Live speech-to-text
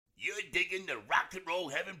digging the Rock and Roll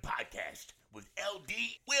Heaven podcast with LD,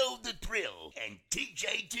 Will the Thrill, and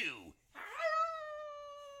TJ2.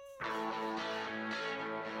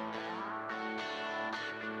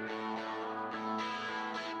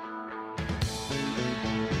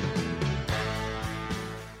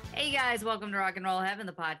 Hey guys, welcome to Rock and Roll Heaven,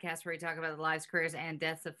 the podcast where we talk about the lives, careers, and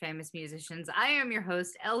deaths of famous musicians. I am your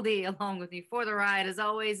host, LD. Along with me for the ride, as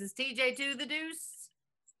always, is TJ2 the Deuce.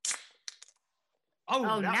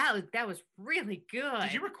 Now that was really good.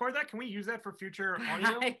 Did you record that? Can we use that for future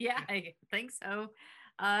audio? Yeah, I think so.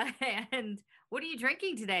 And what are you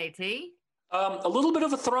drinking today, T? A little bit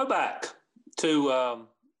of a throwback to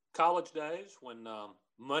college days when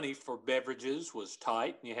money for beverages was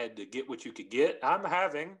tight and you had to get what you could get. I'm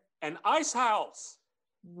having an Ice House.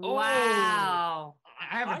 Wow.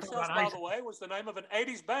 I haven't Ice House, by the way, was the name of an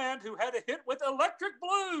 80s band who had a hit with Electric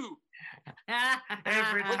Blue.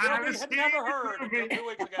 Every Which time we had never heard until 2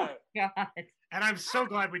 weeks ago. God. And I'm so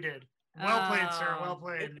glad we did. Well played, sir. Well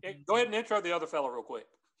played. Go ahead and intro the other fella real quick.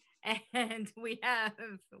 And we have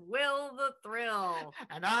Will the Thrill.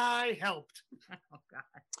 And I helped. Oh, God.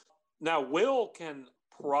 Now, Will can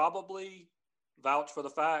probably vouch for the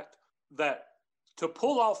fact that to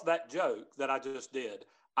pull off that joke that I just did,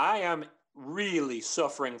 I am really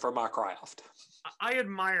suffering for my craft. I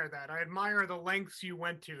admire that. I admire the lengths you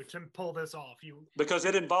went to pull this off. Because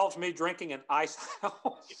it involves me drinking an Ice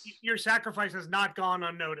House. Your sacrifice has not gone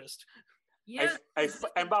unnoticed. Yeah.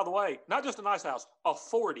 And by the way, not just an Ice House, a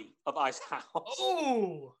 40 of Ice House.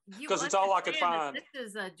 Oh! Because it's all I could find.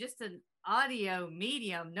 This is just an audio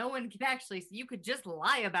medium. No one can actually, you could just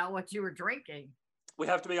lie about what you were drinking. We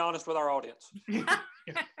have to be honest with our audience.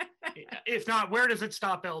 If not, where does it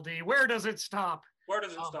stop, LD? Where does it stop? Where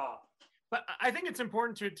does it stop? But I think it's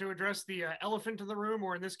important to address the elephant in the room,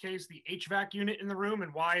 or in this case, the HVAC unit in the room,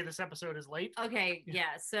 and why this episode is late. Okay,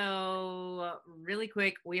 yeah. So really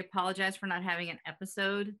quick, we apologize for not having an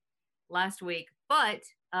episode last week, but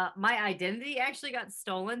my identity actually got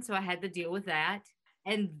stolen, so I had to deal with that.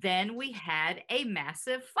 And then we had a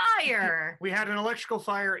massive fire. We had an electrical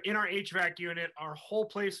fire in our HVAC unit, our whole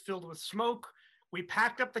place filled with smoke. We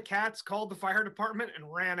packed up the cats, called the fire department,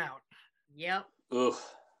 and ran out. Yep. Ugh.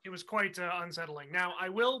 It was quite unsettling. Now, I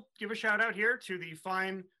will give a shout out here to the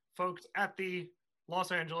fine folks at the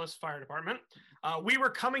Los Angeles Fire Department. We were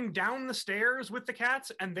coming down the stairs with the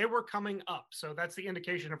cats, and they were coming up. So that's the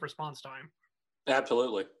indication of response time.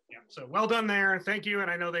 Absolutely. Yeah. So well done there. Thank you. And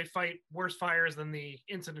I know they fight worse fires than the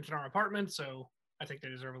incident in our apartment. So I think they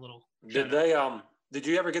deserve a little. Did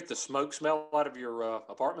you ever get the smoke smell out of your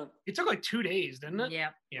apartment? It took like 2 days, didn't it? Yeah.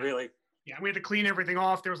 Really? Yeah. We had to clean everything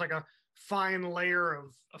off. There was like a fine layer of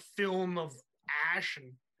a film of ash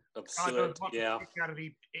and of soot. Yeah. Out of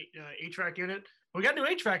the HVAC unit. We got a new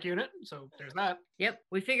HVAC unit, so there's that. Yep.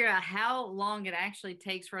 We figured out how long it actually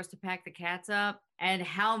takes for us to pack the cats up and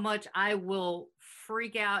how much I will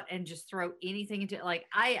freak out and just throw anything into it.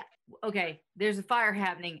 Okay, there's a fire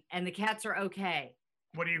happening and the cats are okay.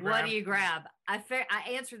 What do you grab? I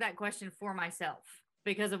answered that question for myself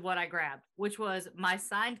because of what I grabbed, which was my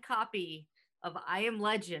signed copy of I Am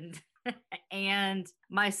Legend and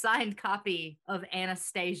my signed copy of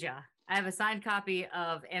Anastasia. I have a signed copy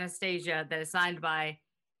of Anastasia that is signed by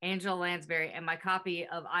Angela Lansbury, and my copy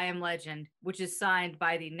of I Am Legend, which is signed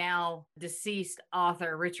by the now deceased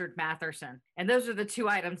author Richard Matheson. And those are the two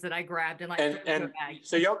items that I grabbed and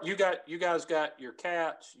so you guys got your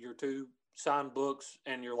cats, your two signed books,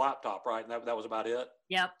 and your laptop, right? And that was about it.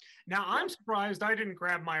 Yep. Now I'm surprised I didn't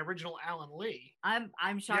grab my original Alan Lee. I'm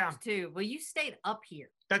shocked too. Well, you stayed up here.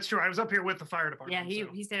 That's true. I was up here with the fire department. Yeah,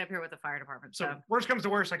 he stayed up here with the fire department. So worst comes to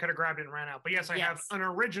worst, I could have grabbed it and ran out. But yes, I have an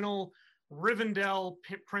original Rivendell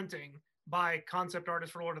printing by concept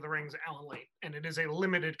artist for Lord of the Rings, Alan Lee, and it is a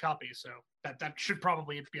limited copy. So that should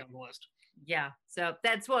probably be on the list. Yeah. So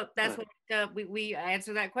that's what we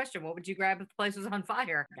answered that question. What would you grab if the place was on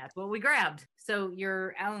fire? That's what we grabbed. So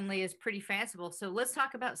your Alan Lee is pretty fanciful. So let's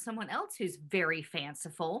talk about someone else who's very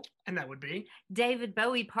fanciful. And that would be David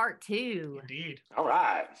Bowie Part 2. Indeed. All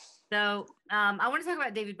right. So I want to talk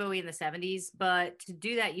about David Bowie in the 70s, but to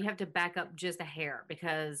do that, you have to back up just a hair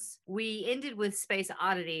because we ended with Space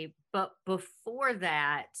Oddity. But before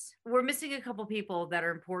that, we're missing a couple people that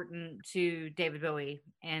are important to David Bowie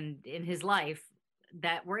and in his life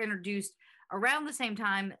that were introduced around the same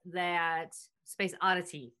time that Space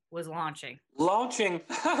Oddity was launching.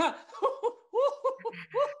 I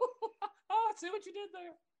see what you did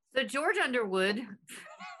there. So George Underwood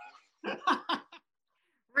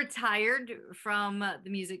retired from the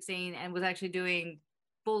music scene and was actually doing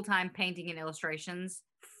full-time painting and illustrations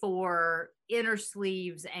for inner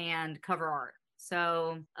sleeves and cover art.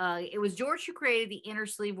 So it was George who created the inner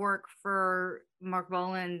sleeve work for Mark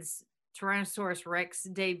Bolan's Tyrannosaurus Rex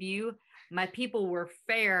debut. My people were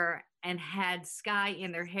fair and had sky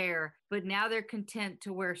in their hair, but now they're content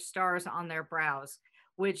to wear stars on their brows,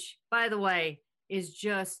 which, by the way, is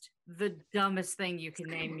just the dumbest thing you can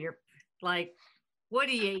name your, like, what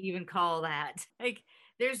do you even call that? Like,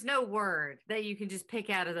 there's no word that you can just pick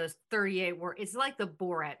out of those 38 words. It's like the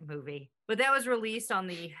Borat movie. But that was released on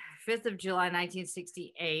the 5th of July,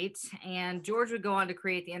 1968. And George would go on to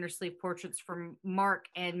create the inner sleeve portraits from Mark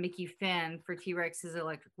and Mickey Finn for T-Rex's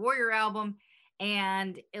Electric Warrior album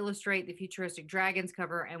and illustrate the futuristic Dragons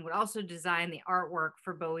cover, and would also design the artwork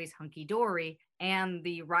for Bowie's Hunky Dory and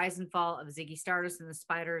the rise and fall of Ziggy Stardust and the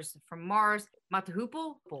Spiders from Mars.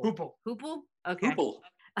 Matahoople? Hoople. Hoople? Okay. Hoople.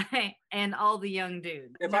 And all the young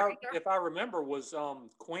dudes. If I remember, was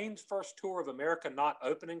Queen's first tour of America not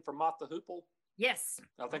opening for Mott the Hoople? Yes.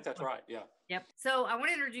 I think that's right. Yeah. Yep. So I want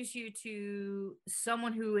to introduce you to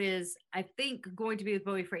someone who is, I think, going to be with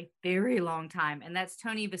Bowie for a very long time, and that's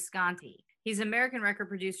Tony Visconti. He's an American record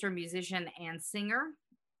producer, musician, and singer.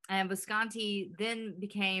 And Visconti then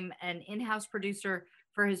became an in-house producer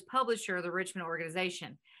for his publisher, the Richmond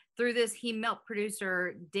Organization. Through this, he met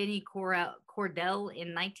producer Denny Cordell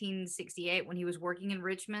in 1968 when he was working in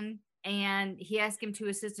Richmond, and he asked him to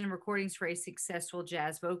assist in recordings for a successful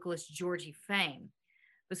jazz vocalist, Georgie Fame.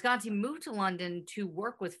 Visconti moved to London to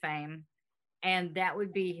work with Fame, and that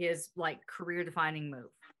would be his career-defining move.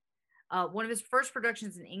 One of his first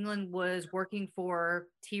productions in England was working for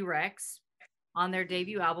T-Rex on their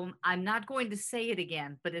debut album. I'm not going to say it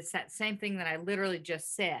again, but it's that same thing that I literally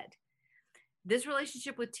just said. This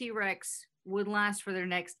relationship with T-Rex would last for their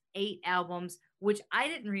next 8 albums, which I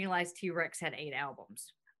didn't realize T-Rex had 8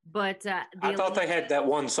 albums. But I thought they had that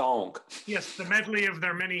one song. Yes, the medley of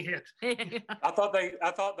their many hits. I thought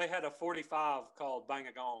they had a 45 called Bang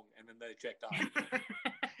a Gong, and then they checked out.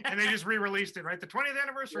 And they just re-released it, right? The 20th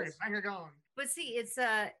anniversary, Yes. Bang a Gong. But see, it's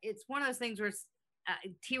one of those things where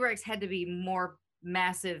T-Rex had to be more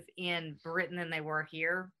massive in Britain than they were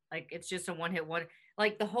here. Like, it's just a one-hit wonder.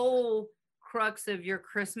 Like the whole crux of your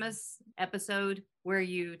Christmas episode where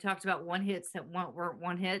you talked about one hits that weren't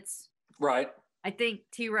one hits. Right. I think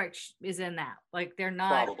T-Rex is in that. Like, they're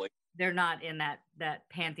not. Probably. They're not in that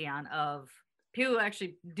pantheon of people who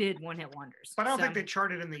actually did one-hit wonders. But I don't think they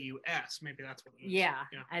charted in the U.S. Maybe that's what it is. Yeah,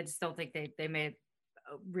 I just don't think they made it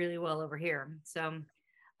really well over here. So,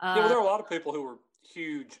 there are a lot of people who were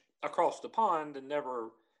huge across the pond and never.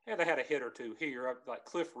 Yeah, they had a hit or two here. Like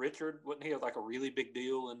Cliff Richard, wasn't he like a really big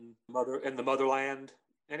deal in the motherland?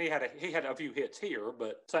 And he had a few hits here,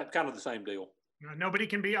 but kind of the same deal. Nobody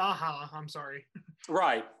can be Aha. I'm sorry.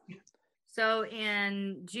 Right. So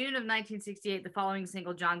in June of 1968, the following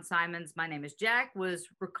single, John Simon's My Name is Jack, was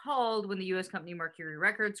recalled when the U.S. company Mercury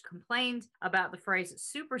Records complained about the phrase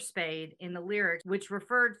super spade in the lyrics, which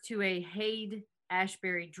referred to a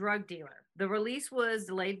Haight-Ashbury drug dealer. The release was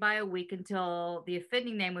delayed by a week until the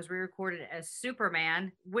offending name was re-recorded as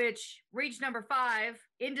Superman, which reached number 5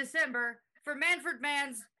 in December for Manfred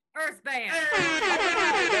Mann's Earth Band.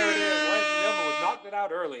 There it is, ladies and gentlemen. We've knocked it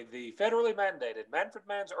out early. The federally mandated Manfred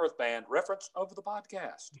Mann's Earth Band reference over the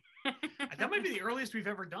podcast. That might be the earliest we've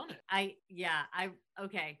ever done it.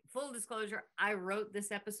 Okay. Full disclosure, I wrote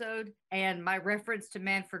this episode and my reference to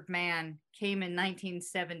Manfred Mann came in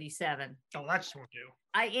 1977. Oh, that just won't do.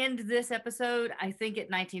 I end this episode, I think, at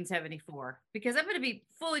 1974, because I'm going to be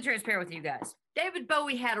fully transparent with you guys. David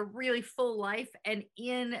Bowie had a really full life, and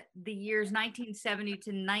in the years 1970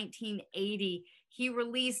 to 1980, he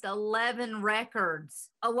released 11 records,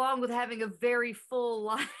 along with having a very full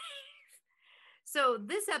life. So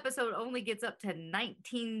this episode only gets up to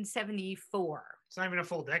 1974. It's not even a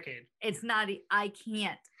full decade. It's not, I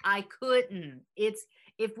couldn't.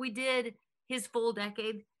 If we did his full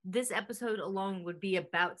decade, this episode alone would be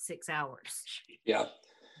about 6 hours. Yeah.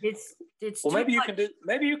 It's well, maybe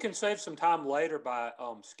you can save some time later by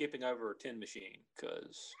skipping over Tin Machine,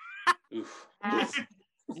 because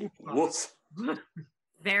whoops.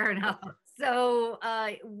 Fair enough. So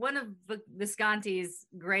one of Visconti's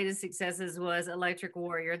greatest successes was Electric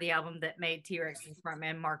Warrior, the album that made T-Rex's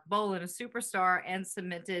frontman Mark Bolan a superstar and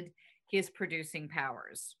cemented his producing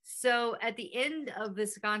powers. So at the end of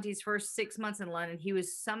Visconti's first 6 months in London, he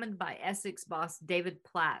was summoned by Essex boss David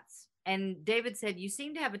Platts. And David said, "You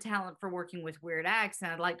seem to have a talent for working with weird acts,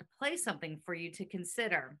 and I'd like to play something for you to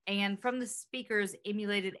consider." And from the speakers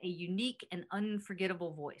emulated a unique and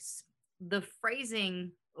unforgettable voice. The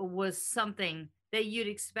phrasing was something that you'd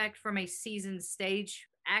expect from a seasoned stage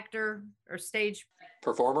actor or stage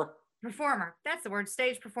performer. That's the word,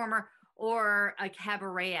 stage performer, or a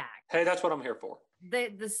cabaret act. Hey, that's what I'm here for.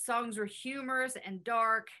 The songs were humorous and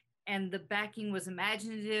dark, and the backing was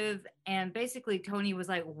imaginative. And basically, Tony was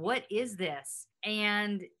like, "What is this?"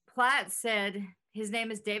 And Platt said his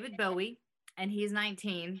name is David Bowie, and he's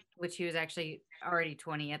 19, which he was actually already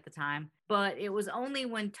 20 at the time. But it was only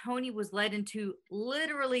when Tony was led into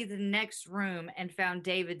literally the next room and found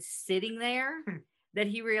David sitting there that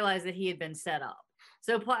he realized that he had been set up.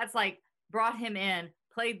 So Platt's like brought him in,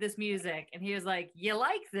 played this music, and he was like, "You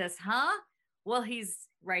like this, huh? Well, he's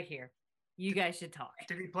right here. You guys should talk."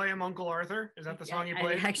 Did he play him Uncle Arthur? Is that the song he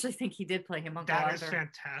played? I actually think he did play him Uncle That Arthur. is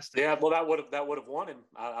fantastic. Yeah, well, that would have won him.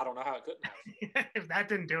 I don't know how it couldn't have. If that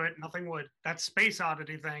didn't do it, nothing would. That Space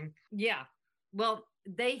Oddity thing. Yeah. Well,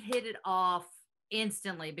 they hit it off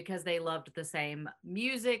instantly because they loved the same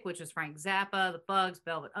music, which was Frank Zappa, the Bugs,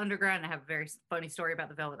 Velvet Underground. I have a very funny story about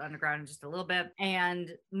the Velvet Underground in just a little bit.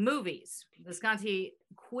 And movies. Visconti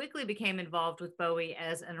quickly became involved with Bowie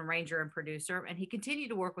as an arranger and producer, and he continued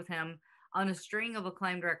to work with him on a string of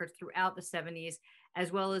acclaimed records throughout the 70s,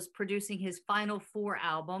 as well as producing his final 4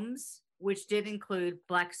 albums, which did include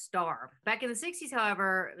Black Star. Back in the 60s,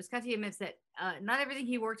 however, Visconti admits that not everything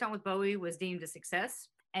he worked on with Bowie was deemed a success,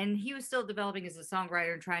 and he was still developing as a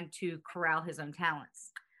songwriter and trying to corral his own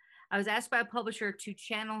talents. I was asked by a publisher to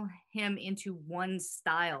channel him into one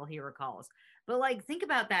style, he recalls. But like, think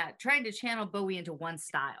about that, trying to channel Bowie into one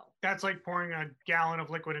style. That's like pouring a gallon of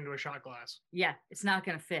liquid into a shot glass. Yeah, it's not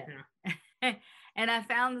going to fit. Yeah. And I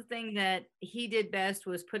found the thing that he did best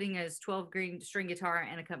was putting his 12-string guitar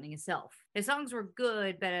and accompanying himself. His songs were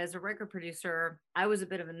good, but as a record producer, I was a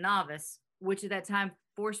bit of a novice, which at that time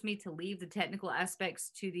forced me to leave the technical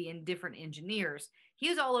aspects to the indifferent engineers. He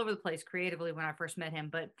was all over the place creatively when I first met him,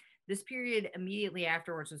 but this period immediately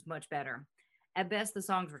afterwards was much better. At best, the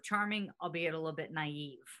songs were charming, albeit a little bit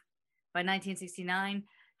naive. By 1969,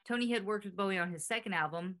 Tony had worked with Bowie on his second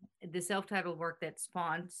album, the self-titled work that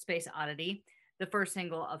spawned Space Oddity, the first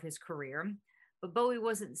single of his career, but Bowie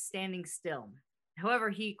wasn't standing still. However,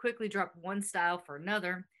 he quickly dropped one style for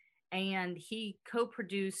another, and he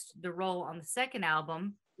co-produced the role on the second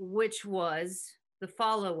album, which was the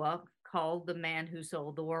follow-up called The Man Who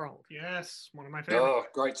Sold the World. Yes, one of my favorites. Oh,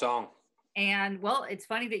 great song. And, well, it's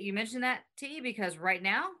funny that you mentioned that, T, because right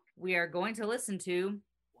now we are going to listen to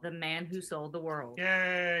The Man Who Sold the World.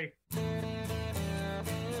 Yay!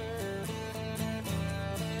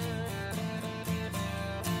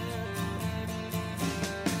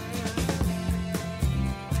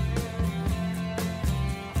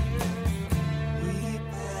 We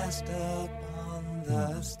passed up on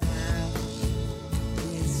the stand.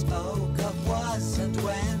 We spoke of was and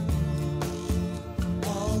when.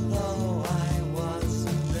 Although I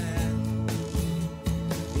wasn't there,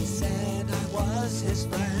 he said I was his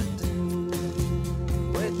friend,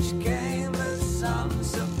 which came as some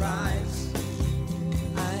surprise.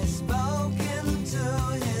 I spoke into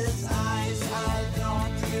his eyes. I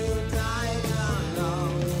thought you died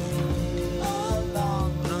alone a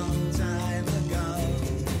long, long time ago.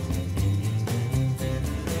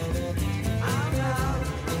 I'm not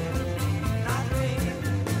dreaming.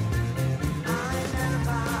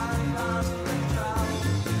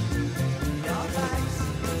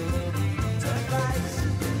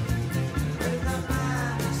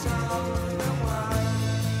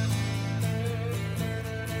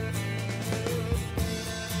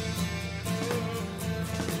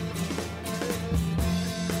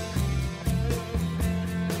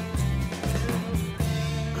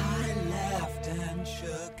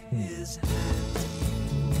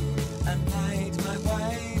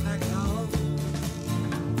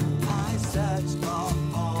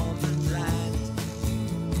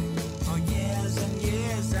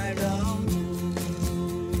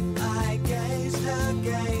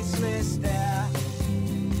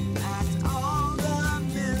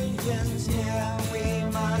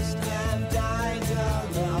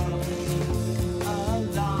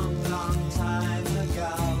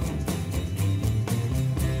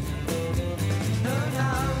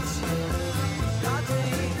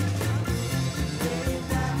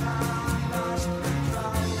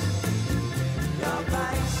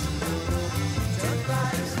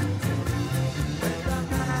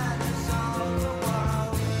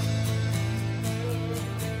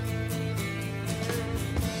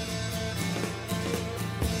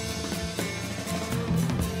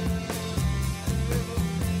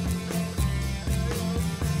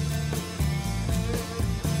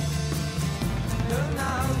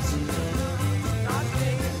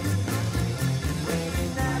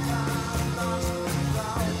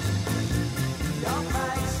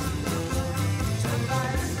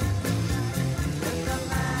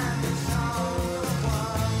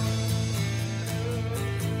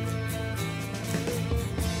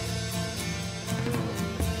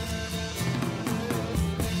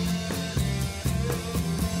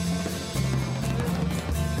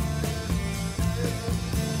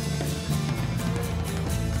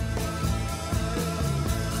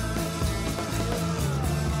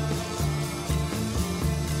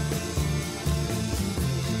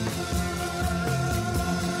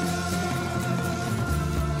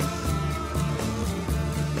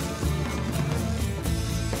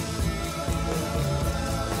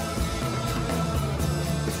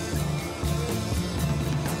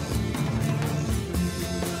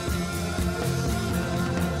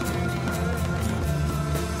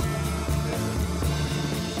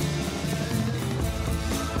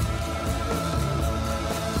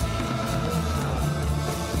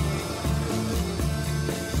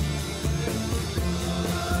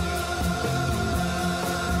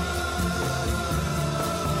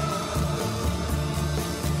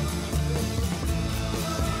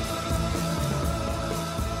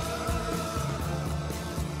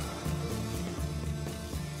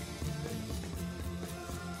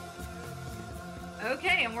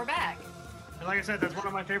 like I said, that's one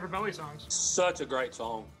of my favorite Bowie songs. Such a great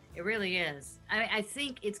song. It really is. I mean, I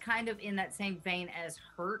think it's kind of in that same vein as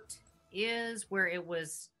Hurt is, where it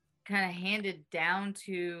was kind of handed down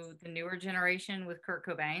to the newer generation with Kurt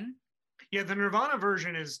Cobain. Yeah, the Nirvana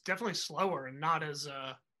version is definitely slower and not as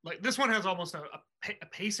like this one has almost a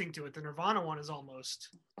pacing to it. The Nirvana one is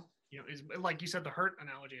almost, is like you said, the Hurt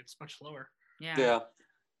analogy. It's much slower. Yeah.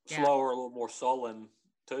 Slower, a little more sullen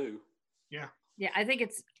too. Yeah. I think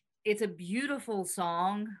it's a beautiful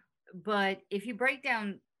song, but if you break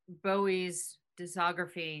down Bowie's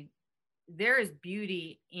discography, there is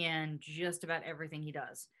beauty in just about everything he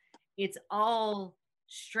does. It's all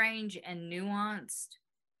strange and nuanced,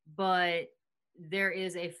 but there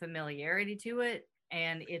is a familiarity to it,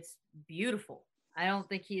 and it's beautiful. I don't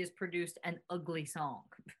think he has produced an ugly song.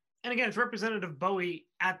 And again, it's representative of Bowie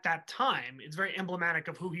at that time. It's very emblematic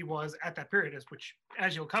of who he was at that period, which,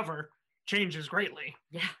 as you'll cover, changes greatly.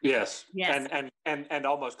 Yeah. Yes. And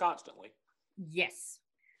almost constantly. Yes.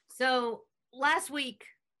 So last week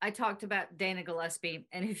I talked about Dana Gillespie,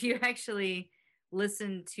 and if you actually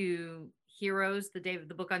listen to Heroes,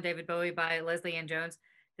 the book on David Bowie by Leslie Ann Jones,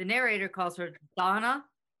 the narrator calls her Donna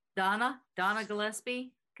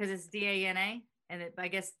Gillespie because it's Dana, and I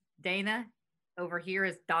guess Dana over here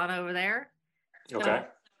is Donna over there. Okay. So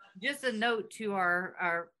just a note to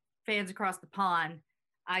our fans across the pond.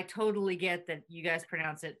 I totally get that you guys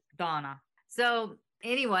pronounce it Donna. So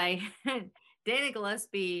anyway, Dana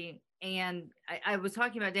Gillespie, and I was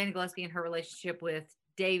talking about Dana Gillespie and her relationship with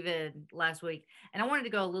David last week, and I wanted to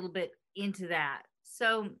go a little bit into that.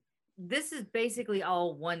 So this is basically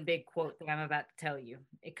all one big quote that I'm about to tell you.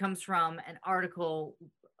 It comes from an article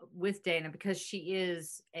with Dana because she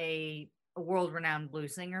is a world-renowned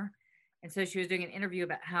blues singer. And so she was doing an interview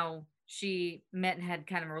about how she met and had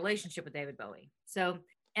kind of a relationship with David Bowie. So,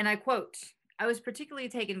 and I quote, "I was particularly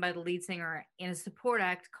taken by the lead singer in a support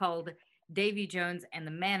act called Davy Jones and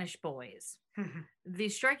the Manish Boys. The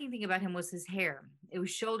striking thing about him was his hair. It was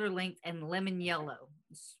shoulder length and lemon yellow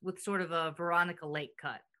with sort of a Veronica Lake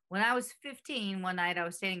cut. When I was 15, one night I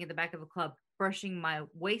was standing at the back of a club brushing my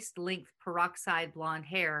waist-length peroxide blonde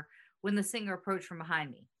hair when the singer approached from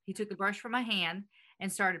behind me. He took the brush from my hand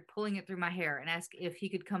and started pulling it through my hair and asked if he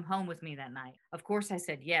could come home with me that night. Of course, I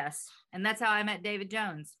said yes. And that's how I met David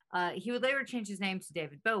Jones. He would later change his name to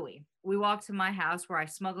David Bowie. We walked to my house where I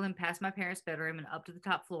smuggled him past my parents' bedroom and up to the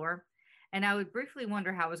top floor. And I would briefly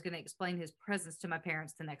wonder how I was going to explain his presence to my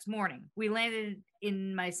parents the next morning. We landed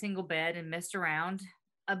in my single bed and messed around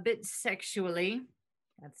a bit sexually."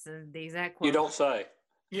 That's the exact quote. You don't say.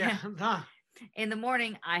 Yeah. In the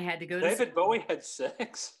morning, I had to go to David Bowie had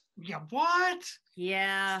sex? Yeah, what?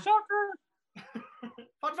 Yeah. Shocker.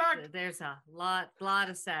 Fun fact. There's a lot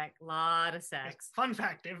of sex. Fun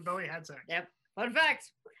fact, David Bowie had sex. Yep. Fun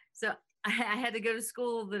fact. So I had to go to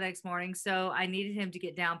school the next morning, so I needed him to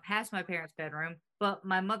get down past my parents' bedroom, but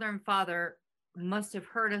my mother and father must have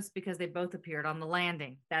heard us because they both appeared on the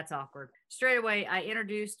landing. That's awkward. Straight away, I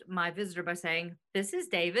introduced my visitor by saying, "This is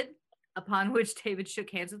David," upon which David shook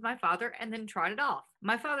hands with my father and then trotted off.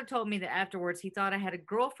 My father told me that afterwards he thought I had a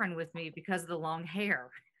girlfriend with me because of the long hair.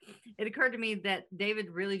 It occurred to me that David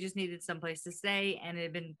really just needed someplace to stay, and it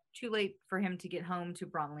had been too late for him to get home to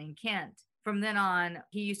Bromley and Kent. From then on,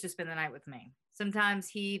 he used to spend the night with me. Sometimes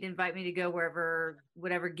he'd invite me to go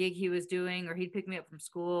whatever gig he was doing, or he'd pick me up from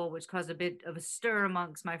school, which caused a bit of a stir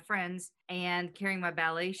amongst my friends, and carrying my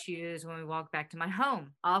ballet shoes when we walked back to my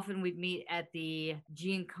home. Often we'd meet at the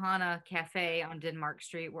Giancana Cafe on Denmark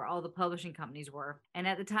Street, where all the publishing companies were. And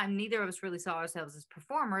at the time, neither of us really saw ourselves as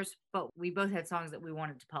performers, but we both had songs that we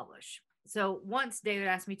wanted to publish. So once David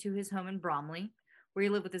asked me to his home in Bromley, where he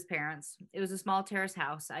lived with his parents. It was a small terrace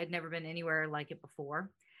house. I had never been anywhere like it before.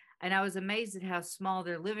 And I was amazed at how small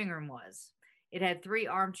their living room was. It had 3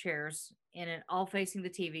 armchairs in it, all facing the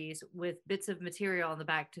TVs, with bits of material on the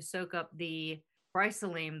back to soak up the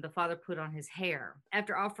Brysaline the father put on his hair.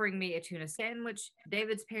 After offering me a tuna sandwich,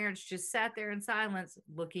 David's parents just sat there in silence,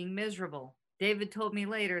 looking miserable. David told me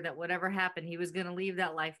later that whatever happened, he was going to leave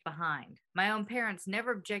that life behind. My own parents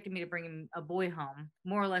never objected me to bringing a boy home.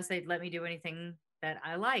 More or less, they'd let me do anything that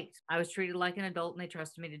I liked. I was treated like an adult, and they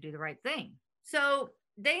trusted me to do the right thing. So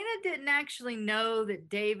Dana didn't actually know that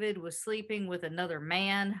David was sleeping with another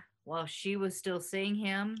man while she was still seeing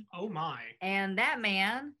him. Oh my. And that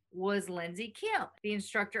man was Lindsay Kemp, the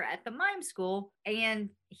instructor at the mime school. And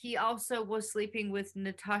he also was sleeping with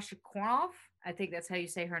Natasha Kornoff, I think that's how you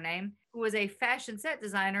say her name, who was a fashion set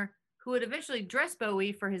designer who would eventually dress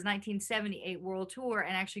Bowie for his 1978 world tour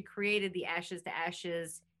and actually created the Ashes to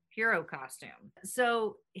Ashes hero costume.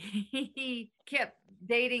 So he kept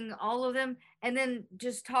dating all of them. and then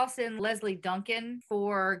just toss in Leslie Duncan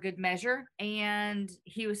for good measure. And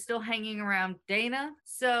he was still hanging around Dana.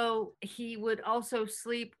 So he would also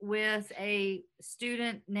sleep with a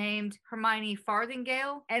student named Hermione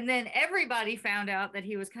Farthingale. And then everybody found out that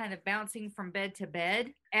he was kind of bouncing from bed to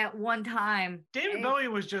bed at one time. David Bowie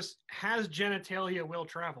was just has genitalia will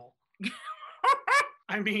travel.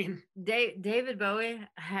 I mean, David Bowie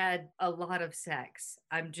had a lot of sex.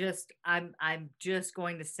 I'm just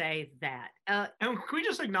going to say that. and can we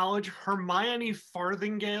just acknowledge Hermione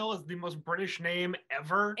Farthingale is the most British name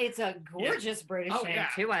ever? It's a gorgeous British name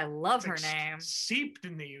too. I love her name. Seeped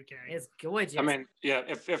in the UK. It's gorgeous. I mean, yeah,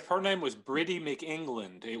 if her name was Britty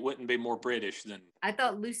McEngland, it wouldn't be more British than. I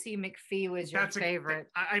thought Lucy McPhee was your favorite.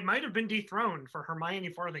 I might have been dethroned for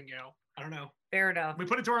Hermione Farthingale. I don't know. Fair enough. We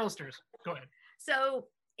put it to our listeners. Go ahead. So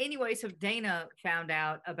anyway, so Dana found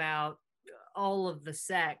out about all of the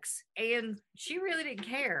sex and she really didn't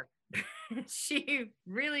care. She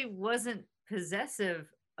really wasn't possessive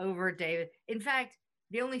over David. In fact,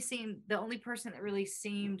 the only person that really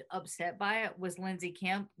seemed upset by it was Lindsay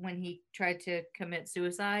Kemp when he tried to commit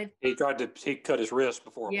suicide. He cut his wrist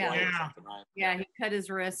before a play or Yeah. something, right? Yeah, he cut his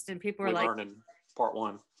wrist and people were like, learned in part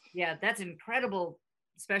 1. yeah, that's incredible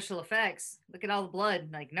special effects. Look at all the blood.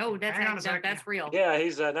 Like, no, that's Hang on a not, second. that's real. Yeah,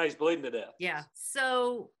 now he's bleeding to death. Yeah.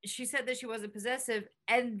 So she said that she wasn't possessive.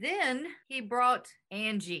 And then he brought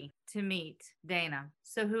Angie to meet Dana.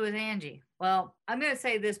 So who is Angie? Well, I'm going to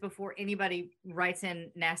say this before anybody writes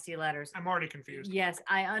in nasty letters. I'm already confused. Yes,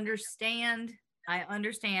 I understand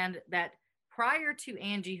that prior to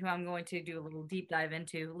Angie, who I'm going to do a little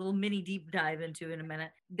mini deep dive into in a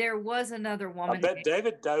minute, there was another woman. I bet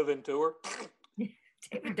David dove into her.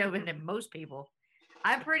 David dove into most people.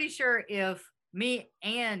 I'm pretty sure if me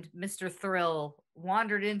and Mr. Thrill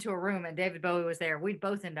wandered into a room and David Bowie was there, we'd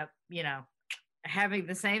both end up, having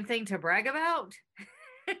the same thing to brag about.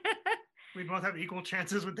 We'd both have equal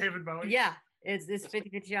chances with David Bowie. Yeah, it's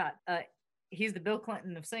 50-50 shot. He's the Bill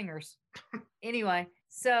Clinton of singers. Anyway,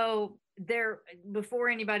 so before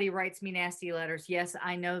anybody writes me nasty letters, yes,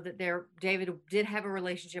 I know that David did have a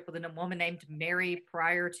relationship with a woman named Mary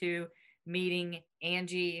prior to meeting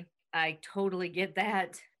Angie. I totally get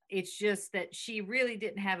that. It's just that she really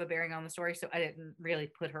didn't have a bearing on the story, so I didn't really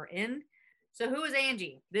put her in. So who was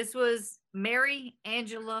Angie? This was Mary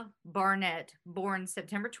Angela Barnett, born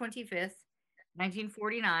September 25th,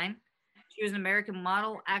 1949. She was an American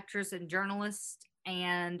model, actress, and journalist,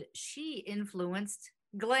 and she influenced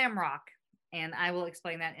glam rock. And I will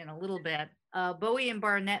explain that in a little bit. Bowie and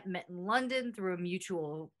Barnett met in London through a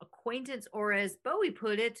mutual acquaintance, or as Bowie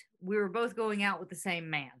put it, we were both going out with the same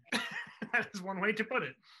man. That is one way to put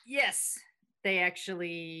it. Yes, they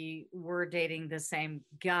actually were dating the same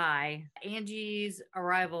guy. Angie's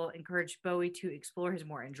arrival encouraged Bowie to explore his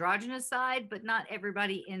more androgynous side, but not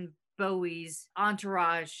everybody in Bowie's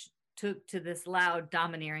entourage took to this loud,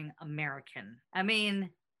 domineering American. I mean,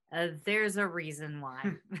 there's a reason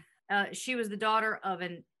why. She was the daughter of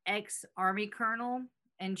an ex-army colonel,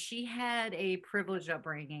 and she had a privileged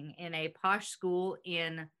upbringing in a posh school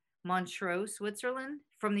in Montreux, Switzerland,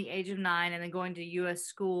 from the age of 9, and then going to U.S.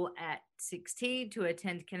 school at 16 to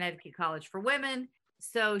attend Connecticut College for Women.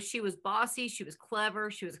 So she was bossy, she was clever,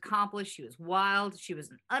 she was accomplished, she was wild, she was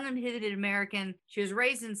an uninhibited American. She was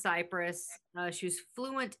raised in Cyprus. She was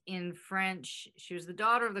fluent in French. She was the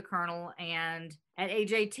daughter of the colonel, and at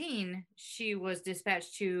age 18, she was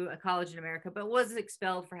dispatched to a college in America, but was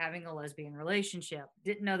expelled for having a lesbian relationship.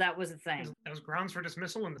 Didn't know that was a thing. That was grounds for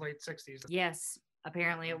dismissal in the late 60s. Yes,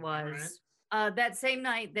 apparently it was. Right. That same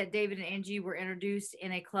night that David and Angie were introduced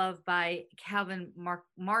in a club by Calvin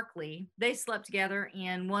Markley, they slept together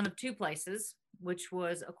in one of two places, which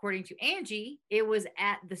was, according to Angie, it was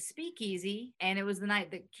at the Speakeasy, and it was the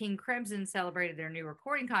night that King Crimson celebrated their new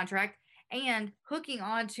recording contract. And hooking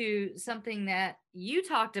on to something that you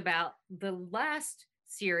talked about the last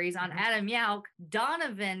series on Adam Yauch,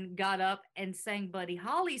 Donovan got up and sang Buddy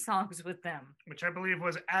Holly songs with them. Which I believe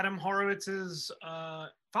was Adam Horowitz's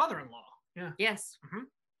father-in-law. Yeah. Yes. Mm-hmm.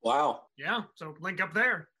 Wow. Yeah. So link up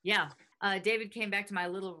there. Yeah. David came back to my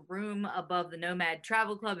little room above the Nomad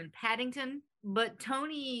Travel Club in Paddington, but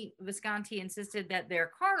Tony Visconti insisted that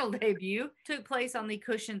their carnal debut took place on the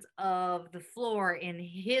cushions of the floor in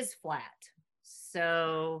his flat.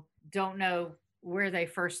 So don't know where they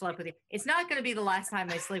first slept with you. It's not going to be the last time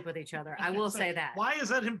they sleep with each other. I will say that. Why is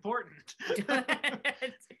that important?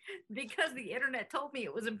 Because the internet told me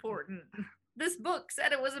it was important. This book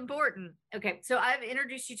said it was important. Okay, so I've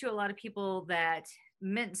introduced you to a lot of people that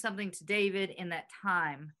meant something to David in that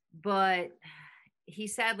time, but he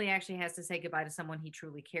sadly actually has to say goodbye to someone he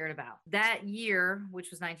truly cared about. That year,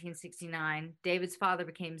 which was 1969, David's father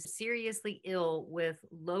became seriously ill with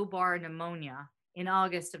lobar pneumonia in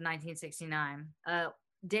August of 1969.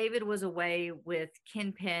 David was away with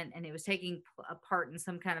Ken Penn, and it was taking a part in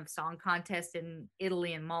some kind of song contest in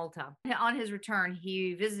Italy and Malta. On his return,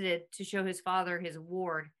 he visited to show his father his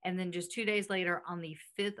award, and then just 2 days later, on the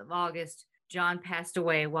 5th of August, John passed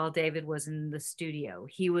away while David was in the studio.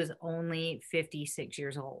 He was only 56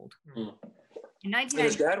 years old. Mm. In And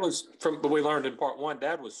his dad was, from what we learned in part one,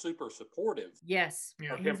 dad was super supportive yes,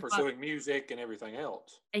 Yeah. of him pursuing music and everything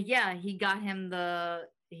else. yeah, he got him the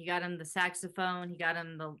saxophone. He got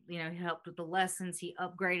him he helped with the lessons. He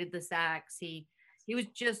upgraded the sax. He was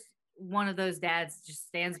just one of those dads that just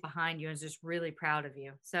stands behind you and is just really proud of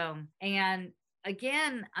you. So, and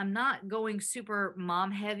again, I'm not going super mom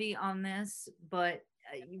heavy on this, but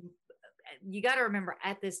you got to remember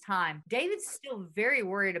at this time, David's still very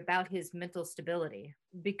worried about his mental stability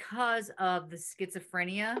because of the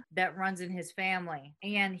schizophrenia that runs in his family.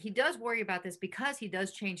 And he does worry about this because he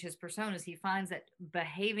does change his personas. He finds that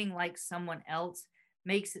behaving like someone else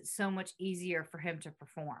makes it so much easier for him to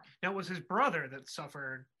perform. Now, it was his brother that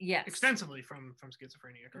suffered Yes. extensively from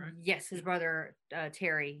schizophrenia, correct? Yes, his brother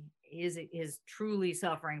Terry is truly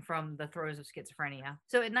suffering from the throes of schizophrenia.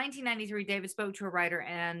 So in 1993, David spoke to a writer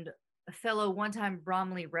and a fellow one-time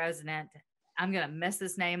Bromley resident. I'm gonna mess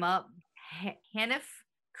this name up. Hanif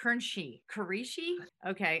Kurishi.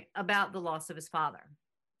 Okay, about the loss of his father.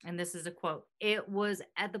 And this is a quote. It was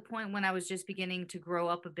at the point when I was just beginning to grow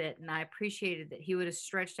up a bit, and I appreciated that he would have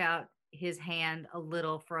stretched out his hand a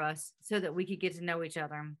little for us so that we could get to know each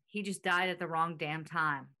other. He just died at the wrong damn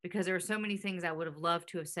time because there were so many things I would have loved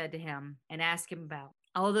to have said to him and asked him about.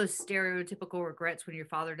 All those stereotypical regrets when your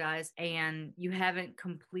father dies and you haven't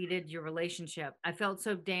completed your relationship. I felt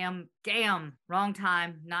so damn, wrong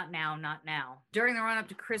time, not now, not now. During the run up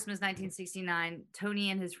to Christmas 1969,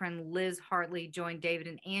 Tony and his friend Liz Hartley joined David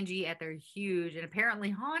and Angie at their huge and apparently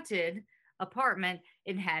haunted apartment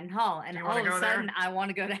in Haddon Hall. And all of a sudden, I want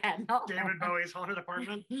to go to Haddon Hall. David Bowie's haunted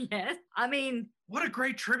apartment? Yes. I mean, what a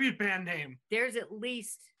great tribute band name. There's at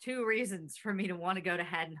least 2 reasons for me to want to go to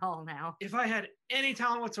Haddon Hall now. If I had any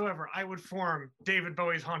talent whatsoever, I would form David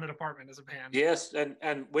Bowie's haunted apartment as a band. Yes,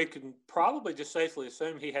 and we can probably just safely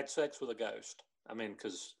assume he had sex with a ghost. I mean,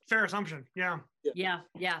 because... Fair assumption, yeah. Yeah.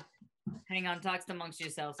 Hang on, talks amongst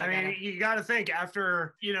yourselves. I mean, you got to think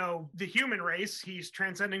after, the human race, he's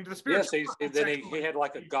transcending to the spiritual. Yes, then he had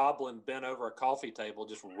like a goblin bent over a coffee table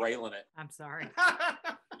just railing it. I'm sorry.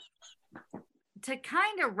 To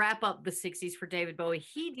kind of wrap up the 60s for David Bowie,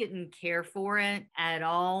 he didn't care for it at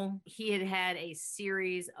all. He had a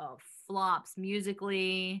series of flops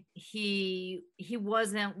musically. He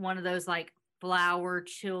wasn't one of those like flower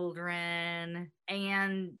children,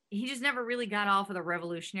 and he just never really got off of the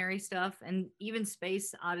revolutionary stuff. And even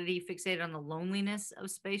Space Oddity fixated on the loneliness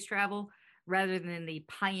of space travel rather than the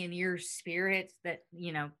pioneer spirit that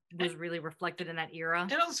was really reflected in that era.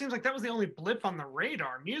 It also seems like that was the only blip on the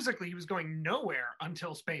radar. Musically, he was going nowhere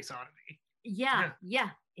until Space Oddity. Yeah.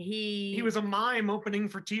 He was a mime opening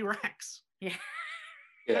for T-Rex. Yeah.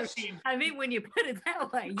 Yes. I mean, when you put it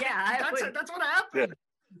that way, yeah. That's what happened.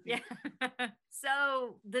 Yeah.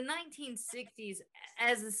 So the 1960s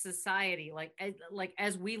as a society,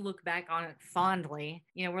 as we look back on it fondly,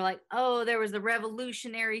 we're like, oh, there was the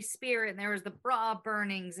revolutionary spirit and there was the bra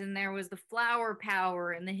burnings and there was the flower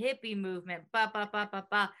power and the hippie movement,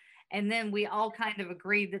 and then we all kind of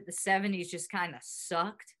agreed that the 70s just kind of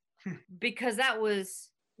sucked because that was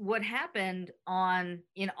what happened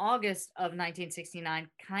in August of 1969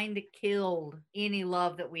 kind of killed any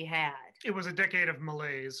love that we had. It was a decade of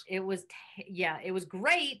malaise. It was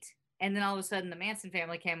great. And then all of a sudden the Manson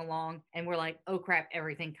family came along and we're like, oh crap,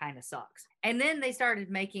 everything kind of sucks. And then they started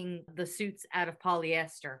making the suits out of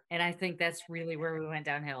polyester. And I think that's really where we went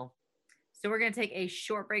downhill. So we're going to take a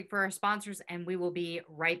short break for our sponsors and we will be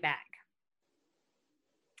right back.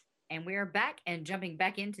 And we are back and jumping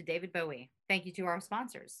back into David Bowie. Thank you to our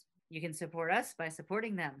sponsors. You can support us by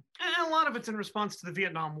supporting them. And a lot of it's in response to the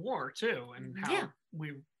Vietnam War too, and how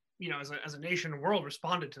we, as a nation and world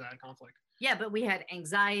responded to that conflict. Yeah, but we had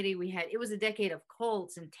anxiety. It was a decade of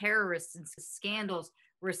cults and terrorists and scandals,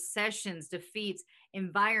 recessions, defeats,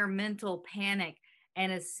 environmental panic,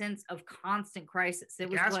 and a sense of constant crisis. It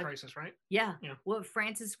was gas crisis, right? Yeah. What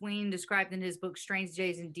Francis Wheen described in his book, Strange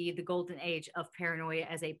Days Indeed, The Golden Age of Paranoia,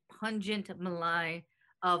 as a pungent melee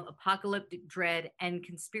of apocalyptic dread and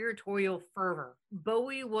conspiratorial fervor.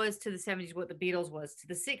 Bowie was to the 70s what the Beatles was to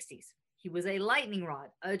the 60s. He was a lightning rod,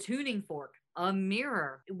 a tuning fork, a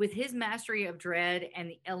mirror. With his mastery of dread and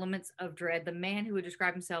the elements of dread, the man who would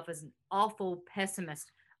describe himself as an awful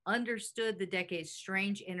pessimist understood the decade's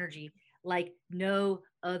strange energy like no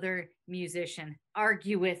other musician.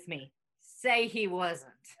 Argue with me. Say he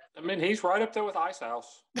wasn't. I mean, he's right up there with Ice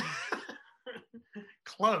House.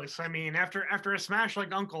 Close. I mean, after a smash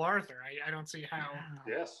like Uncle Arthur, I don't see how.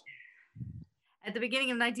 Yes. At the beginning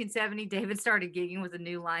of 1970, David started gigging with a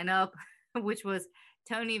new lineup, which was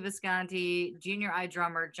Tony Visconti, Junior I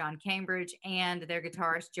drummer John Cambridge, and their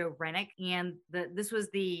guitarist Joe Rennick. And this was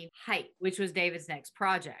the Hype, which was David's next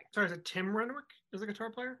project. Sorry, is it Tim Renwick? Is the guitar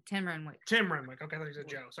player? Tim Renwick. Tim Renwick. Okay, I thought you said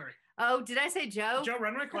Joe. Sorry. Oh, did I say Joe? Joe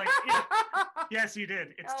Renwick? Like, yeah. Yes, you did.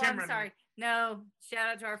 It's Tim I'm Renwick. sorry. No, shout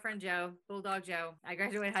out to our friend Joe, Bulldog Joe. I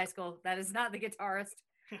graduated high school. That is not the guitarist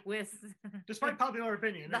with Despite popular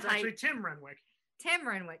opinion, The it's actually Hype. Tim Renwick. Tim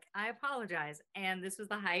Renwick. I apologize. And this was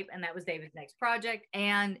the Hype, and that was David's next project.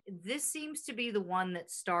 And this seems to be the one that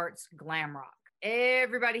starts glam rock.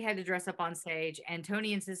 Everybody had to dress up on stage, and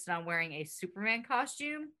Tony insisted on wearing a Superman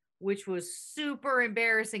costume, which was super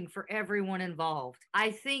embarrassing for everyone involved.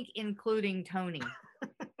 I think including Tony.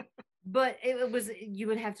 But it was, you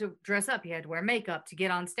would have to dress up. You had to wear makeup to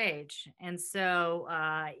get on stage. And so,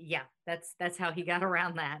 yeah, that's how he got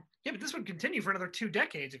around that. Yeah, but this would continue for another 2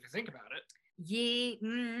 decades if you think about it.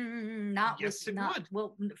 Not Yes, with, it not, would.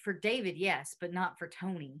 well, for David, yes, but not for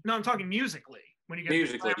Tony. No, I'm talking musically. When you get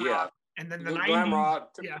Musically, glam yeah. rock, and then the 90s. Glam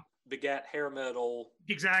rock Yeah, begat hair metal.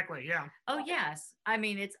 exactly. Yeah. Oh, yes. I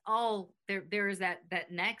mean, it's all, there is that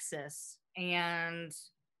nexus. And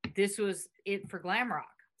this was it for glam rock.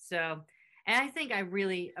 So, and I think I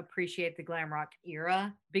really appreciate the glam rock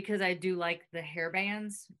era because I do like the hair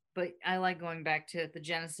bands, but I like going back to the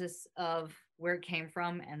genesis of where it came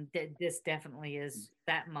from. And this definitely is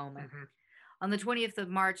that moment. Mhm. On the 20th of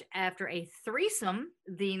March, after a threesome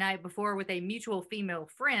the night before with a mutual female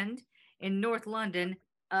friend in North London,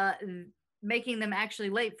 making them actually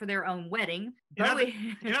late for their own wedding,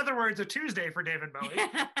 In other words, a Tuesday for David Bowie.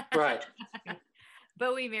 Right.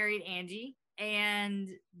 Bowie married Angie, and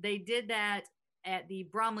they did that at the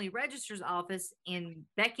Bromley Register's office in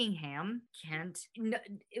Beckingham, Kent.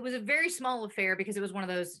 It was a very small affair because it was one of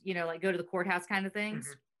those, like go to the courthouse kind of things.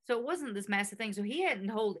 Mhm. So it wasn't this massive thing. So he hadn't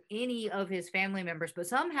told any of his family members, but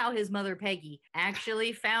somehow his mother, Peggy,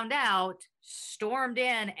 actually found out, stormed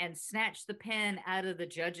in and snatched the pen out of the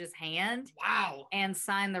judge's hand Wow. and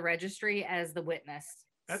signed the registry as the witness.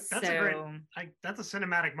 That's a great, that's a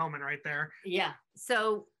cinematic moment right there. Yeah.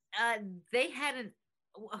 So they had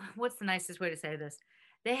what's the nicest way to say this?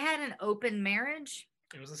 They had an open marriage.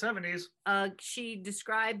 It was the 70s. She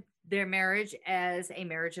described their marriage as a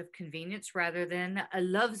marriage of convenience rather than a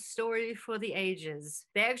love story for the ages.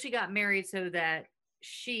 They actually got married so that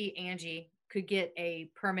she, Angie, could get a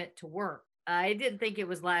permit to work. I didn't think it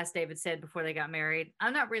was last, David said before they got married,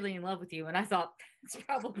 I'm not really in love with you. And I thought it's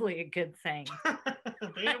probably a good thing.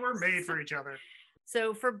 They were made for each other.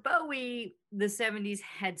 So for Bowie, the 70s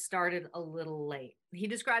had started a little late. He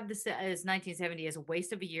described this as 1970 as a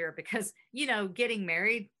waste of a year because, getting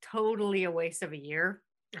married, totally a waste of a year.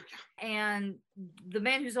 And The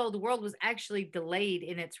Man Who Sold the World was actually delayed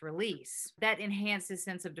in its release. That enhanced his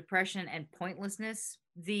sense of depression and pointlessness.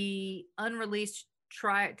 The unreleased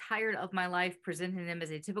Tired of My Life presented him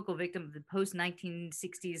as a typical victim of the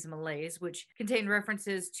post-1960s malaise, which contained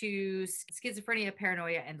references to schizophrenia,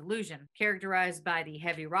 paranoia, and delusion. Characterized by the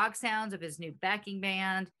heavy rock sounds of his new backing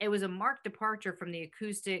band, it was a marked departure from the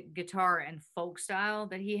acoustic guitar and folk style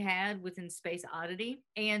that he had within Space Oddity.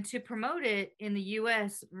 And to promote it in the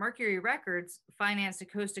US, Mercury Records financed a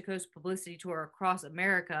coast-to-coast publicity tour across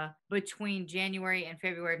America between January and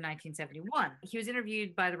February of 1971. He was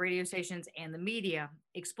interviewed by the radio stations and the media,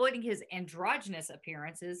 exploiting his androgynous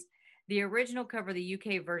appearances. The original cover of the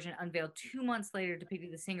UK version, unveiled 2 months later,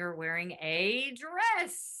 depicted the singer wearing a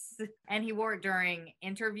dress. And he wore it during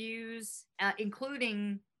interviews,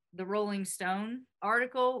 including the Rolling Stone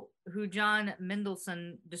article, who John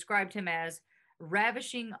Mendelsohn described him as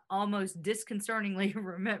ravishing, almost disconcertingly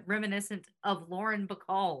reminiscent of Lauren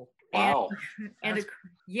Bacall. Wow. And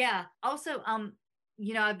yeah. Also,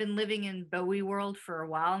 I've been living in Bowie world for a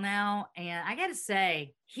while now, and I gotta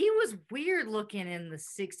say, he was weird looking in the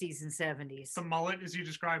 60s and 70s. The mullet, as you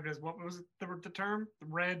described as, what was it, the term? The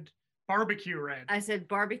red, barbecue red. I said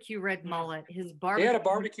barbecue red mullet. His He barbecue. had a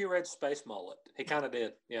barbecue red space mullet. He kind of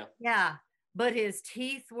did. Yeah. Yeah, but his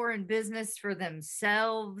teeth were in business for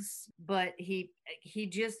themselves. But he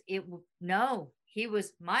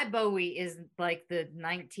my Bowie is like the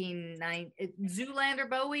 1990 Zoolander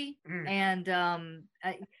Bowie. And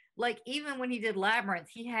like even when he did Labyrinth,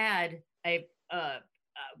 he had a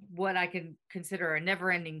what I can consider a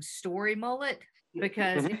never-ending story mullet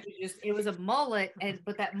because it was a mullet,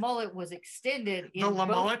 but that mullet was extended The La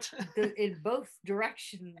Mullet. in both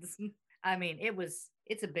directions. I mean,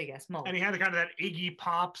 it's a big ass mullet. And he had kind of that Iggy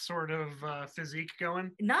Pop sort of physique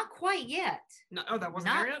going. Not quite yet. No, oh, that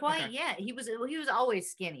wasn't Not there yet? quite Okay. yet. He was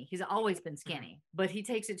always skinny. He's always been skinny, but he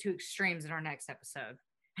takes it to extremes in our next episode.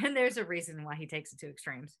 And there's a reason why he takes it to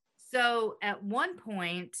extremes. So at one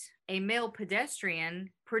point, a male pedestrian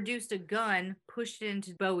produced a gun, pushed it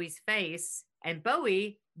into Bowie's face, and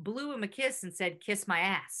Bowie blew him a kiss and said, "Kiss my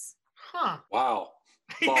ass." Huh. Wow.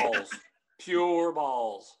 Balls. Pure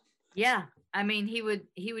balls. Yeah. I mean, he would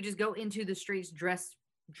just go into the streets dressed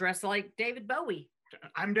like David Bowie.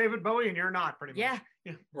 I'm David Bowie and you're not, pretty much.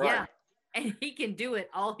 Yeah. Right. Yeah. And he can do it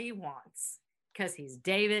all he wants because he's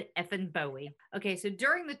David effing Bowie. Okay, so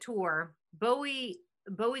during the tour,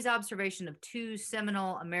 Bowie's observation of two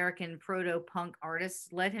seminal American proto-punk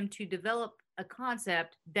artists led him to develop a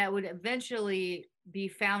concept that would eventually be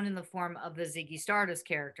found in the form of the Ziggy Stardust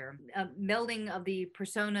character, a melding of the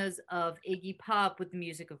personas of Iggy Pop with the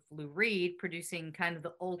music of Lou Reed, producing kind of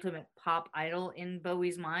the ultimate pop idol in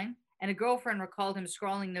Bowie's mind. And a girlfriend recalled him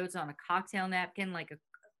scrawling notes on a cocktail napkin like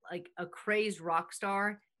a crazed rock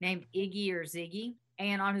star named Iggy or Ziggy.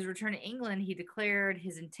 And on his return to England, he declared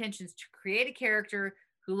his intentions to create a character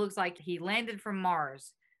who looks like he landed from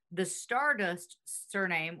Mars. The Stardust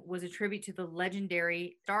surname was a tribute to the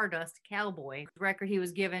legendary Stardust Cowboy record he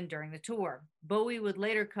was given during the tour. Bowie would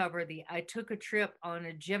later cover the "I Took a Trip on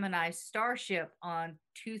a Gemini Starship" on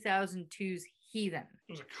 2002's Heathen.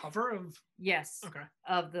 It was a cover of? Yes. Okay.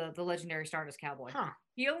 Of the legendary Stardust Cowboy. Huh.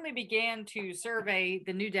 He only began to survey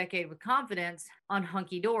the new decade with confidence on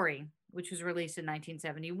Hunky Dory, which was released in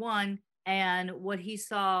 1971. And what he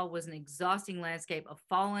saw was an exhausting landscape of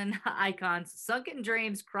fallen icons, sunken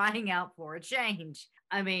dreams, crying out for a change.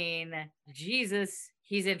 I mean, Jesus,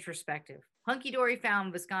 he's introspective. Hunky Dory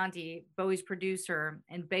found Visconti, Bowie's producer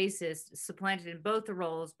and bassist, supplanted in both the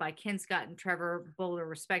roles by Ken Scott and Trevor Bowler,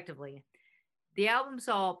 respectively. The album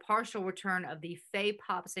saw a partial return of the fey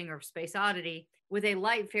pop singer of Space Oddity with a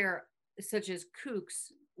light fare such as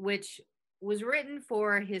Kooks, which was written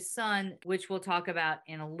for his son, which we'll talk about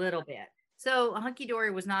in a little bit. So Hunky Dory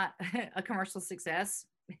was not a commercial success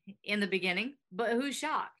in the beginning, but who's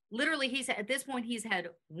shocked? Literally, at this point, he's had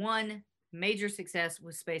one major success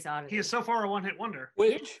with Space Oddity. He is so far a one-hit wonder.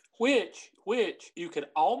 Which you could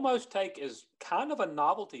almost take as kind of a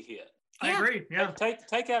novelty hit. I agree. Yeah.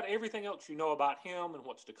 Take out everything else you know about him and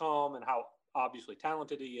what's to come and how obviously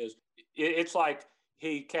talented he is. It's like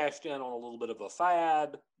he cashed in on a little bit of a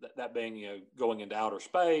fad, that being, going into outer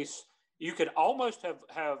space. You could almost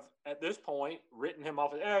have at this point written him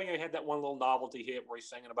off as, he had that one little novelty hit where he's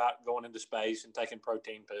singing about going into space and taking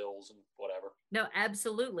protein pills and whatever. No,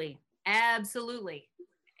 absolutely. Absolutely.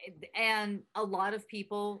 And a lot of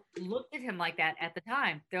people looked at him like that at the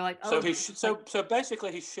time. They're like, "Oh, so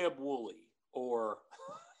basically he's Sheb Woolley or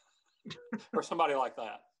or somebody like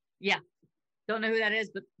that." Yeah, don't know who that is,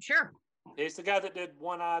 but sure. He's the guy that did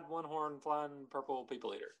One-Eyed, One-Horn, Flying Purple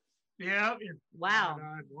People Eater. Yeah. Wow.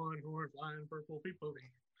 One-horn, flying purple people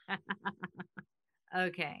eater.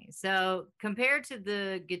 Okay, so compared to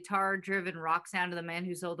the guitar-driven rock sound of The Man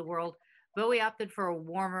Who Sold the World, Bowie opted for a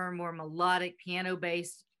warmer, more melodic,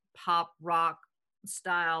 piano-based pop rock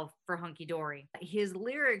style for Hunky Dory. His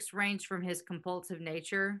lyrics ranged from his compulsive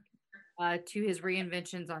nature to his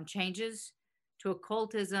reinventions on Changes, to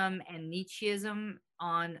occultism and Nietzscheism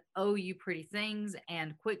on Oh You Pretty Things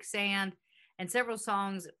and Quicksand, and several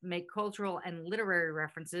songs make cultural and literary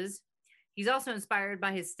references. He's also inspired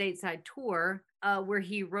by his stateside tour, where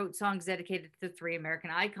he wrote songs dedicated to the three American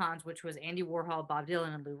icons, which was Andy Warhol, Bob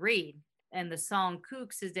Dylan, and Lou Reed. And the song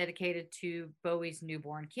Kooks is dedicated to Bowie's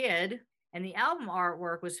newborn kid. And the album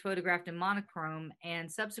artwork was photographed in monochrome and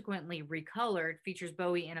subsequently recolored, features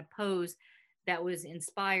Bowie in a pose that was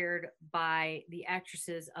inspired by the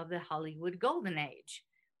actresses of the Hollywood Golden Age,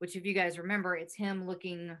 which, if you guys remember,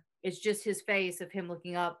 it's just his face of him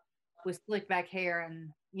looking up with slick back hair, and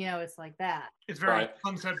it's like that. It's very Right.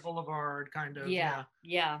 Sunset Boulevard kind of. Yeah.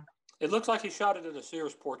 It looks like he shot it in a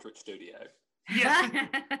Sears portrait studio. Yeah.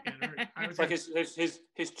 I It's like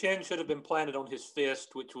his chin should have been planted on his fist,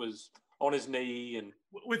 which was on his knee, and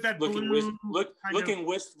with that looking blue looking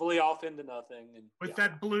wistfully off into nothing, and with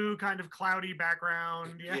that blue kind of cloudy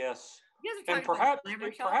background. Yeah. yes, You guys are and talking about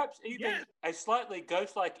glamour shots? perhaps even Yeah. a slightly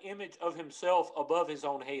ghost-like image of himself above his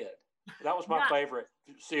own head. That was my Yeah. favorite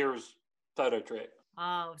Sears photo trick.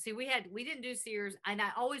 Oh, see, we didn't do Sears, and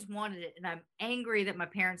I always wanted it, and I'm angry that my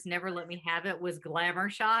parents never let me have it. Was glamour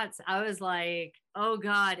shots. I was like, oh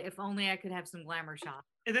God, if only I could have some glamour shots.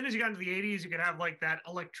 And then as you got into the 80s, you could have like that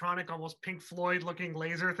electronic, almost Pink Floyd looking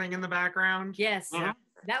laser thing in the background. Yes. Mhm.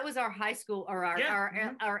 That was our high school or our Yeah, our,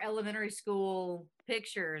 mhm. our elementary school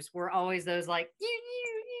pictures were always those like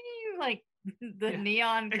like the Yeah,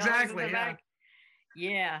 neon colors exactly, in the yeah. back.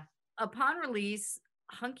 Yeah. Upon release,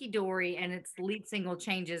 Hunky Dory and its lead single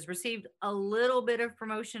Changes received a little bit of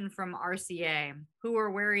promotion from RCA, who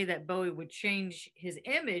were wary that Bowie would change his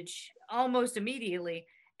image almost immediately.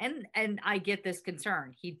 And I get this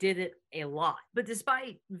concern. He did it a lot. But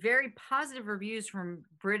despite very positive reviews from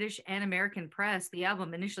British and American press, the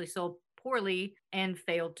album initially sold poorly and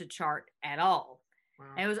failed to chart at all. Wow.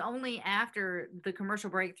 And it was only after the commercial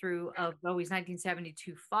breakthrough of Bowie's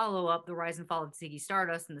 1972 follow up, The Rise and Fall of Ziggy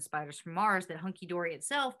Stardust and the Spiders from Mars, that Hunky Dory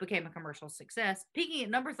itself became a commercial success, peaking at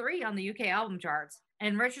number 3 on the UK album charts.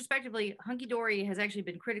 And retrospectively, Hunky Dory has actually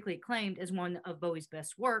been critically acclaimed as one of Bowie's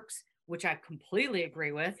best works, which I completely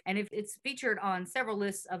agree with. And if it's featured on several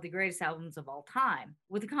lists of the greatest albums of all time.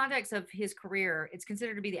 With the context of his career, it's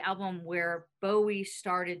considered to be the album where Bowie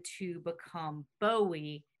started to become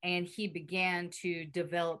Bowie and he began to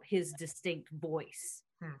develop his distinct voice.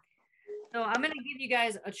 So I'm going to give you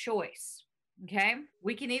guys a choice. Okay.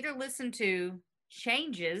 We can either listen to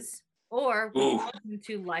Changes or we can listen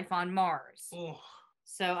to Life on Mars. Oh,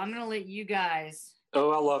 So I'm going to let you guys. Oh,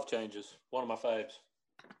 I love Changes. One of my faves.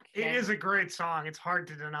 it Okay. is a great song. It's hard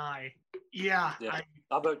to deny. Yeah, Yeah.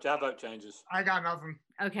 I vote Changes. I got nothing.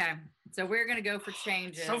 Okay. So we're going to go for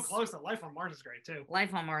Changes. So close that Life on Mars is great too.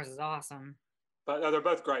 Life on Mars is awesome. But they're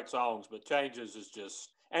both great songs, but Changes is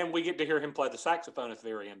just, and we get to hear him play the saxophone at the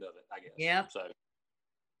very end of it, I guess. Yep. So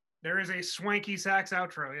There is a swanky sax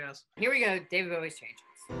outro, yes. Here we go. David Bowie's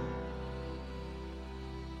Changes.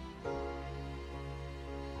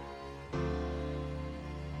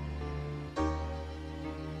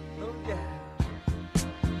 Oh, yeah.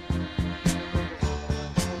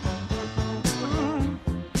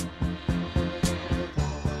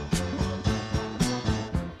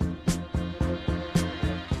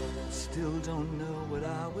 Still don't know what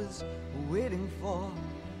I was waiting for,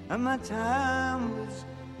 and my time was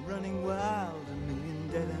running wild, a million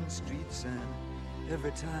dead-end streets, and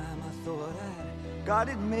every time I thought I'd got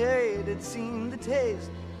it made, it seemed the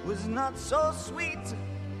taste was not so sweet.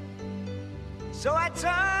 So I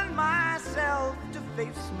turned myself to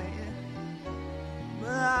face me, but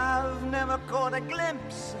I've never caught a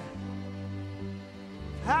glimpse of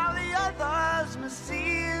how the others must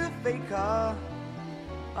see the faker.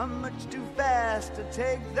 I'm much too fast to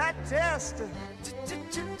take that test.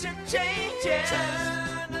 Changes.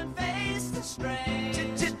 Turn and face the strain.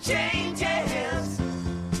 Changes.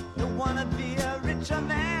 Don't wanna be a richer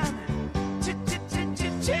man.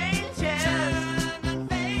 Changes. Turn and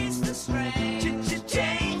face the strain.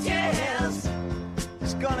 Changes.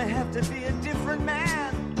 It's gonna have to be a different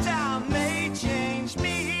man. Time may change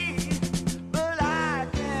me, but I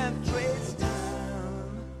can't trace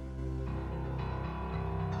time.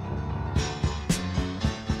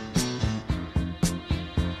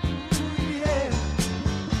 Yeah.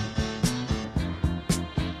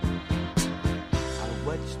 I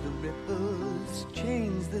watch the ripples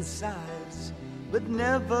change the size, but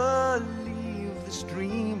never leave the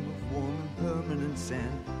stream of warm and permanent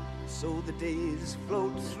sand. So the days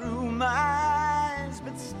float through my eyes,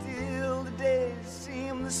 but still the days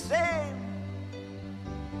seem the same.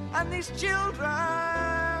 And these children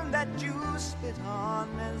that you spit on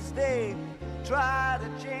as they try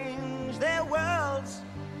to change their worlds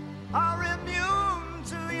are immune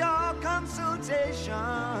to your consultations.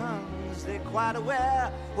 They're quite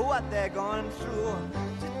aware of what they're going through.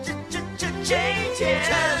 Changes.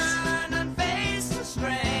 Turn and face the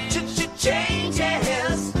strain.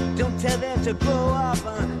 Changes. Don't tell them to grow up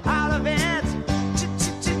out of it.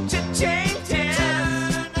 Changes.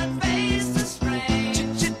 Turn and face the strain.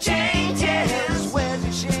 Changes. Where's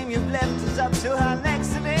the shame you've left us up to her next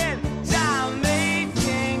to it? Time may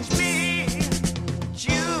change me, but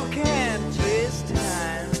you can't twist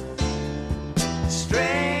time.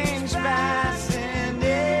 Strange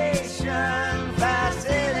fascination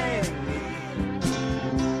fascinating me.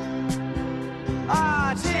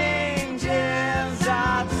 Our changes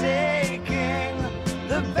are taking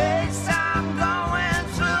the pace I'm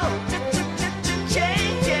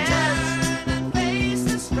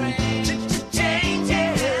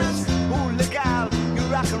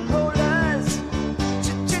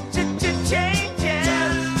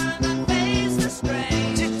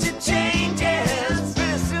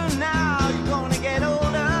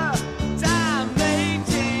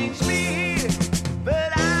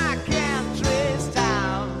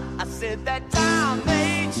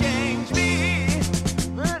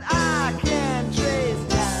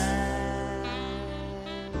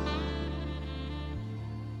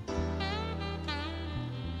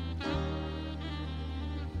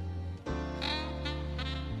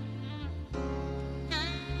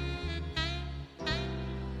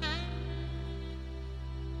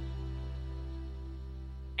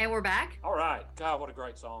And we're back. All right. God, what a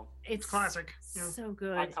great song. It's classic. Yeah. So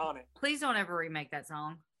good. Iconic. Please don't ever remake that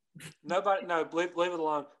song. Nobody, no, leave it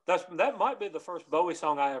alone. That might be the first Bowie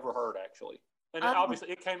song I ever heard, actually. And obviously,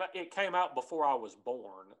 it came out before I was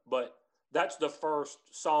born, but that's the first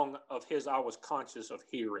song of his I was conscious of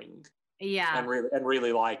hearing. Yeah. And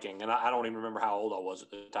really liking. And I don't even remember how old I was at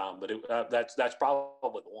the time, but that's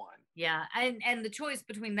probably the one. Yeah. And the choice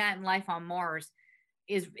between that and Life on Mars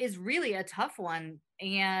is really a tough one.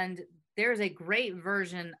 And there's a great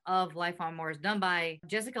version of Life on Mars done by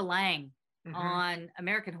Jessica Lange on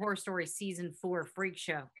American Horror Story Season 4 Freak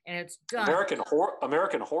Show. And it's done.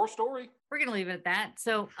 American Horror Story? We're going to leave it at that.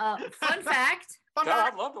 So, fun fact. God,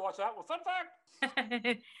 I'd love to watch that one. Fun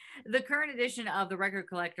fact. The current edition of The Record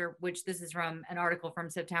Collector, which this is from an article from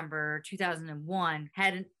September 2001,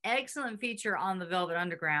 had an excellent feature on the Velvet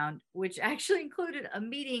Underground, which actually included a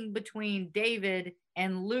meeting between David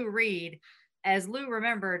and Lou Reed, as Lou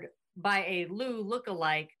remembered by a Lou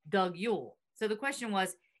lookalike, Doug Yule. So the question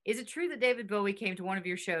was, is it true that David Bowie came to one of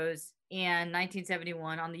your shows in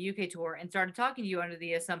 1971 on the UK tour and started talking to you under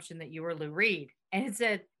the assumption that you were Lou Reed? And it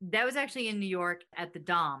said, that was actually in New York at the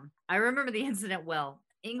Dom. I remember the incident well.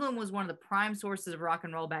 England was one of the prime sources of rock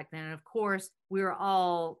and roll back then. And of course, we were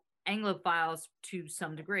all Anglophiles to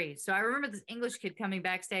some degree. So I remember this English kid coming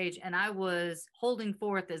backstage and I was holding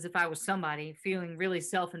forth as if I was somebody, feeling really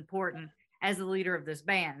self-important as the leader of this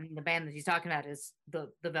band. The band that he's talking about is the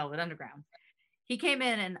Velvet Underground. He came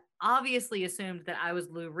in and obviously assumed that I was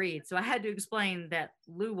Lou Reed. So I had to explain that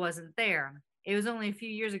Lou wasn't there. It was only a few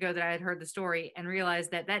years ago that I had heard the story and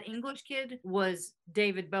realized that that English kid was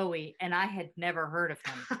David Bowie, and I had never heard of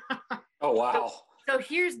him. Oh, wow. So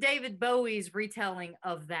here's David Bowie's retelling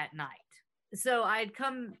of that night. So I had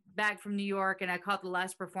come back from New York and I caught the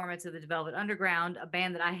last performance of the Velvet Underground, a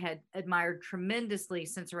band that I had admired tremendously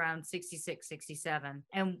since around 66, 67.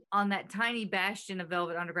 And on that tiny bastion of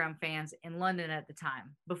Velvet Underground fans in London at the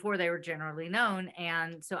time, before they were generally known.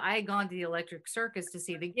 And so I had gone to the Electric Circus to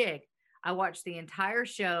see the gig. I watched the entire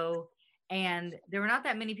show and there were not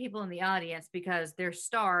that many people in the audience because their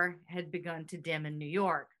star had begun to dim in New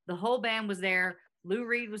York. The whole band was there. Lou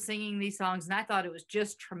Reed was singing these songs and I thought it was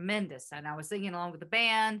just tremendous. And I was singing along with the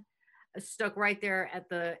band, stuck right there at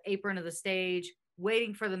the apron of the stage,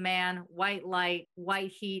 waiting for the man, white light,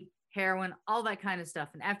 white heat, heroin, all that kind of stuff.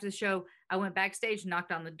 And after the show, I went backstage,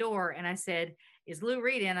 knocked on the door and I said, is Lou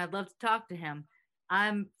Reed in? I'd love to talk to him.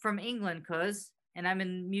 I'm from England, and I'm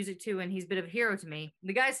in music too, and he's a bit of a hero to me.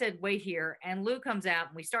 The guy said, wait here. And Lou comes out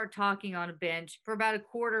and we start talking on a bench for about a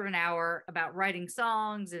quarter of an hour about writing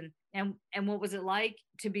songs and what was it like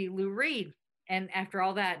to be Lou Reed. And after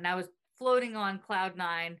all that, and I was floating on cloud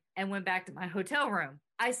 9 and went back to my hotel room.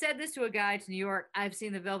 I said this to a guy to New York. I've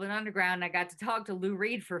seen the Velvet Underground and I got to talk to Lou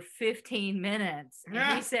Reed for 15 minutes.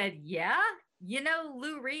 And he said, yeah, you know,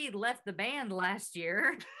 Lou Reed left the band last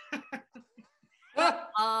year.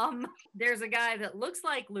 There's a guy that looks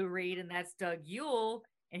like Lou Reed and that's Doug Yule,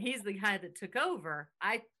 and he's the guy that took over.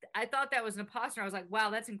 I thought that was an imposter. I was like, wow,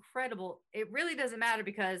 that's incredible. It really doesn't matter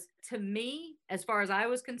because to me, as far as I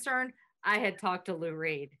was concerned, I had talked to Lou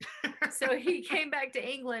Reed. So he came back to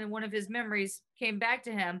England and one of his memories came back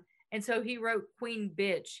to him. And so he wrote Queen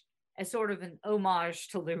Bitch as sort of an homage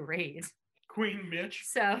to Lou Reed. Queen Bitch.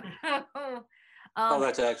 So, oh,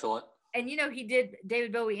 that's excellent. And you know,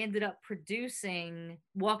 David Bowie ended up producing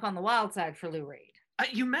Walk on the Wild Side for Lou Reed.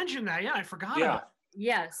 You mentioned that. Yeah, I forgot about it.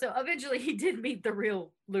 Yeah, so eventually he did meet the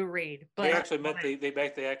real Lou Reed. But they actually met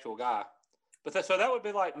the actual guy. But so that would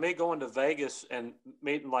be like me going to Vegas and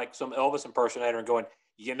meeting like some Elvis impersonator and going,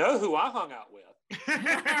 you know who I hung out with?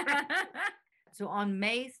 So on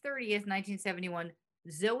May 30th, 1971,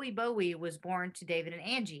 Zoe Bowie was born to David and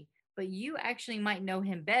Angie. But you actually might know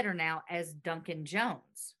him better now as Duncan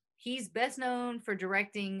Jones. He's best known for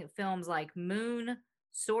directing films like Moon,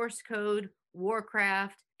 Source Code,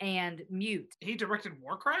 Warcraft, and Mute. He directed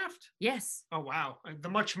Warcraft? Yes. Oh, wow. The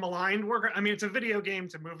much maligned Warcraft. I mean, it's a video game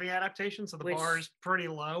to movie adaptation, so the bar is pretty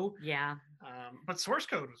low. Yeah. But Source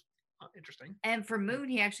Code was interesting. And for Moon,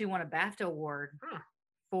 he actually won a BAFTA award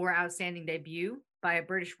for Outstanding Debut by a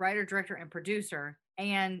British writer, director, and producer.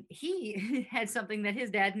 And he had something that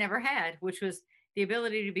his dad never had, which was the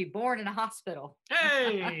ability to be born in a hospital.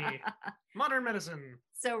 Hey, modern medicine.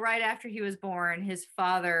 So right after he was born, his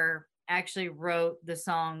father actually wrote the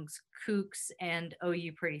songs Kooks and Oh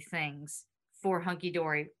You Pretty Things for Hunky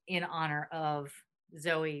Dory in honor of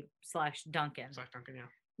Zoe/Duncan. Duncan, yeah.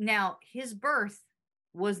 Now, his birth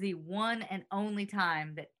was the one and only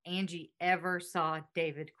time that Angie ever saw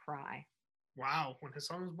David cry. Wow, when his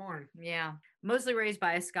son was born. Yeah. Mostly raised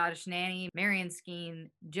by a Scottish nanny, Marion Skeen,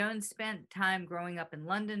 Jones spent time growing up in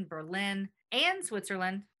London, Berlin, and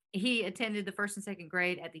Switzerland. He attended the first and second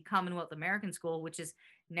grade at the Commonwealth American School, which is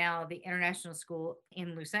now the International School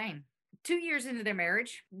in Lausanne. 2 years into their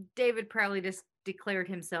marriage, David proudly declared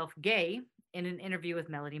himself gay in an interview with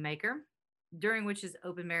Melody Maker, during which his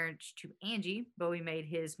open marriage to Angie, Bowie made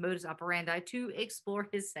his modus operandi to explore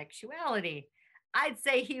his sexuality. I'd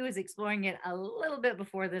say he was exploring it a little bit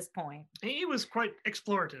before this point. He was quite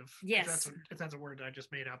explorative. Yes. If that's a word I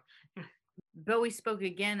just made up. Bowie spoke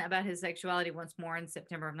again about his sexuality once more in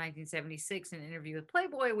September of 1976 in an interview with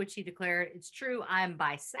Playboy, which he declared, "It's true, I'm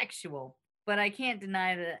bisexual, but I can't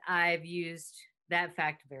deny that I've used that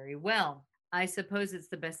fact very well. I suppose it's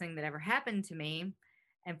the best thing that ever happened to me."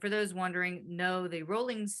 And for those wondering, no, the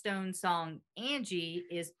Rolling Stone song Angie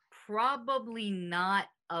is probably not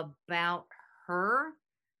about her,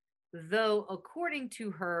 though according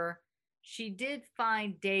to her, she did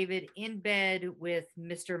find David in bed with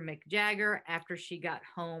Mr. McJagger after she got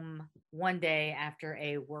home one day after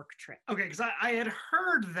a work trip. Okay, because I had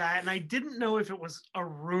heard that and I didn't know if it was a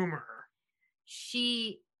rumor.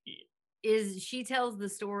 She tells the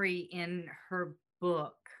story in her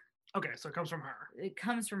book. Okay, so it comes from her. It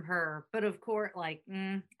comes from her, but of course, like,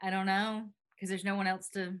 I don't know, because there's no one else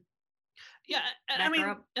to. Yeah, I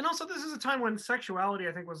mean, and also this is a time when sexuality,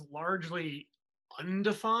 I think, was largely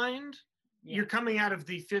undefined. Yeah. You're coming out of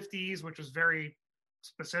the 50s, which was very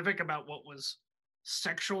specific about what was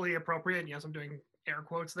sexually appropriate. Yes, I'm doing air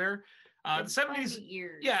quotes there. The 70s.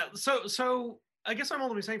 Years. Yeah, so I guess I'm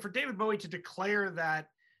only saying for David Bowie to declare that,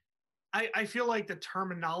 I feel like the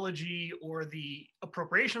terminology or the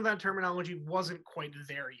appropriation of that terminology wasn't quite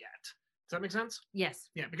there yet. Does that make sense? Yes.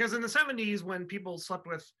 Yeah, because in the 70s, when people slept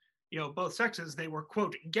with, both sexes, they were,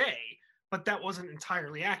 quote, gay, but that wasn't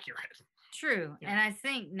entirely accurate. True. Yeah. And I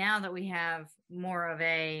think now that we have more of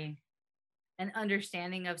an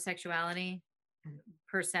understanding of sexuality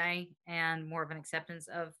per se, and more of an acceptance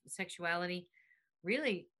of sexuality,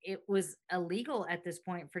 really, it was illegal at this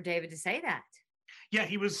point for David to say that. Yeah,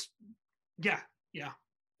 he was.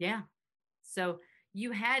 Yeah. So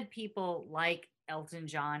you had people like Elton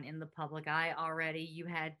John in the public eye already. You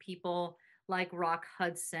had people like Rock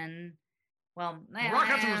Hudson. Well, Rock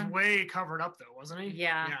Hudson was way covered up, though, wasn't he?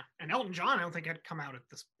 Yeah. And Elton John, I don't think had come out at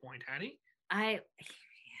this point, had he? I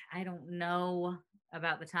don't know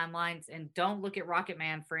about the timelines, and don't look at Rocket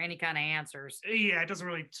Man for any kind of answers. Yeah, it doesn't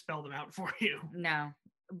really spell them out for you. No,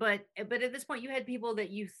 but at this point, you had people that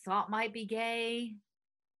you thought might be gay,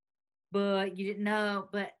 but you didn't know,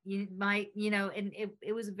 but you might, and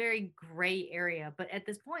it was a very gray area. But at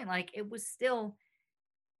this point, like, it was still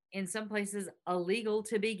in some places illegal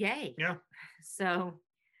to be gay. Yeah. So,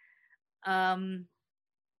 but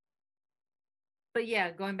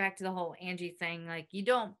yeah, going back to the whole Angie thing, like, you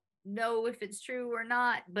don't know if it's true or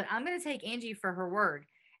not, but I'm going to take Angie for her word.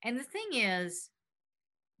 And the thing is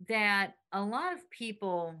that a lot of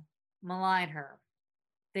people malign her.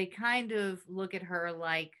 They kind of look at her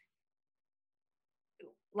like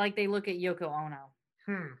they look at Yoko Ono.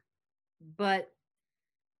 But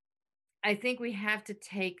I think we have to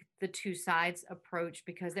take the two sides approach,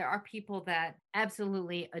 because there are people that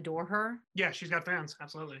absolutely adore her. Yeah, she's got fans.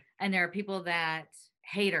 Absolutely. And there are people that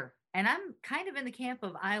hate her. And I'm kind of in the camp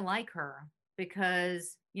of, I like her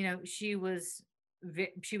because, she was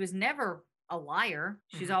never a liar.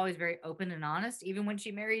 She's always very open and honest. Even when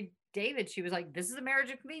she married David, she was like, this is a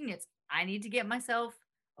marriage of convenience. I need to get myself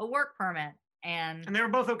a work permit. And they were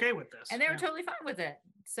both okay with this. And they were totally fine with it.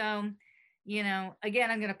 So,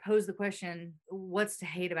 again, I'm going to pose the question, what's to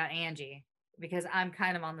hate about Angie? Because I'm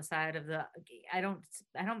kind of on the side of I don't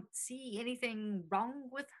see anything wrong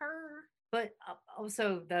with her. But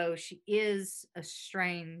also, though, she is a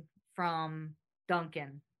strain from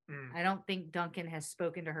Duncan. I don't think Duncan has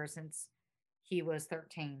spoken to her since he was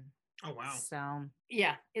 13. Oh, wow. So,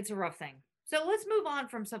 yeah, it's a rough thing. So let's move on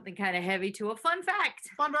from something kind of heavy to a fun fact.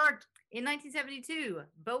 Fun fact. In 1972,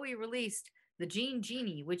 Bowie released The Jean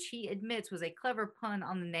Genie, which he admits was a clever pun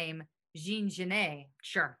on the name Jean Genet.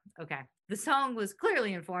 Sure, okay. The song was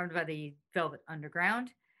clearly informed by the Velvet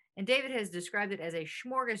Underground, and David has described it as a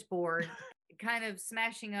smorgasbord, kind of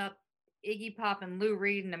smashing up Iggy Pop and Lou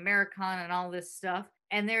Reed and Americana and all this stuff.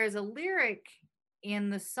 And there is a lyric in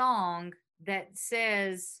the song that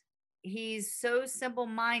says he's so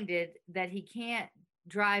simple-minded that he can't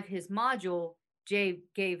drive his module. Jay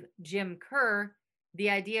gave Jim Kerr the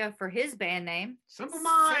idea for his band name. Simple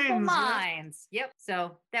Minds. Simple Minds. Yep.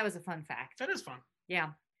 So that was a fun fact. That is fun. Yeah.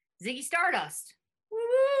 Ziggy Stardust.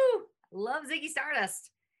 Woo! Love Ziggy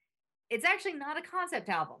Stardust. It's actually not a concept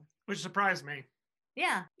album. Which surprised me.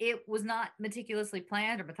 Yeah, it was not meticulously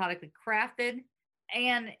planned or methodically crafted.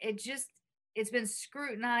 And it's been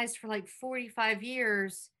scrutinized for like 45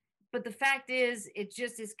 years. But the fact is, it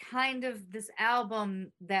just is kind of this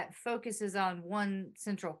album that focuses on one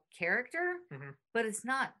central character, but it's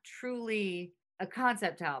not truly a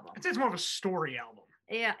concept album. I'd say it's more of a story album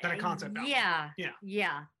than a concept album.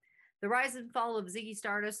 Yeah. The rise and fall of Ziggy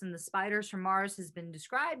Stardust and the Spiders from Mars has been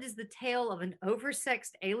described as the tale of an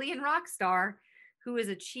oversexed alien rock star who has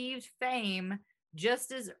achieved fame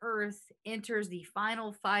just as Earth enters the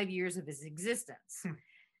final 5 years of his existence.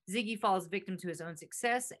 Ziggy falls victim to his own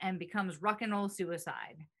success and becomes rock and roll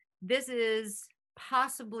suicide. This is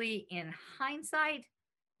possibly in hindsight,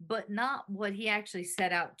 but not what he actually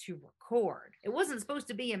set out to record. It wasn't supposed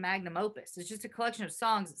to be a magnum opus. It's just a collection of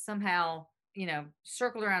songs that somehow,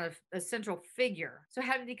 circled around a central figure. So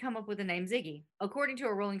how did he come up with the name Ziggy? According to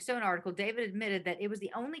a Rolling Stone article, David admitted that it was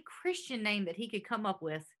the only Christian name that he could come up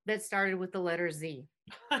with that started with the letter Z.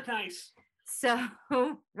 Nice. So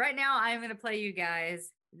right now I'm going to play you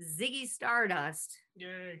guys Ziggy Stardust.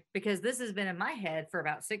 Yay. Because this has been in my head for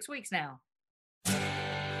about 6 weeks now.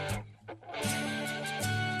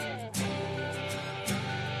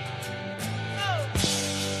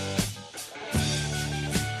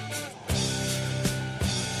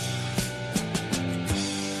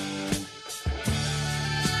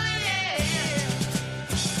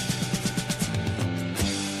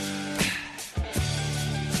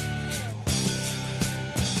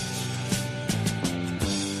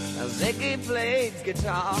 Ziggy played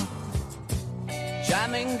guitar,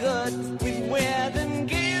 jamming good with Weird and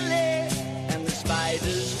Gilly and the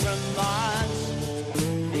Spiders from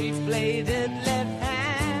Mars. He played it left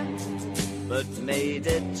hand, but made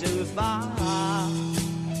it too far.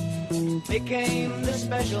 Became the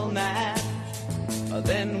special man,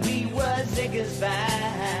 then we were Ziggy's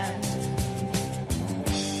band.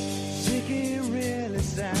 Ziggy really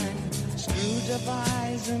sang, screwed up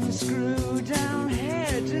eyes and screwed down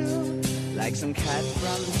hairdo, like some cat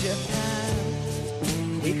from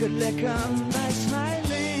Japan. He could lick 'em by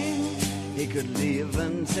smiling, he could leave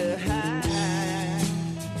 'em to hang.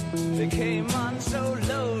 They came on so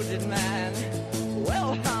loaded, man,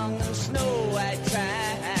 well hung in snow white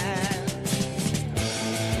tan.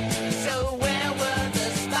 So where were the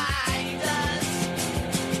spiders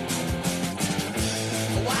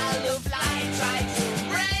while the fly tried to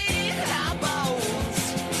break our bones?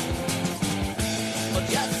 Or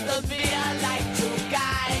just the beer like to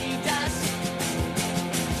guide us?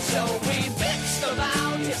 So we bitched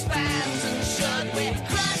about his fans and should we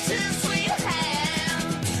crush his sweet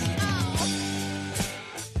hands? Oh.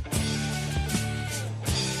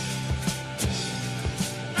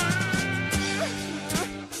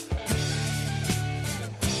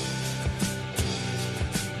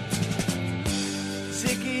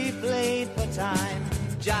 Ziggy played for time,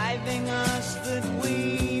 jiving us that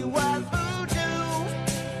we were voodoo.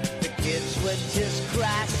 The kids were just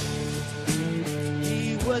crass,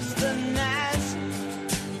 he was the Nas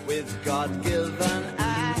with God-given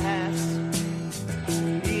ass.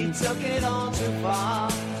 He took it all too far,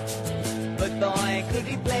 but boy could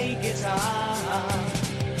he play guitar.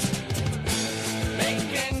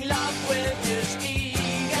 Making love with his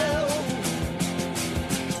ego,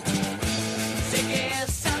 Ziggy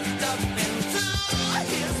sucked up into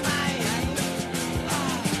his mind,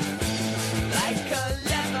 like a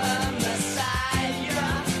leather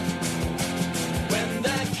messiah. When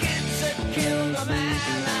the kids had killed a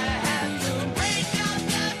man, I had to break up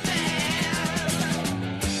the band.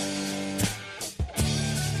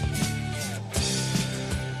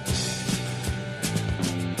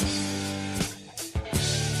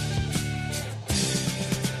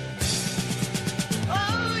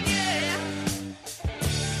 Oh yeah.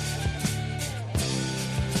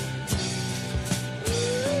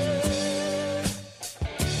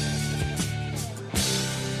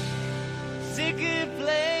 Ziggy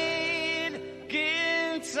played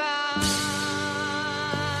guitar.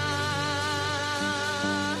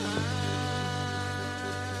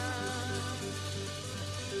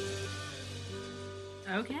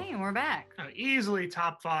 Okay, and we're back. Easily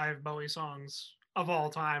top 5 Bowie songs of all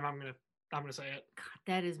time. I'm gonna say it. God,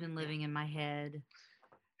 that has been living in my head.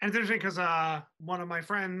 And it's interesting because one of my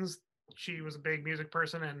friends, she was a big music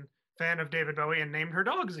person and fan of David Bowie, and named her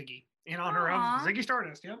dog Ziggy in honor Aw. of Ziggy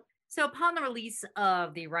Stardust. Yep. So upon the release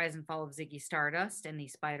of The Rise and Fall of Ziggy Stardust and the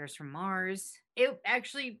Spiders from Mars, it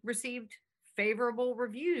actually received favorable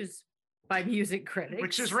reviews by music critics.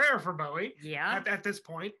 Which is rare for Bowie Yeah. at this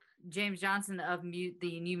point. James Johnson of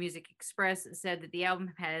the New Music Express said that the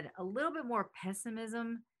album had a little bit more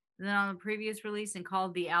pessimism And then on the previous release and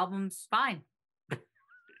called the album's Fine.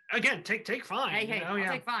 Again, take Fine. Hey, I'll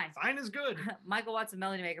take Fine. Fine is good. Michael Watts, a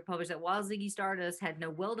Melody Maker, published that while Ziggy Stardust had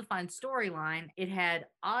no well-defined storyline, it had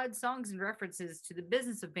odd songs and references to the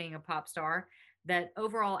business of being a pop star that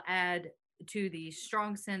overall add to the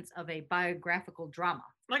strong sense of a biographical drama.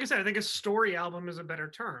 Like I said, I think a story album is a better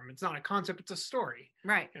term. It's not a concept, it's a story.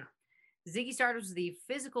 Right. Yeah. Ziggy Stardust was the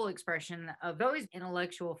physical expression of Bowie's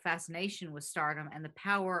intellectual fascination with stardom and the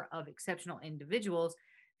power of exceptional individuals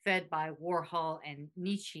fed by Warhol and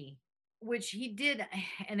Nietzsche, which he did.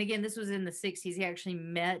 And again, this was in the 60s. He actually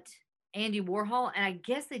met Andy Warhol, and I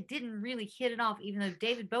guess they didn't really hit it off, even though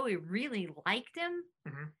David Bowie really liked him.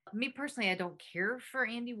 Mm-hmm. Me personally, I don't care for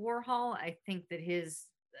Andy Warhol. I think that his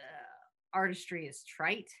artistry is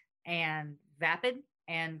trite and vapid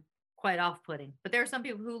and quite off-putting. But there are some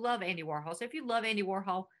people who love Andy Warhol. So if you love Andy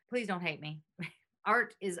Warhol, please don't hate me.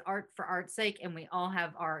 Art is art for art's sake, and we all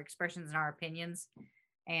have our expressions and our opinions.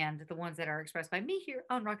 And the ones that are expressed by me here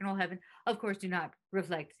on Rock and Roll Heaven, of course, do not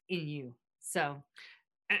reflect in you. So,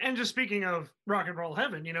 and just speaking of Rock and Roll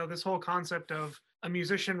Heaven, this whole concept of a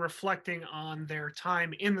musician reflecting on their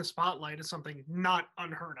time in the spotlight is something not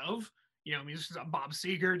unheard of. Musicians, Bob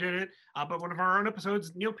Seger did it, but one of our own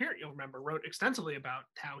episodes, Neil Peart, you'll remember, wrote extensively about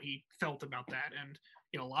how he felt about that. And,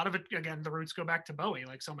 a lot of it, again, the roots go back to Bowie,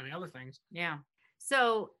 like so many other things. Yeah.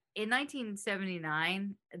 So in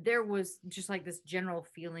 1979, there was just like this general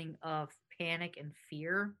feeling of panic and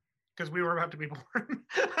fear. Because we were about to be born.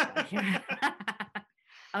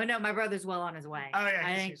 Oh no, my brother's well on his way. Oh yeah,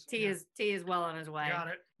 I think T is well on his way. Got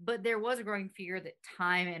it. But there was a growing fear that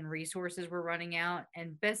time and resources were running out,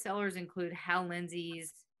 and bestsellers include Hal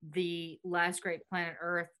Lindsey's The Last Great Planet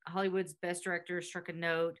Earth. Hollywood's best director struck a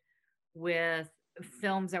note with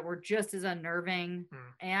films that were just as unnerving.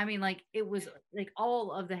 And I mean, like, it was like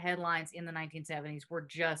all of the headlines in the 1970s were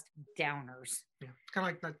just downers. Yeah, it's kind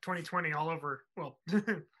of like the 2020 all over. Well,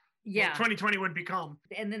 yeah, 2020 would become.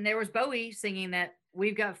 And then there was Bowie singing that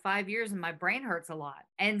we've got 5 years and my brain hurts a lot.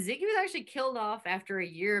 And Ziggy was actually killed off after a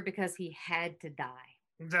year because he had to die.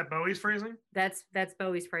 Is that Bowie's phrasing? That's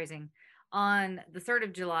Bowie's phrasing. On the 3rd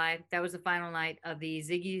of July, that was the final night of the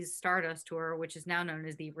Ziggy's Stardust tour, which is now known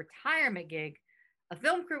as the retirement gig. A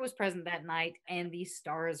film crew was present that night, and the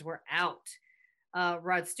stars were out.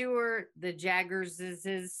 Rod Stewart, the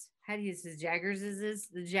Jaggerses. How do you say Jaggerses?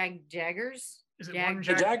 The Jaggers? Is it Jag- one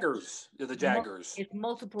The Jaggers. The Jaggers. It's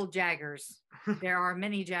multiple Jaggers. There are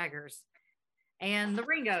many Jaggers. And the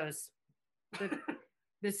Ringos.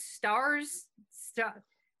 The stars. God.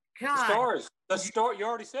 The stars. You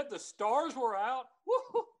already said the stars were out.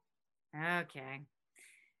 Woo-hoo. Okay.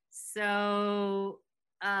 So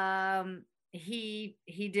he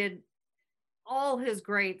did all his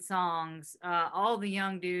great songs, all the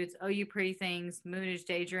young dudes, Oh You Pretty Things, Moonish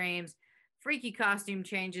Daydreams, freaky costume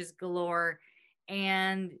changes galore.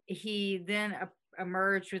 And he then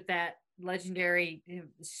emerged with that legendary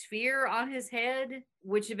sphere on his head,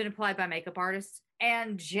 which had been applied by makeup artists.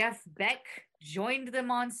 And Jeff Beck joined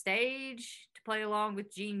them on stage to play along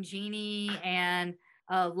with Gene Genie and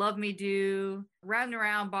Love Me Do. Round and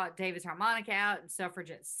Around bought David's harmonica out, and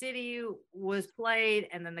Suffragette City was played,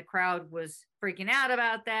 and then the crowd was freaking out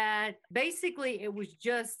about that. Basically, it was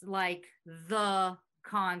just like the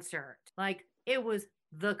concert. Like, it was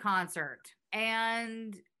the concert.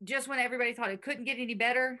 And just when everybody thought it couldn't get any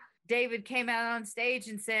better, David came out on stage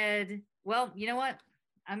and said, well, you know what?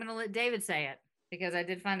 I'm going to let David say it, because I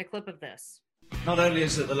did find a clip of this. Not only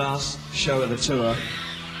is it the last show of the tour,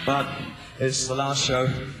 but it's the last show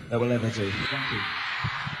that we'll ever do. Thank you.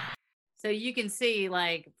 So you can see,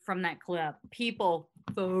 like, from that clip, people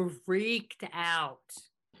freaked out.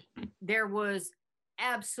 There was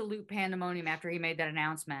absolute pandemonium after he made that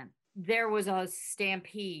announcement. There was a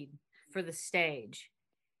stampede for the stage.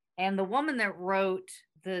 And the woman that wrote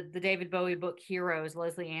the David Bowie book Heroes,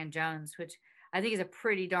 Leslie Ann Jones, which I think is a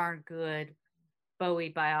pretty darn good Bowie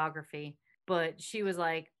biography. But she was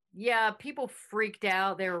like, yeah, people freaked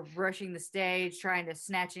out. They were rushing the stage, trying to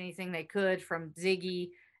snatch anything they could from Ziggy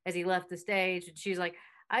as he left the stage. And she's like,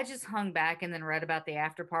 I just hung back and then read about the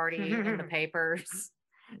after party in the papers.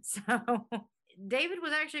 So David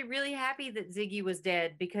was actually really happy that Ziggy was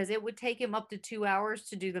dead, because it would take him up to 2 hours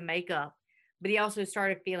to do the makeup. But he also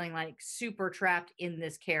started feeling like super trapped in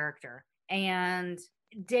this character. And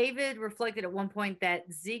David reflected at one point that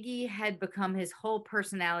Ziggy had become his whole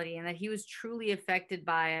personality, and that he was truly affected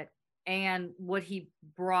by it and what he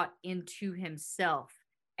brought into himself.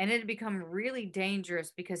 And it had become really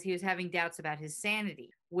dangerous because he was having doubts about his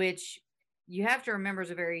sanity, which you have to remember is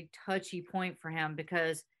a very touchy point for him,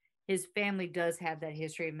 because his family does have that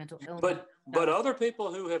history of mental illness. But But other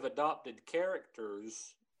people who have adopted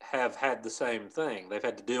characters have had the same thing. They've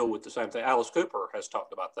had to deal with the same thing. Alice Cooper has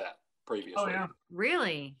talked about that previously. Oh, yeah.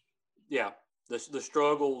 Really? Yeah. The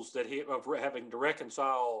struggles that of having to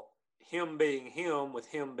reconcile him being him with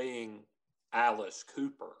him being Alice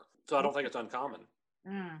Cooper. So I don't think it's uncommon.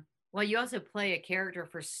 Well, you also play a character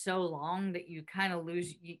for so long that you kind of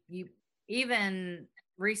lose. You even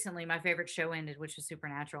recently, my favorite show ended, which was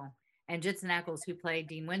Supernatural. And Jensen Ackles, who played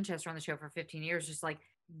Dean Winchester on the show for 15 years, just like,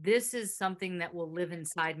 this is something that will live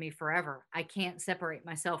inside me forever. I can't separate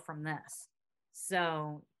myself from this.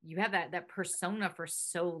 So you have that persona for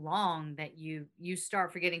so long that you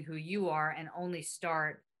start forgetting who you are and only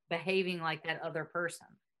start behaving like that other person.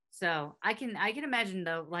 So I can imagine,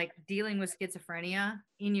 though, like dealing with schizophrenia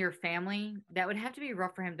in your family, that would have to be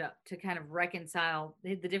rough for him to kind of reconcile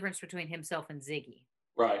the difference between himself and Ziggy.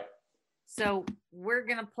 Right. So we're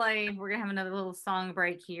going to have another little song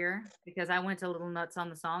break here because I went a little nuts on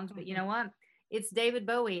the songs, but you know what? It's David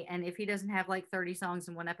Bowie. And if he doesn't have like 30 songs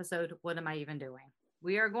in one episode, what am I even doing?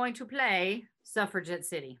 We are going to play Suffragette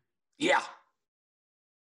City. Yeah.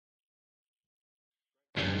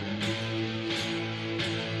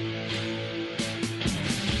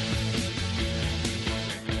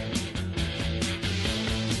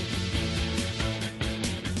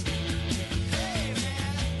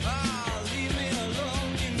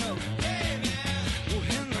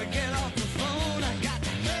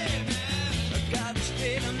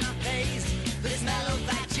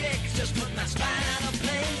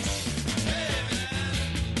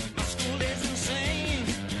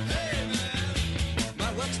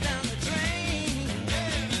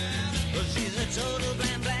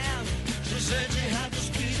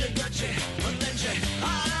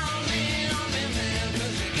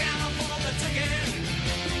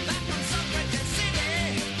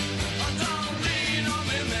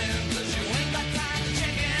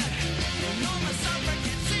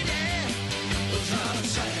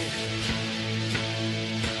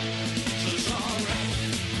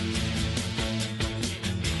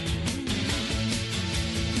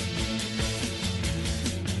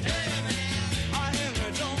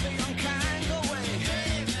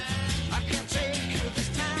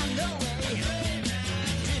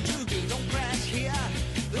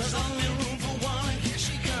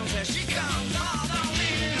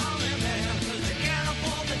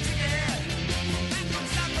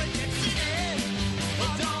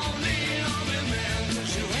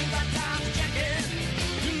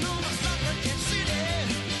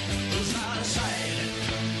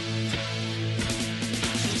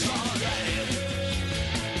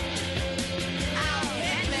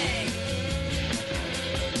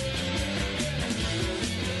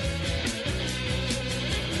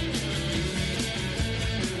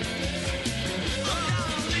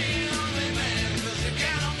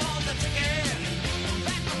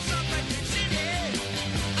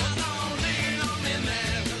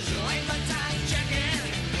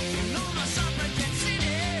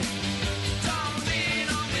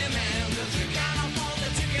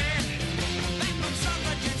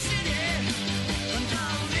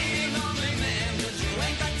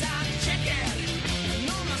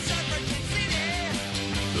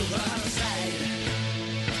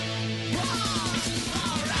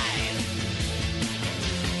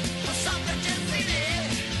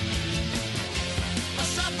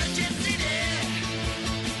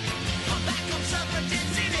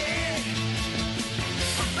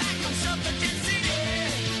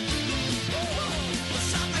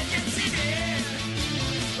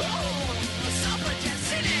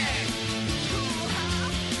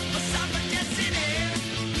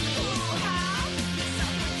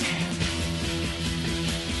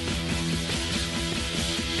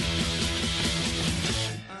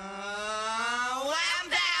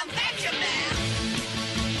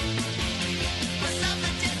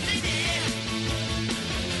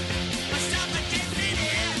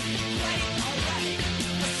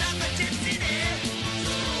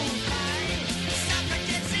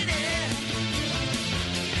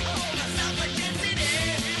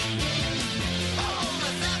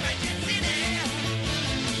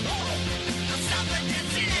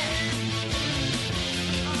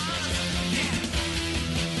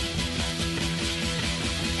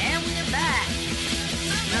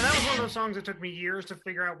 Songs it took me years to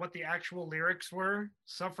figure out what the actual lyrics were.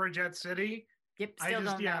 Suffragette City. Yep, still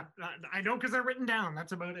don't know. I know because they're written down.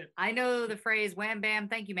 That's about it. I know the phrase "wham bam,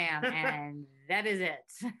 thank you, ma'am," and that is it.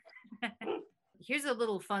 Here's a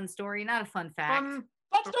little fun story, not a fun fact. Fun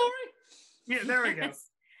story. Yeah, there we go.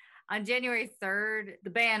 On January 3rd, the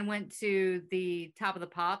band went to the Top of the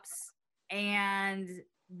Pops, and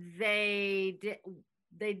they did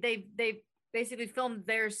they basically filmed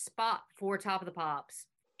their spot for Top of the Pops,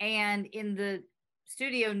 and in the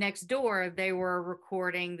studio next door they were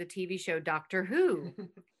recording the TV show Doctor Who.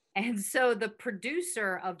 And so the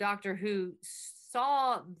producer of Doctor Who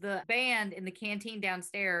saw the band in the canteen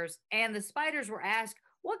downstairs, and the Spiders were asked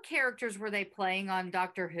what characters were they playing on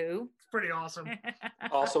Doctor Who. It's pretty awesome.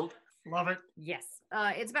 Awesome. Love it. Yes.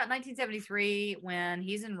 It's about 1973 when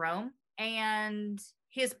he's in Rome, and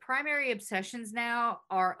his primary obsessions now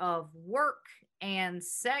are of work and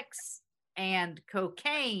sex and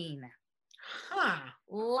cocaine. Huh.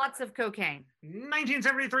 Lots of cocaine.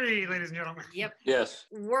 1973, ladies and gentlemen. Yep. Yes.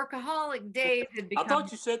 Workaholic Dave had become. I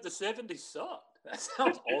thought you said the 70s sucked. That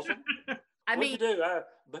sounds awesome. I mean, What'd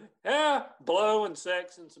you do? Blow and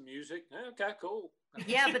sex and some music. Okay, cool.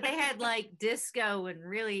 yeah, but they had like disco and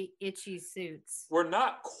really itchy suits. We're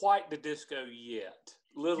not quite to disco yet.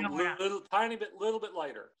 No, we're not. Little bit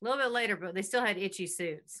later. A little bit later, but they still had itchy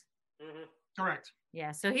suits. Mm-hmm. Correct.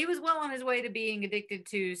 Yeah, so he was well on his way to being addicted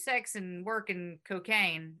to sex and work and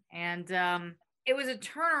cocaine. And it was a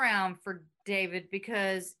turnaround for David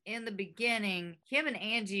because in the beginning, him and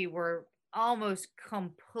Angie were almost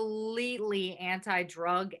completely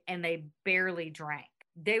anti-drug and they barely drank.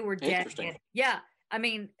 They were dead. Yeah, I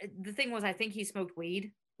mean, the thing was, I think he smoked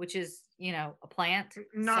weed, which is, a plant.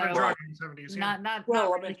 Not so, a drug in the 70s. Yeah. Not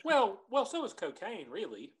Well, not I mean, well, so is cocaine,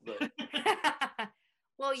 really, but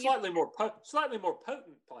well, slightly more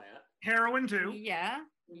potent plant. Heroin, too. Yeah,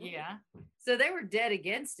 yeah. So they were dead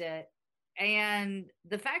against it. And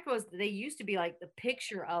the fact was that they used to be like the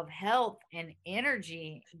picture of health and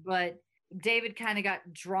energy, but David kind of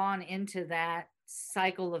got drawn into that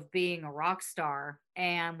cycle of being a rock star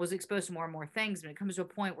and was exposed to more and more things. But it comes to a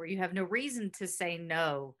point where you have no reason to say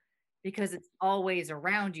no because it's always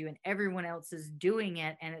around you and everyone else is doing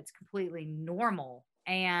it and it's completely normal.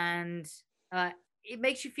 And it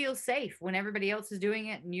makes you feel safe when everybody else is doing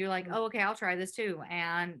it and you're like, oh, okay, I'll try this too.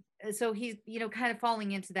 And so he's, kind of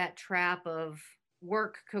falling into that trap of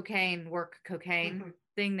work, cocaine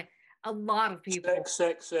thing that a lot of people.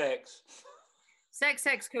 Sex,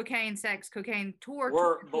 cocaine, tour,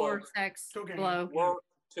 work, tour, blow. sex, Cocaine. blow. Work,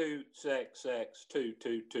 two, sex, two,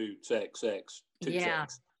 sex, two, Yeah.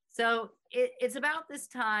 sex. So it's about this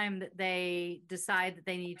time that they decide that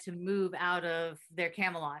they need to move out of their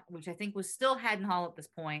Camelot, which I think was still Haddon Hall at this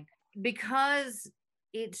point, because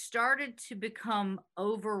it started to become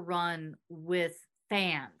overrun with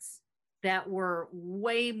fans that were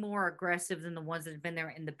way more aggressive than the ones that had been there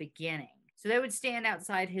in the beginning. So they would stand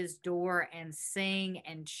outside his door and sing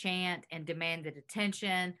and chant and demanded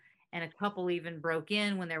attention. And a couple even broke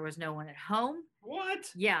in when there was no one at home.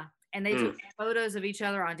 What? Yeah. And they took photos of each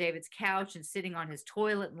other on David's couch and sitting on his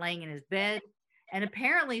toilet and laying in his bed. And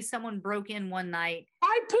apparently someone broke in one night.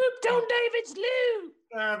 I pooped on David's loo.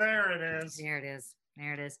 There it is. There it is.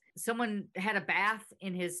 There it is. Someone had a bath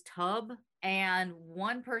in his tub, and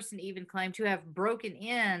one person even claimed to have broken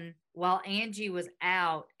in while Angie was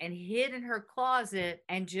out and hid in her closet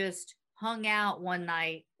and just hung out one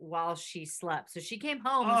night while she slept. So she came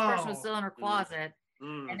home, this person was still in her closet.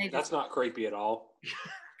 And they That's not creepy at all.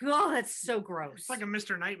 Oh, that's so gross. It's like a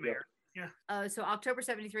Mr. Nightmare. Yeah. So October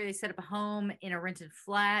 73, they set up a home in a rented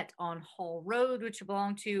flat on Hall Road, which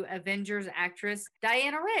belonged to Avengers actress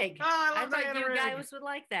Diana Rigg. Oh, I love thought Diana you Rigg. guys would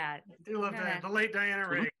like that. I do love that. The late Diana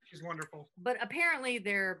Rigg. She's wonderful. But apparently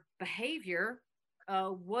their behavior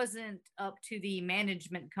wasn't up to the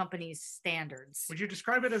management company's standards. Would you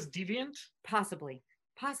describe it as deviant? Possibly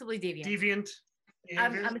deviant. Deviant.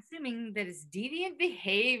 I'm assuming that it's deviant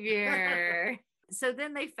behavior. So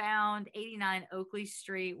then they found 89 Oakley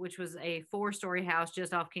Street, which was a 4-story house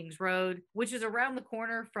just off Kings Road, which is around the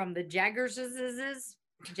corner from the Jaggers.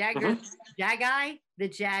 Jaggai. The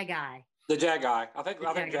Jaggai. The Jaggai. I think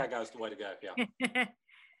Jaggai is the way to go. Yeah.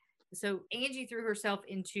 So Angie threw herself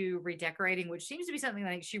into redecorating, which seems to be something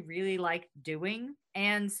like she really liked doing.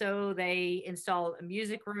 And so they installed a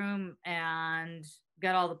music room and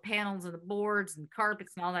got all the panels and the boards and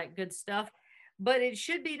carpets and all that good stuff. But it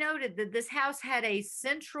should be noted that this house had a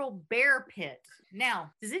central bear pit.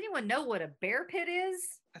 Now, does anyone know what a bear pit is?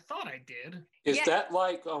 I thought I did. Is that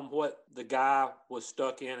like what the guy was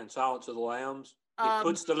stuck in Silence of the Lambs? It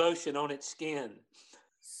puts the lotion on its skin.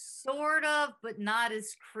 Sort of, but not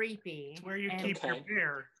as creepy. It's where you keep your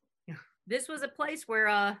bear. This was a place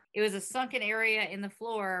where it was a sunken area in the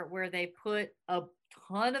floor where they put a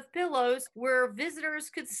ton of pillows where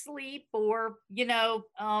visitors could sleep or, get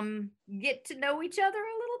to know each other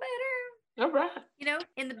a little better. All right.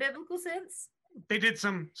 In the biblical sense. They did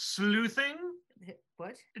some sleuthing.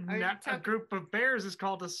 What? A group of bears is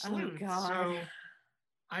called a sleuth. Oh, God. So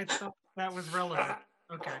I thought that was relevant.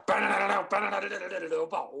 Okay.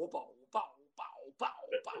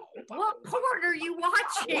 What porn are you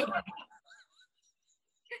watching?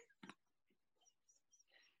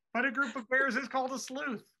 But a group of bears is called a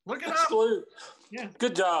sleuth. Look it up. Sleuth. Yeah.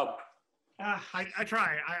 Good job. I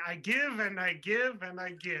try. I give and I give and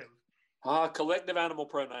I give. Collective animal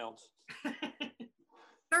pronouns.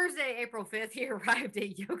 Thursday, April 5th, he arrived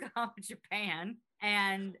at Yokohama, Japan,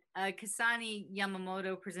 and Kasane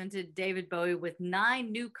Yamamoto presented David Bowie with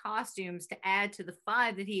 9 new costumes to add to the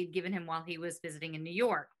 5 that he had given him while he was visiting in New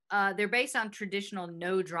York. They're based on traditional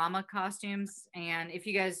no drama costumes, and if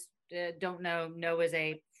you guys don't know, no is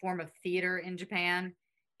a form of theater in Japan.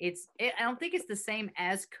 I don't think it's the same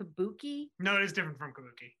as kabuki. No, it is different from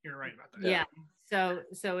kabuki. You're right about that. Yeah.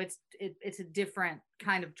 So it's a different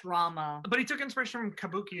kind of drama. But he took inspiration from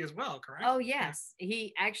kabuki as well, correct? Oh yes,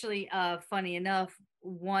 he actually, funny enough,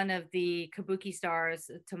 one of the kabuki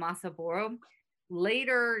stars, Tomasa Boro,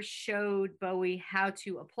 later showed Bowie how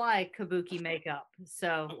to apply kabuki makeup.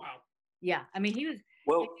 So, Oh, wow. yeah, I mean, he was.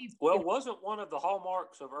 Wasn't one of the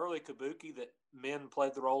hallmarks of early kabuki that men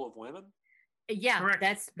played the role of women? Yeah, Correct.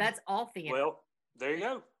 that's all theater. Well, there you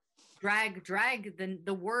go. Drag.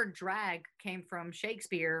 The word drag came from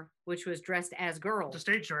Shakespeare, which was dressed as girls. The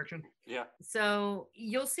stage direction. Yeah. So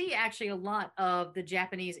you'll see actually a lot of the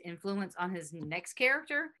Japanese influence on his next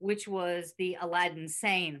character, which was the Aladdin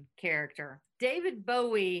Sane character. David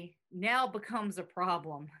Bowie now becomes a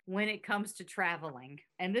problem when it comes to traveling.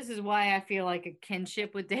 And this is why I feel like a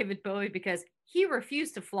kinship with David Bowie, because he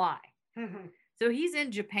refused to fly. So he's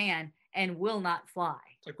in Japan and will not fly.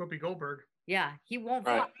 It's like Whoopi Goldberg. Yeah, he won't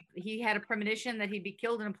fly. He had a premonition that he'd be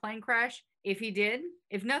killed in a plane crash if he did.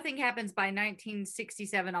 If nothing happens by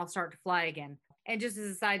 1967, I'll start to fly again. And just as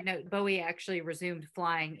a side note, Bowie actually resumed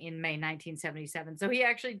flying in May 1977. So he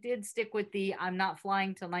actually did stick with the I'm not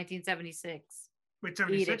flying till 1976. Wait,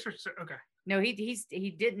 76 or okay. No, he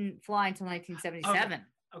didn't fly until 1977.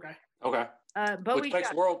 Okay. Bowie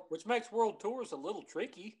which makes world tours a little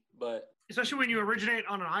tricky, but especially when you originate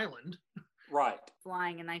on an island. Right.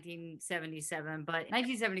 Flying in 1977, but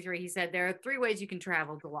 1973, he said there are 3 ways you can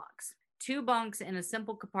travel deluxe: 2 bunks in a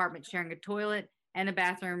simple compartment sharing a toilet and a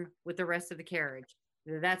bathroom with the rest of the carriage.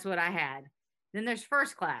 That's what I had. Then there's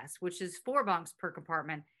first class, which is 4 bunks per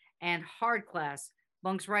compartment, and hard class,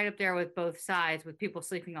 bunks right up there with both sides with people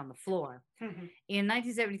sleeping on the floor. In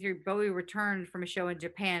 1973, Bowie returned from a show in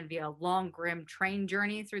Japan via a long, grim train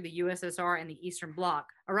journey through the USSR and the Eastern Bloc,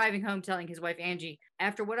 arriving home telling his wife, Angie,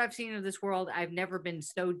 "After what I've seen of this world, I've never been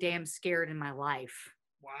so damn scared in my life."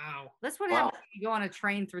 Wow. That's what happens when you go on a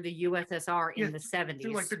train through the USSR in the 70s.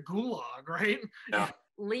 Through like the gulag, right? Yeah.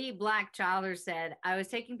 Lee Black-Childer said, "I was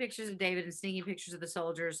taking pictures of David and sneaking pictures of the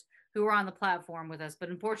soldiers who were on the platform with us, but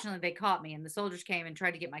unfortunately they caught me, and the soldiers came and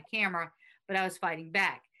tried to get my camera, but I was fighting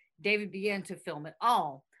back. David began to film it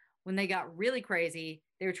all. When they got really crazy,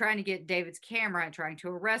 they were trying to get David's camera and trying to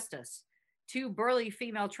arrest us. 2 burly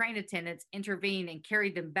female train attendants intervened and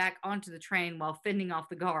carried them back onto the train while fending off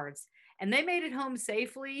the guards. And they made it home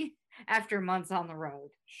safely after months on the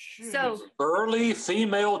road." So burly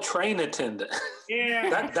female train attendant.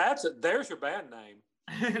 Yeah. There's your band name.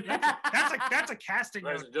 that's a casting.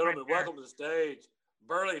 Ladies and gentlemen, welcome to the stage.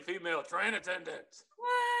 Burly female train attendants.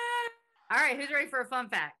 What? All right, who's ready for a fun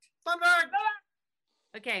fact? Fun fact.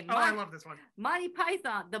 Okay. I love this one.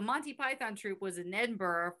 The Monty Python troupe was in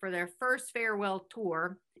Edinburgh for their first farewell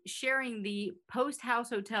tour, sharing the Post House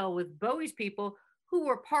Hotel with Bowie's people who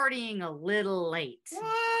were partying a little late.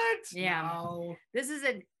 What? Yeah. No. This is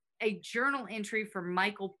a journal entry from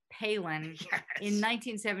Michael Palin in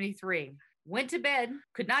 1973. Went to bed,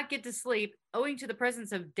 could not get to sleep, owing to the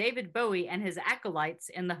presence of David Bowie and his acolytes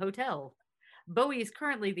in the hotel. Bowie is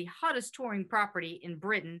currently the hottest touring property in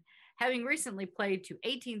Britain, having recently played to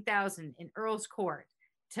 18,000 in Earl's Court.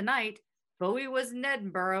 Tonight, Bowie was in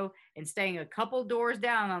Edinburgh and staying a couple doors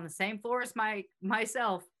down on the same floor as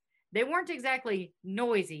myself. They weren't exactly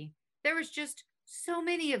noisy. There was just so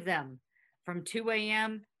many of them. From 2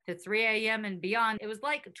 a.m. to 3 a.m. and beyond, it was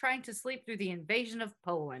like trying to sleep through the invasion of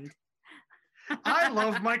Poland. I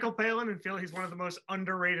love Michael Palin and feel he's one of the most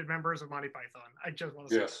underrated members of Monty Python. I just want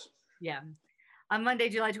to say Yes. Yeah. On Monday,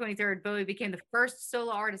 July 23rd, Bowie became the first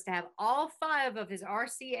solo artist to have all 5 of his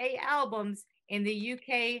RCA albums in the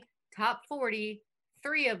UK top 40,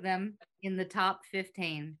 3 of them in the top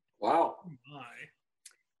 15. Wow. My.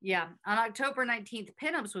 Yeah. On October 19th,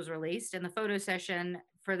 Pinups was released, and the photo session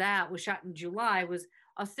for that was shot in July, was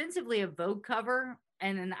ostensibly a Vogue cover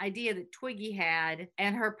and an idea that Twiggy had,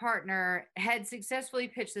 and her partner had successfully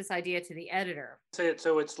pitched this idea to the editor.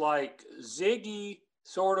 So it's like Ziggy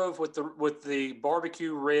sort of with the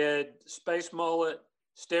barbecue red space mullet,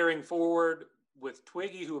 staring forward with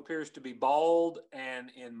Twiggy, who appears to be bald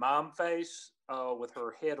and in mom face, with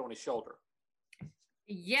her head on his shoulder.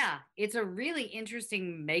 Yeah, it's a really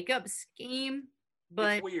interesting makeup scheme,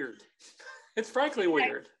 but it's weird. It's frankly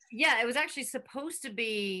weird. Yeah, it was actually supposed to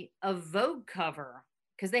be a Vogue cover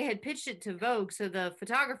because they had pitched it to Vogue. So the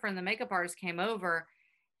photographer and the makeup artist came over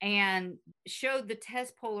and showed the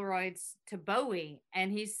test Polaroids to Bowie.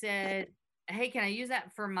 And he said, hey, can I use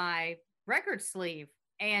that for my record sleeve?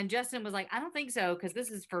 And Justin was like, I don't think so because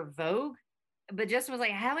this is for Vogue. But Justin was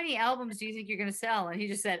like, how many albums do you think you're going to sell? And he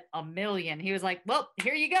just said 1 million. He was like, well,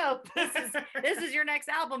 here you go. This is your next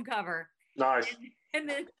album cover. Nice. And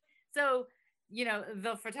then, so, you know,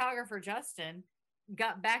 the photographer, Justin,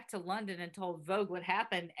 got back to London and told Vogue what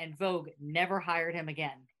happened, and Vogue never hired him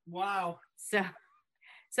again. Wow.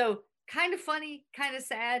 So kind of funny, kind of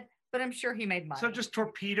sad, but I'm sure he made money. So just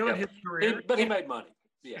torpedoed his career. But he made money.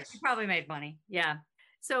 Yes. He probably made money. Yeah.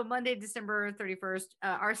 So Monday, December 31st,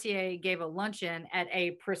 RCA gave a luncheon at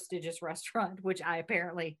a prestigious restaurant, which I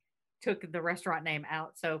apparently took the restaurant name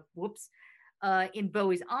out. So whoops. In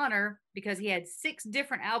Bowie's honor, because he had 6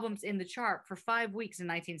 different albums in the chart for 5 weeks in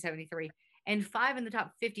 1973 and 5 in the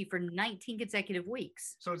top 50 for 19 consecutive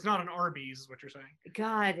weeks. So it's not an Arby's, is what you're saying.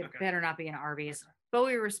 God, it better not be an Arby's.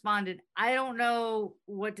 Bowie responded, I don't know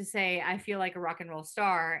what to say. I feel like a rock and roll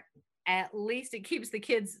star. At least it keeps the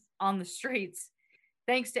kids on the streets.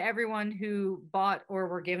 Thanks to everyone who bought or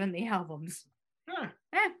were given the albums. Huh.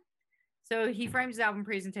 So he framed his album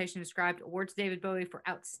presentation, described awards to David Bowie for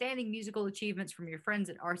outstanding musical achievements from your friends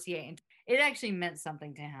at RCA. And it actually meant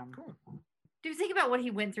something to him. Cool. Dude, think about what he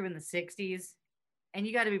went through in the 60s. And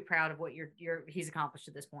you got to be proud of what he's accomplished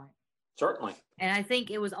at this point. Certainly. And I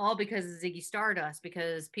think it was all because of Ziggy Stardust,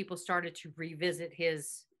 because people started to revisit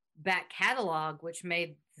his back catalog, which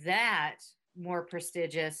made that more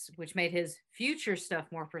prestigious, which made his future stuff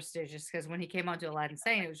more prestigious. Because when he came onto Aladdin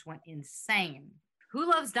Sane, it just went insane. Who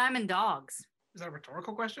loves Diamond Dogs? Is that a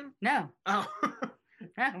rhetorical question? No. Oh.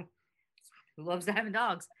 No. Who loves Diamond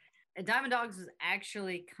Dogs? Diamond Dogs is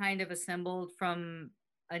actually kind of assembled from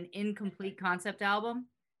an incomplete concept album.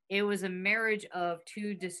 It was a marriage of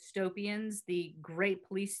 2 dystopians, the Great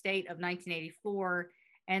Police State of 1984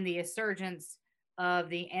 and the Insurgents of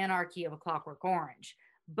the Anarchy of A Clockwork Orange,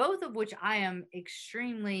 both of which I am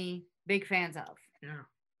extremely big fans of. Yeah.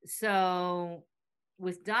 So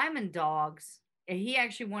with Diamond Dogs, he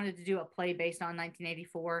actually wanted to do a play based on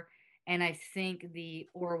 1984, and I think the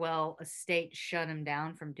Orwell estate shut him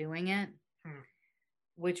down from doing it,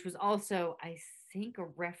 which was also, I think, a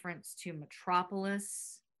reference to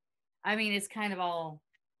Metropolis. I mean, it's kind of all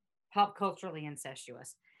pop culturally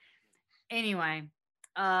incestuous. Anyway,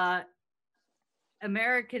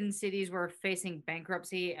 American cities were facing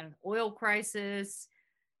bankruptcy and an oil crisis,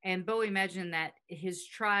 and Bowie imagined that his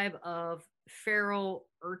tribe of feral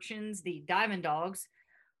urchins, the Diamond Dogs,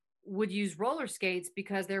 would use roller skates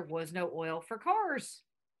because there was no oil for cars.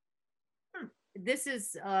 This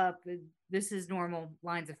is normal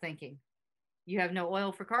lines of thinking. You have no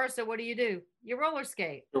oil for cars, so what do? You roller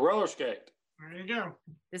skate. The roller skate. There you go.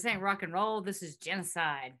 This ain't rock and roll. This is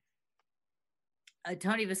genocide.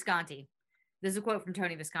 Tony Visconti. This is a quote from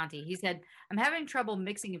Tony Visconti. He said, I'm having trouble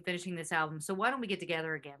mixing and finishing this album, so why don't we get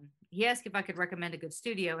together again? He asked if I could recommend a good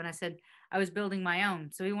studio, and I said I was building my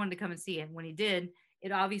own, so he wanted to come and see it. When he did,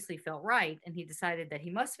 it obviously felt right, and he decided that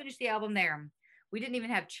he must finish the album there. We didn't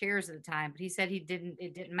even have chairs at the time, but he said it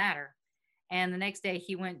didn't matter. And the next day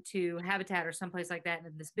he went to Habitat or someplace like that,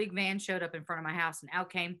 and this big van showed up in front of my house, and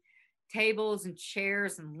out came tables and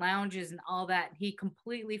chairs and lounges and all that. He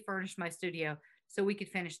completely furnished my studio so we could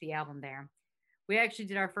finish the album there. We actually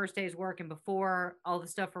did our first day's work, and before all the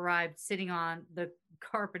stuff arrived, sitting on the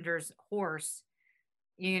carpenter's horse.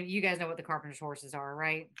 You guys know what the carpenter's horses are,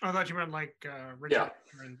 right? I thought you meant like Richard.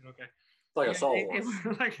 Yeah. Okay. Like a soul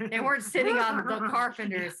horse. They weren't sitting on the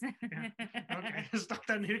carpenters. Okay, stop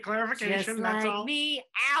that. Need clarification. Just that's like all. me.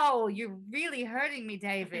 Ow, you're really hurting me,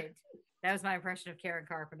 David. That was my impression of Karen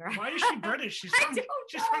Carpenter. Why is she British? She's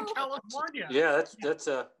from California. Yeah, that's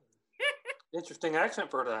a interesting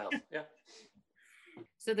accent for her to have. Yeah.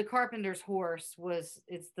 So the carpenter's horse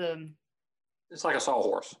it's like a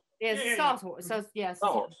sawhorse. Yeah, it's a sawhorse. So yeah,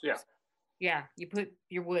 Sawhorse. Yeah. Yeah, you put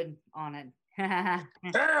your wood on it.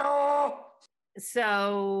 Hell!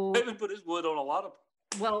 So David put his wood on a lot of.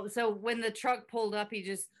 Well, so when the truck pulled up, he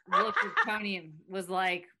just looked at Tony and was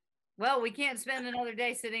like, well, we can't spend another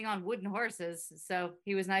day sitting on wooden horses. So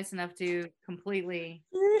he was nice enough to completely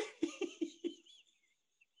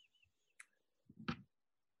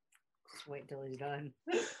just wait till he's done.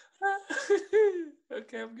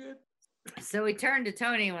 Okay, I'm good. So he turned to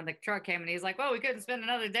Tony when the truck came and he's like, well, we couldn't spend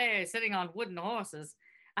another day sitting on wooden horses.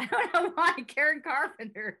 I don't know why Karen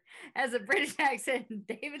Carpenter has a British accent and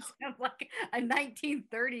David sounds like a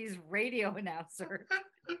 1930s radio announcer.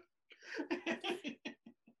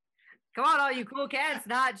 Come on, all you cool cats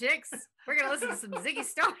and hot chicks. We're going to listen to some Ziggy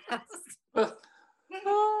Stardust. Oh,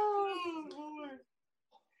 Lord.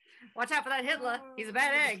 Watch out for that Hitler. He's a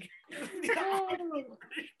bad egg.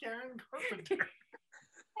 Karen Carpenter.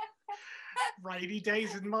 Righty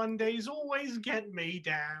days and Mondays always get me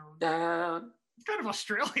down. Down. It's kind of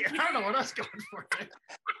Australian. I don't know what I was going for there.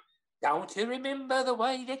 Don't you remember the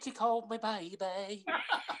way that you called me baby?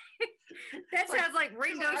 That sounds like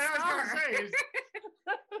Ringo I was Starr. gonna say,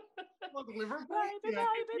 look, Liverpool. Baby, Yeah.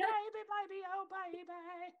 baby, oh baby.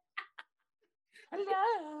 I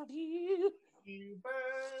love you. You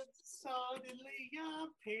birds suddenly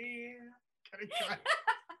appear. Can I try?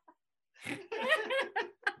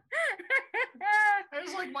 It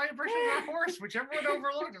was like my impression of a horse, which everyone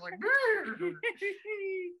overlooked. It's like,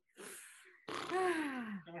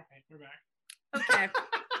 all right, we're back. Okay.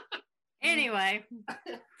 Anyway,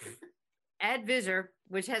 Advisor,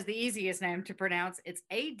 which has the easiest name to pronounce, it's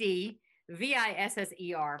Advisser,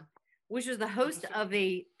 which was the host of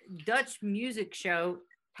a Dutch music show,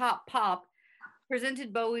 Top Pop,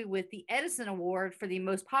 presented Bowie with the Edison Award for the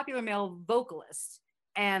most popular male vocalist,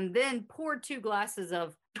 and then poured 2 glasses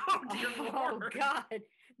of. Oh, dear Lord. God,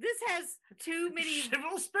 this has too many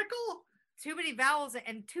vowels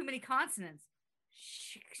and too many consonants.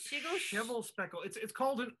 Shivel speckle. It's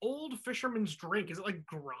called an old fisherman's drink. Is it like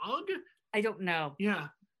grog? I don't know, Yeah.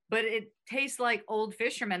 but it tastes like old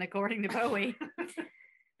fisherman, according to Bowie.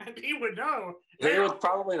 And he would know. He would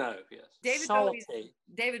probably know, yes.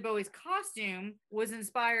 David Bowie's costume was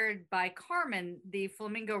inspired by Carmen, the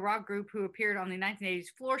flamingo rock group who appeared on the 1980s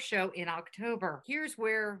floor show in October. Here's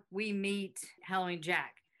where we meet Halloween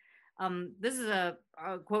Jack. This is a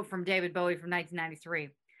quote from David Bowie from 1993.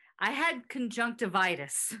 I had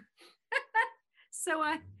conjunctivitis. So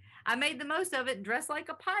I made the most of it and dressed like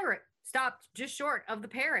a pirate. Stopped just short of the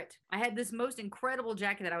parrot. I had this most incredible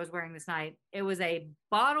jacket that I was wearing this night. It was a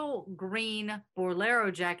bottle green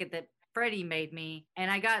bolero jacket that Freddie made me,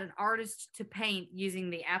 and I got an artist to paint using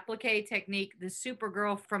the applique technique, the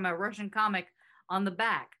Supergirl from a Russian comic, on the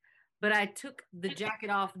back. But I took the jacket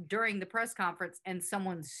off during the press conference and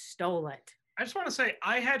someone stole it. I just want to say,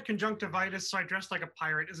 I had conjunctivitis, so I dressed like a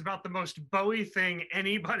pirate is about the most Bowie thing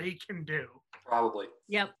anybody can do. Probably.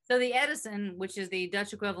 Yep. So the Edison, which is the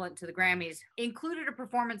Dutch equivalent to the Grammys, included a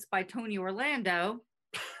performance by Tony Orlando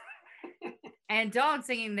and Dawn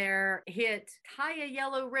singing their hit Tie a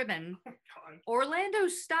Yellow Ribbon. Orlando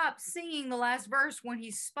stopped singing the last verse when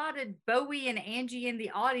he spotted Bowie and Angie in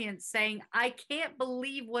the audience saying, I can't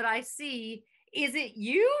believe what I see. Is it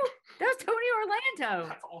you? That's Tony Orlando.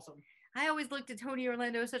 That's awesome. I always looked at Tony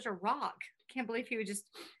Orlando as such a rock. Can't believe he would just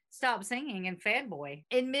stop singing and fanboy.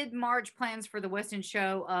 In mid-March, plans for the West End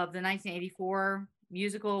show of the 1984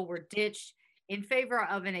 musical were ditched in favor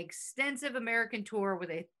of an extensive American tour with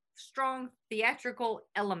a strong theatrical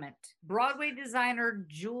element. Broadway designer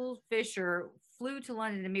Jules Fisher flew to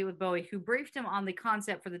London to meet with Bowie, who briefed him on the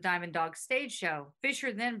concept for the Diamond Dog stage show.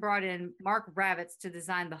 Fisher then brought in Mark Ravitz to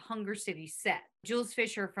design the Hunger City set. Jules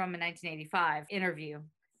Fisher from a 1985 interview.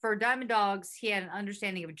 For Diamond Dogs, he had an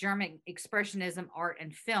understanding of German expressionism, art,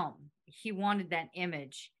 and film. He wanted that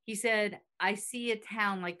image. He said, I see a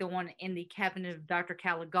town like the one in the cabinet of Dr.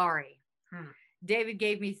 Caligari. David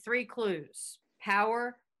gave me 3 clues: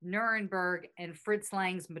 power, Nuremberg, and Fritz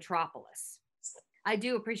Lang's Metropolis. I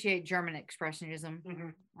do appreciate German expressionism. Mm-hmm.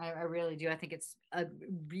 I really do. I think it's a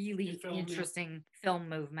really Film, interesting film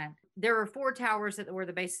movement. There were 4 towers that were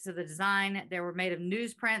the basis of the design. They were made of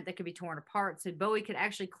newsprint that could be torn apart, so Bowie could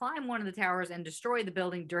actually climb one of the towers and destroy the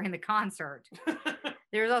building during the concert.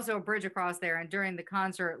 There was also a bridge across there, and during the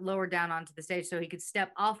concert, lowered down onto the stage so he could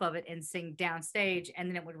step off of it and sing downstage, and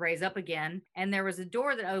then it would raise up again. And there was a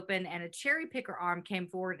door that opened, and a cherry picker arm came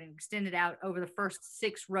forward and extended out over the first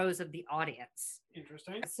 6 rows of the audience.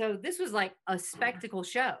 Interesting. So this was like a spectacle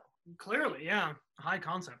show. Clearly, yeah. High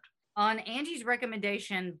concept. On Angie's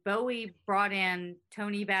recommendation, Bowie brought in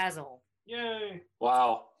Toni Basil. Yay.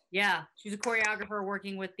 Wow. Yeah, she's a choreographer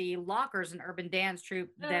working with the Lockers, an urban dance troupe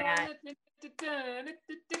that... Hey, Mickey.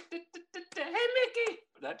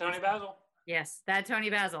 That Tony Basil? Yes, that Toni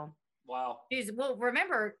Basil. Wow. She's, well,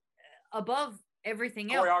 remember, above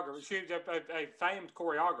everything else... Choreographer. She's a famed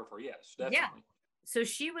choreographer, yes, definitely. Yeah. So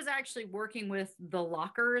she was actually working with the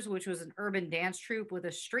Lockers, which was an urban dance troupe with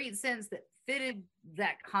a street sense that fitted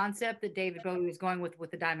that concept that David Bowie was going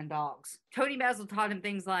with the Diamond Dogs. Toni Basil taught him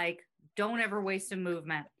things like don't ever waste a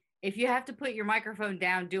movement. If you have to put your microphone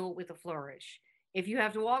down, do it with a flourish. If you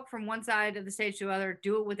have to walk from one side of the stage to the other,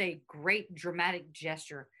 do it with a great dramatic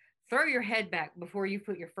gesture. Throw your head back before you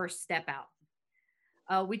put your first step out.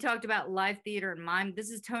 We talked about live theater and mime. This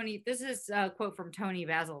is a quote from Tony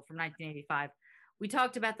Basil from 1985. We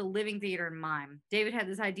talked about the living theater and mime. David had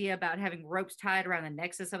this idea about having ropes tied around the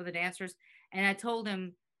necks of some of the dancers, and I told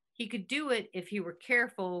him he could do it if he were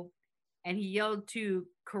careful. And he yelled to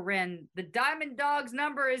Corinne, "The Diamond Dog's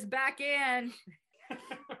number is back in."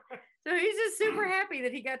 So he's just super happy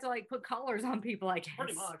that he got to like put collars on people, I guess.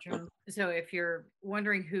 Pretty much. Yeah. So if you're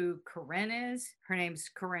wondering who Corinne is, her name's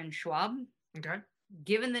Corinne Schwab. Okay.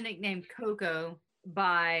 Given the nickname Coco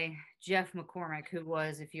by Jeff McCormick, who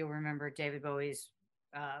was, if you'll remember, David Bowie's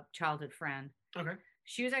childhood friend. Okay.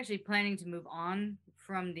 She was actually planning to move on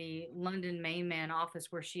from the London main man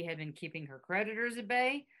office where she had been keeping her creditors at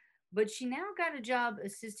bay, but she now got a job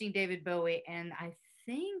assisting David Bowie. And I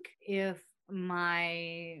think if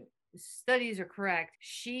my studies are correct,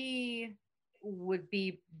 she would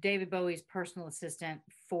be David Bowie's personal assistant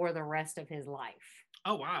for the rest of his life.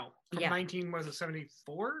 Oh, wow. From Yeah.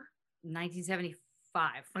 1974?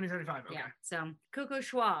 1975. 1975. Okay. Yeah. So Coco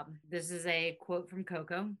Schwab. This is a quote from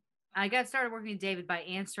Coco. I got started working with David by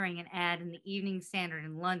answering an ad in the Evening Standard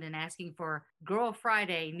in London asking for Girl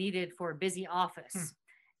Friday needed for a busy office.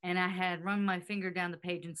 And I had run my finger down the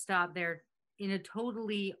page and stopped there in a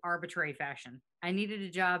totally arbitrary fashion. I needed a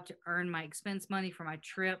job to earn my expense money for my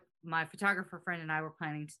trip my photographer friend and I were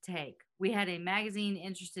planning to take. We had a magazine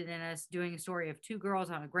interested in us doing a story of two girls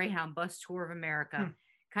on a Greyhound bus tour of America,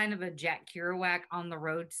 kind of a Jack Kerouac on the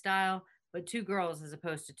road style, but two girls as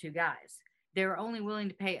opposed to two guys. They were only willing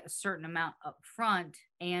to pay a certain amount up front,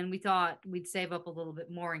 and we thought we'd save up a little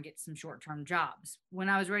bit more and get some short-term jobs. When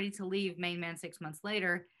I was ready to leave Main Man 6 months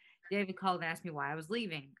later, David called and asked me why I was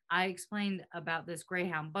leaving. I explained about this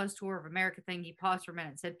Greyhound bus tour of America thing. He paused for a minute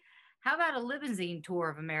and said, "How about a limousine tour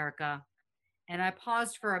of America?" And I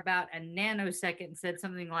paused for about a nanosecond and said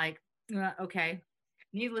something like, okay.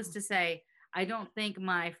 Needless to say, I don't think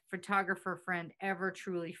my photographer friend ever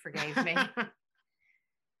truly forgave me.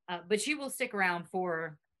 But she will stick around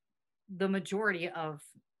for the majority of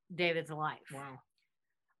David's life. Wow.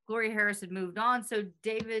 Gloria Harris had moved on, so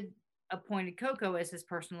David appointed Coco as his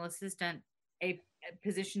personal assistant, a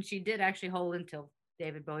position she did actually hold until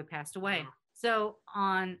David Bowie passed away. Wow. So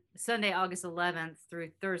on Sunday, August 11th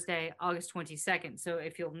through Thursday, August 22nd, so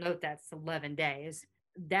if you'll note that's 11 days,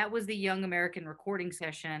 that was the Young American recording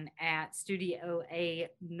session at Studio A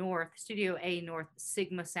North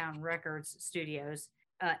Sigma Sound Records Studios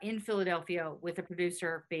in Philadelphia, with the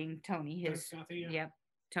producer being Tony.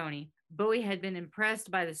 Tony. Bowie had been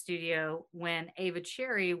impressed by the studio when Ava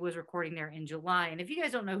Cherry was recording there in July. And if you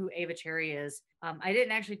guys don't know who Ava Cherry is, I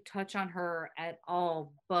didn't actually touch on her at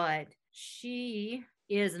all, but she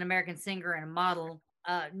is an American singer and a model,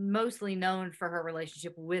 mostly known for her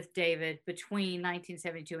relationship with David between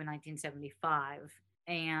 1972 and 1975.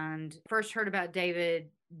 And first heard about David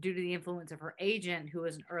due to the influence of her agent, who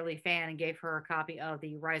was an early fan and gave her a copy of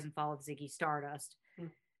The Rise and Fall of Ziggy Stardust.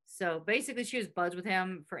 So basically she was buds with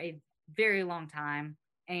him for a very long time.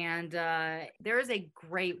 And there is a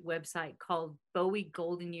great website called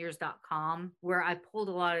BowieGoldenYears.com where I pulled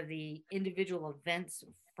a lot of the individual events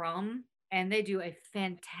from, and they do a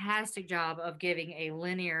fantastic job of giving a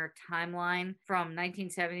linear timeline from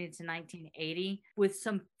 1970 to 1980 with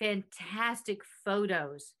some fantastic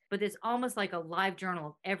photos, but it's almost like a live journal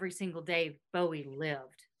of every single day Bowie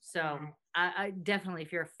lived. So I definitely,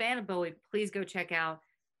 if you're a fan of Bowie, please go check out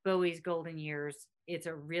Bowie's Golden Years. It's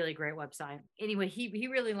a really great website. Anyway, he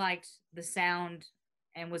really liked the sound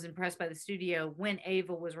and was impressed by the studio when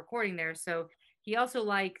Ava was recording there. So he also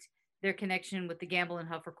liked their connection with the Gamble and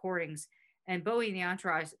Huff recordings. And Bowie and the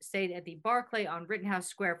entourage stayed at the Barclay on Rittenhouse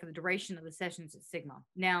Square for the duration of the sessions at Sigma.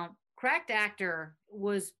 Now, Cracked Actor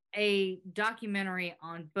was a documentary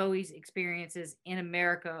on Bowie's experiences in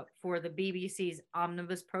America for the BBC's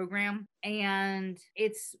Omnibus program. And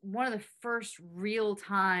it's one of the first real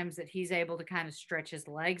times that he's able to kind of stretch his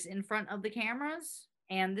legs in front of the cameras.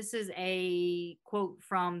 And this is a quote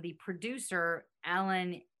from the producer,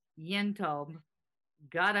 Alan Yentob.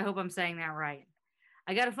 God, I hope I'm saying that right.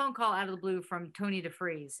 I got a phone call out of the blue from Tony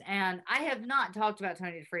DeFries, and I have not talked about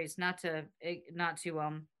Tony DeFries, not to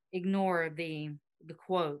ignore the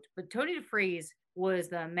quote, but Tony DeFries was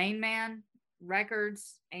the main man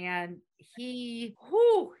records, and he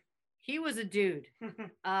was a dude.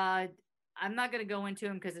 I'm not going to go into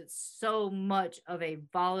him because it's so much of a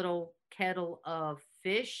volatile kettle of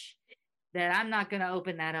fish that I'm not going to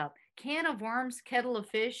open that up. Can of worms, kettle of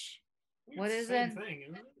fish. What is Same it? thing,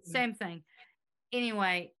 isn't it? Same thing.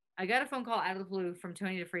 Anyway, I got a phone call out of the blue from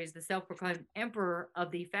Tony DeFries, the self-proclaimed emperor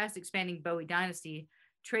of the fast-expanding Bowie dynasty,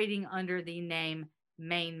 trading under the name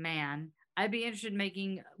Main Man. Would I be interested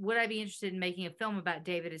in making a film about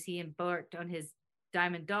David as he embarked on his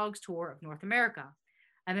Diamond Dogs tour of North America?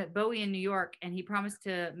 I met Bowie in New York, and he promised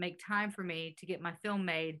to make time for me to get my film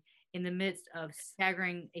made in the midst of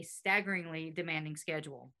a staggeringly demanding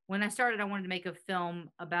schedule. When I started, I wanted to make a film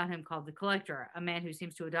about him called The Collector, a man who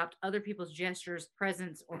seems to adopt other people's gestures,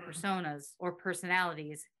 presence, or personas, or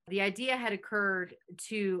personalities. The idea had occurred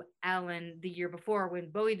to Alan the year before when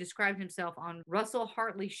Bowie described himself on Russell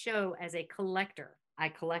Hartley's show as a collector. I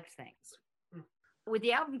collect things. With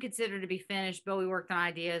the album considered to be finished, Bowie worked on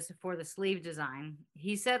ideas for the sleeve design.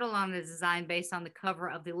 He settled on the design based on the cover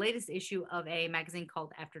of the latest issue of a magazine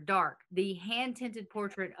called After Dark. The hand-tinted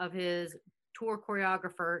portrait of his tour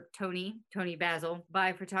choreographer, Tony Basil,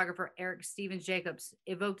 by photographer Eric Stevens Jacobs,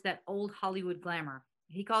 evoked that old Hollywood glamour.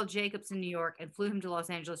 He called Jacobs in New York and flew him to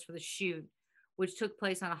Los Angeles for the shoot, which took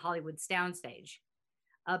place on a Hollywood soundstage.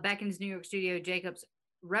 Back in his New York studio, Jacobs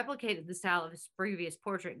replicated the style of his previous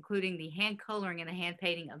portrait, including the hand coloring and the hand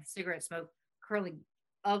painting of cigarette smoke curling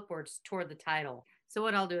upwards toward the title. So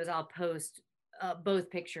what I'll do is I'll post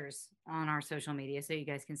both pictures on our social media so you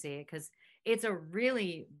guys can see it, because it's a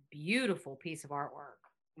really beautiful piece of artwork.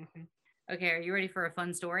 Mm-hmm. Okay, are you ready for a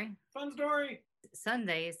fun story? Fun story.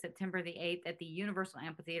 Sunday, September the 8th at the Universal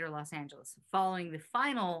Amphitheater, Los Angeles. Following the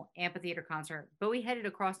final amphitheater concert, Bowie headed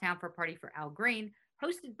across town for a party for Al Green,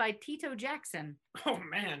 hosted by Tito Jackson. Oh,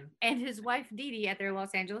 man. And his wife, Dee Dee, at their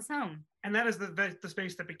Los Angeles home. And that is the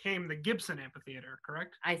space that became the Gibson Amphitheater,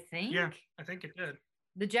 correct? I think. Yeah, I think it did.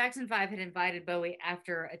 The Jackson Five had invited Bowie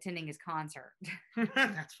after attending his concert.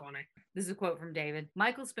 That's funny. This is a quote from David.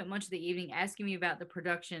 Michael spent much of the evening asking me about the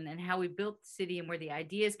production and how we built the city and where the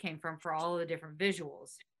ideas came from for all of the different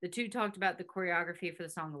visuals. The two talked about the choreography for the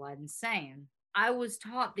song Aladdin's Sane. I was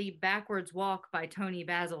taught the backwards walk by Tony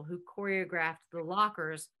Basil, who choreographed the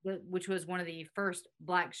Lockers, which was one of the first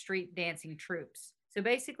black street dancing troupes. So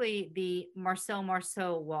basically the Marcel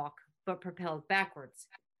Marceau walk, but propelled backwards.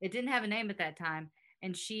 It didn't have a name at that time,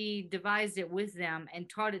 and she devised it with them and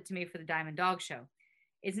taught it to me for the Diamond Dog Show.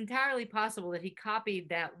 It's entirely possible that he copied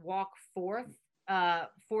that walk fourth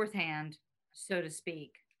hand, so to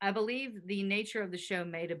speak. I believe the nature of the show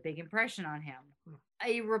made a big impression on him.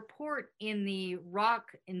 A report in the Rock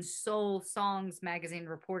and Soul Songs magazine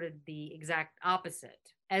reported the exact opposite.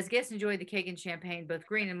 As guests enjoyed the cake and champagne, both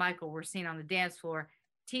Green and Michael were seen on the dance floor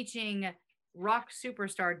teaching rock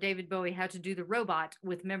superstar David Bowie how to do the robot,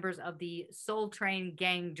 with members of the Soul Train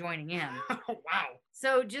gang joining in. Wow.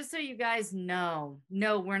 So just so you guys know,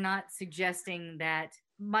 no, we're not suggesting that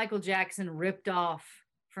Michael Jackson ripped off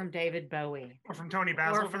from David Bowie. Or from Tony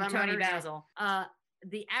Basil, Or from Tony Basil.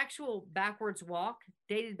 The actual backwards walk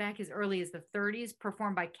dated back as early as the 30s,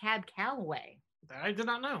 performed by Cab Calloway. That I did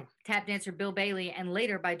not know. Tap dancer Bill Bailey, and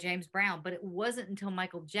later by James Brown. But it wasn't until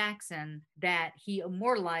Michael Jackson that he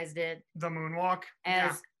immortalized it The moonwalk.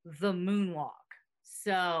 as the moonwalk.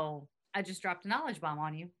 So I just dropped a knowledge bomb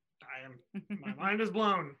on you. My mind is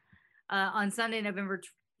blown. On Sunday, November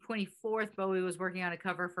 24th, Bowie was working on a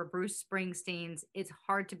cover for Bruce Springsteen's It's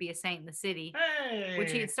Hard to Be a Saint in the City, Hey!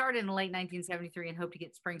 which he had started in late 1973 and hoped to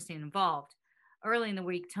get Springsteen involved. Early in the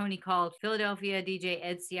week, Tony called Philadelphia DJ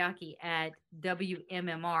Ed Siaki at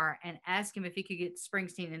WMMR and asked him if he could get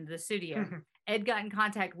Springsteen into the studio. Ed got in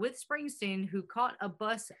contact with Springsteen, who caught a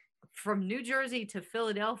bus from New Jersey to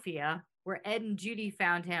Philadelphia, where Ed and Judy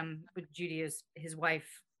found him. But Judy is his wife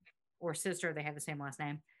or sister. They have the same last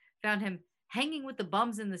name. Found him hanging with the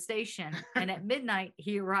bums in the station. And at midnight,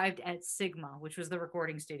 he arrived at Sigma, which was the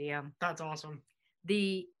recording studio. That's awesome.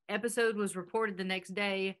 The episode was reported the next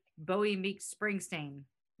day. Bowie meets Springsteen.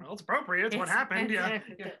 Well, it's appropriate. It's what happened. Yeah.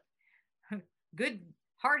 Good,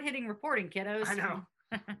 hard-hitting reporting, kiddos. I know.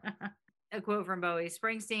 A quote from Bowie.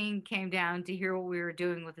 Springsteen came down to hear what we were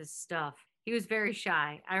doing with his stuff. He was very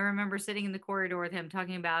shy. I remember sitting in the corridor with him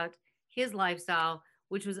talking about his lifestyle,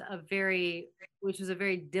 which was a very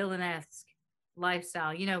Dylan-esque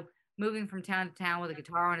lifestyle. You know, moving from town to town with a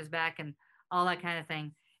guitar on his back and all that kind of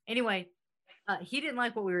thing. Anyway, he didn't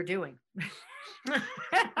like what we were doing.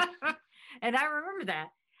 And I remember that.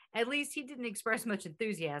 At least he didn't express much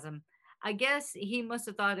enthusiasm. I guess he must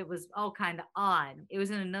have thought it was all kind of odd. It was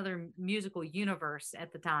in another musical universe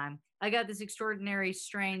at the time. I got this extraordinary,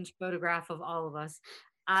 strange photograph of all of us.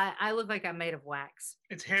 I look like I'm made of wax.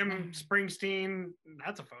 It's him, Springsteen.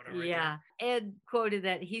 That's a photo right Yeah. Ed quoted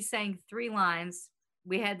that he sang 3 lines.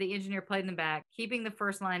 We had the engineer play them back, keeping the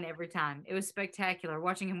first line every time. It was spectacular,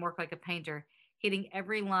 watching him work like a painter, hitting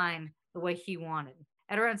every line the way he wanted.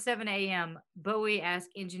 At around 7 a.m., Bowie asked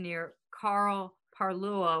engineer Carl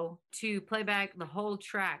Parluo to play back the whole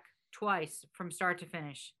track twice from start to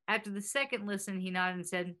finish. After the second listen, he nodded and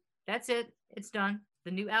said, "That's it. It's done."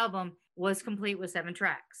 The new album was complete with 7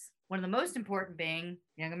 tracks. One of the most important being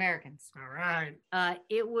Young Americans. All right.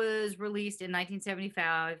 It was released in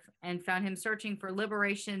 1975 and found him searching for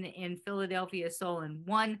liberation in Philadelphia soul and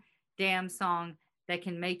one damn song that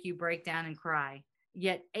can make you break down and cry.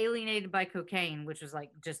 Yet alienated by cocaine, which was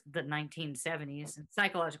like just the 1970s and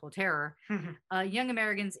psychological terror. Young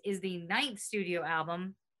Americans is the 9th studio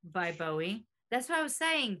album by Bowie. That's what I was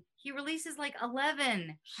saying. He releases like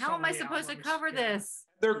 11. How am I supposed to cover this?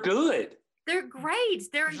 They're good. They're great.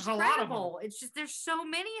 They're There's just a lot of incredible. It's just there's so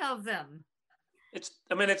many of them.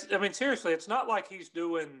 Seriously, it's not like he's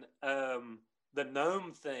doing the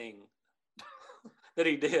gnome thing that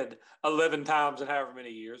he did 11 times in however many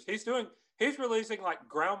years. He's releasing like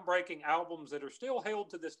groundbreaking albums that are still held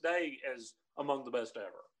to this day as among the best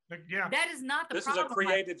ever. Yeah. That is not the This problem. is a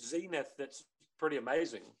creative zenith that's pretty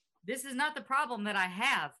amazing. This is not the problem that I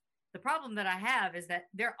have. The problem that I have is that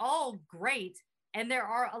they're all great and there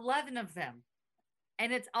are 11 of them.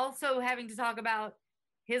 And it's also having to talk about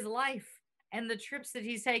his life and the trips that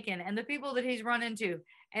he's taken and the people that he's run into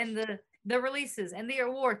and the releases and the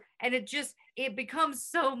award. And it becomes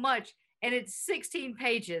so much. And it's 16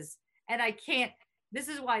 pages. And I can't, this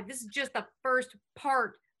is why this is just the first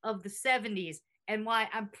part of the 70s and why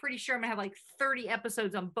I'm pretty sure I'm gonna have like 30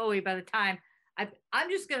 episodes on Bowie by the time I'm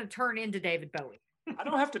just gonna turn into David Bowie. I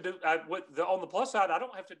don't have to do on the plus side. I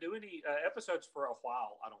don't have to do any episodes for a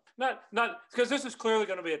while. I don't not because this is clearly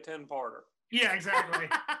going to be a 10-parter. Yeah, exactly.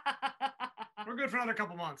 We're good for another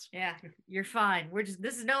couple months. Yeah, you're fine.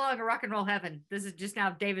 This is no longer rock and roll heaven. This is just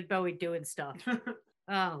now David Bowie doing stuff.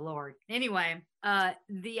 Oh Lord. Anyway,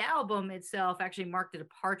 the album itself actually marked a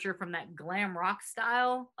departure from that glam rock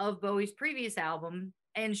style of Bowie's previous album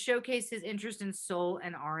and showcased his interest in soul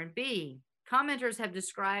and R&B. Commenters have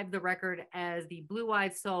described the record as the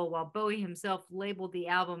blue-eyed soul, while Bowie himself labeled the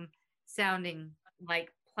album sounding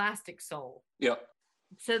like plastic soul. Yep.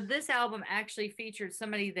 So this album actually featured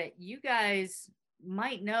somebody that you guys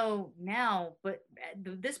might know now, but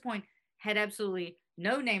at this point had absolutely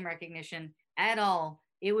no name recognition at all.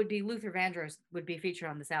 It would be Luther Vandross would be featured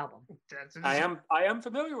on this album. I am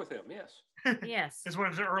familiar with him. Yes. Yes. It's one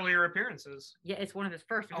of his earlier appearances. Yeah, it's one of his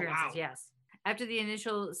first appearances. Wow. Yes. After the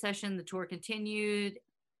initial session, the tour continued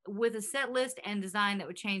with a set list and design that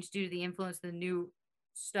would change due to the influence of the new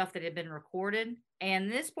stuff that had been recorded.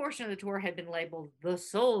 And this portion of the tour had been labeled the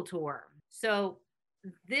Soul Tour. So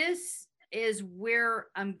this is where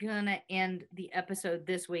I'm going to end the episode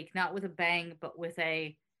this week, not with a bang, but with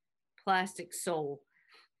a plastic soul.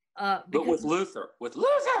 But with Luther.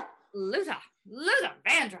 Luther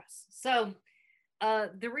Vandross. So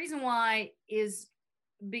the reason why is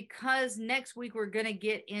because next week we're going to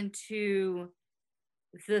get into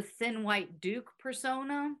the Thin White Duke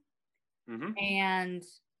persona. Mm-hmm. And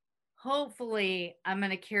hopefully I'm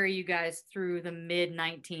going to carry you guys through the mid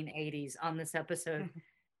 1980s on this episode.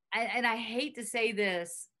 And I hate to say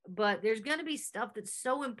this, but there's going to be stuff that's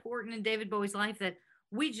so important in David Bowie's life that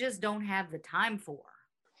we just don't have the time for.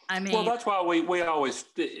 I mean, well, that's why we always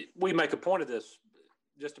make a point of this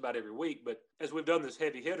just about every week. But as we've done this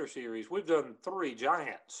heavy hitter series, we've done 3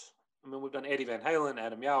 giants. I mean, we've done Eddie Van Halen,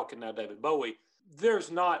 Adam Yauch, and now David Bowie.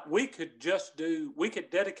 We could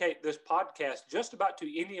dedicate this podcast just about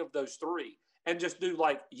to any of those 3 and just do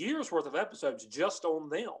like years worth of episodes just on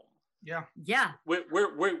them. Yeah. Yeah.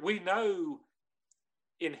 We know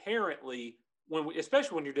inherently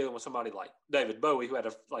especially when you're dealing with somebody like David Bowie, who had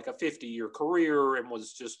a 50-year career and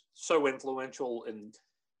was just so influential in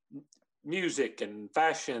music and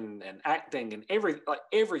fashion and acting and everything.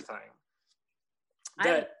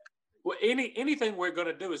 Anything we're going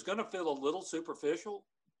to do is going to feel a little superficial,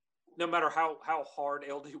 no matter how hard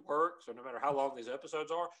LD works or no matter how long these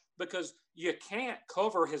episodes are, because you can't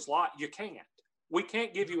cover his life. You can't. We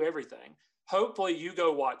can't give you everything. Hopefully you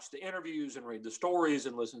go watch the interviews and read the stories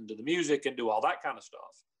and listen to the music and do all that kind of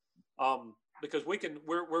stuff. Because we'll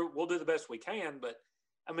do the best we can, but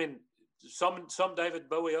I mean, some David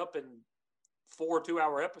Bowie up in 4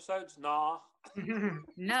 2-hour episodes. Nah,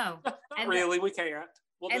 no, not really. We can't.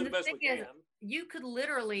 We'll do the best we can. You could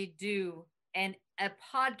literally do a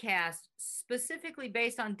podcast specifically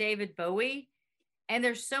based on David Bowie, and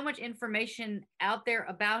there's so much information out there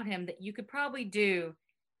about him that you could probably do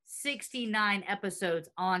 69 episodes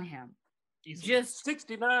on him. Easily. Just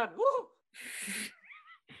 69. Woo!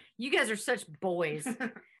 You guys are such boys.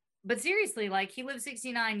 But seriously, like, he lived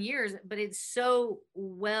 69 years, but it's so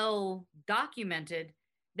well documented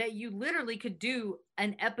that you literally could do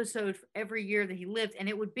an episode for every year that he lived, and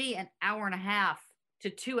it would be an hour and a half to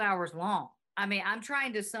 2 hours long. I mean, I'm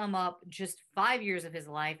trying to sum up just 5 years of his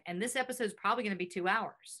life, and this episode is probably going to be 2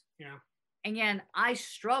 hours. Yeah. Again, I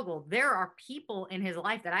struggled. There are people in his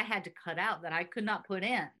life that I had to cut out that I could not put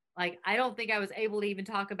in. Like, I don't think I was able to even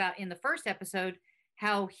talk about in the first episode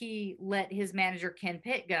how he let his manager Ken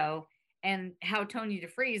Pitt go and how Tony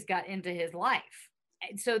DeFries got into his life.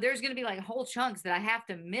 So there's going to be like whole chunks that I have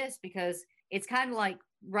to miss because it's kind of like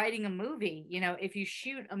writing a movie. You know, if you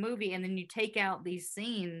shoot a movie and then you take out these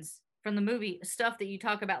scenes from the movie, stuff that you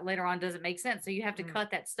talk about later on doesn't make sense. So you have to cut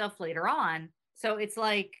that stuff later on. So it's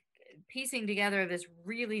like piecing together this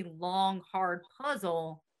really long, hard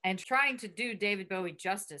puzzle and trying to do David Bowie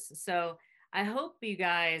justice. So I hope you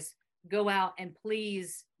guys go out and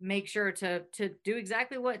please make sure to do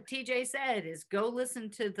exactly what TJ said, is go listen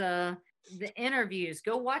to the interviews,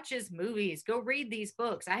 go watch his movies, go read these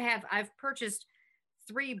books. I've purchased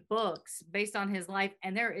 3 books based on his life,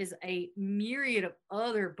 and there is a myriad of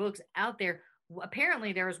other books out there.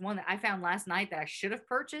 Apparently there was one that I found last night that I should have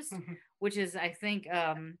purchased, which is, I think,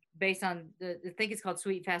 based on I think it's called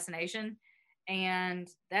Sweet Fascination. And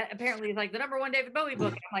that apparently is like the #1 David Bowie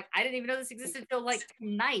book. I'm like, I didn't even know this existed till like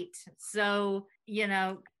tonight. So, you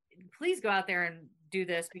know, please go out there and do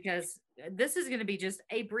this, because this is going to be just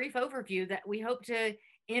a brief overview that we hope to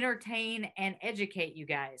entertain and educate you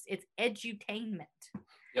guys. It's edutainment.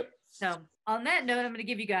 Yep. So on that note, I'm going to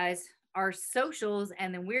give you guys our socials,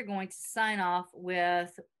 and then we're going to sign off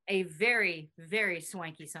with a very, very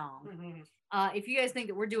swanky song. If you guys think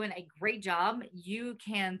that we're doing a great job, you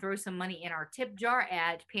can throw some money in our tip jar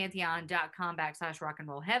at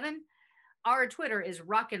pantheon.com/rockandrollheaven. Our Twitter is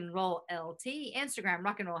rockandrolllt, Instagram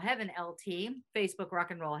rockandrollheavenlt, Facebook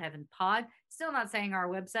rockandrollheavenpod. Still not saying our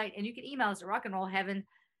website, and you can email us at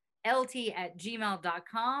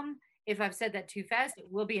rockandrollheavenlt@gmail.com. If I've said that too fast, it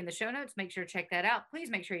will be in the show notes. Make sure to check that out. Please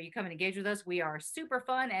make sure you come and engage with us. We are super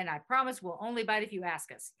fun, and I promise we'll only bite if you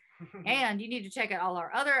ask us. And you need to check out all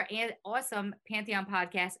our other and awesome Pantheon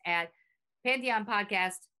podcasts at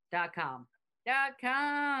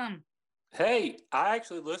pantheonpodcast.com. Hey, I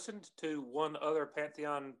actually listened to one other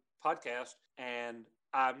Pantheon podcast, and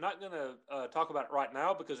I'm not going to talk about it right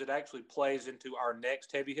now because it actually plays into our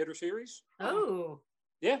next Heavy Hitter series. Oh.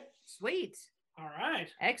 Yeah. Sweet. All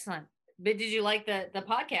right. Excellent. But did you like the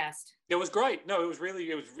podcast? It was great. No, it was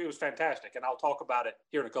fantastic. And I'll talk about it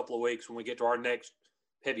here in a couple of weeks when we get to our next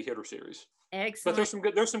Heavy Hitter series. Excellent.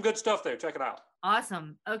 But there's some good stuff there. Check it out.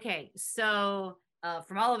 Awesome. Okay. So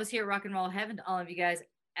from all of us here at Rock and Roll Heaven to all of you guys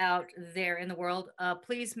out there in the world,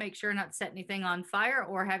 please make sure not to set anything on fire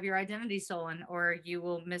or have your identity stolen, or you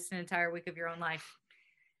will miss an entire week of your own life.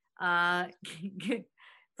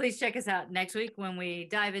 Please check us out next week when we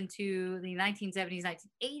dive into the 1970s,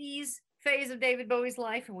 1980s phase of David Bowie's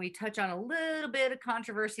life, and we touch on a little bit of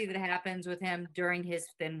controversy that happens with him during his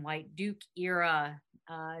Thin White Duke era.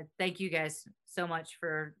 Thank you guys so much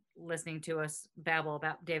for listening to us babble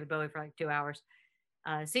about David Bowie for like 2 hours.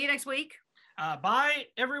 See you next week. Bye,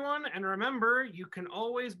 everyone. And remember, you can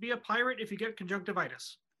always be a pirate if you get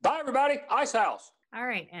conjunctivitis. Bye, everybody. Ice House. All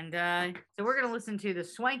right. And so we're going to listen to the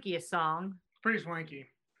swankiest song. Pretty swanky.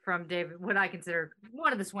 From David, what I consider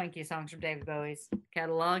one of the swankiest songs from David Bowie's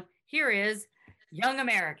catalog. Here is Young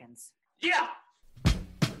Americans. Yeah.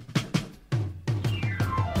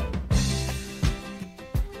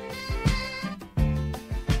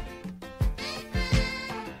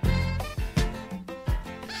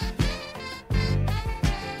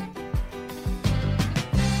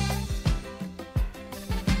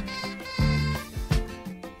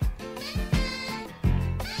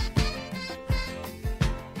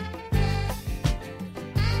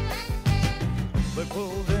 They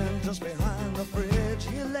pulled in just behind the bridge.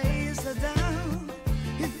 He lays her down.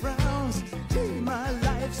 He frowns. Gee, my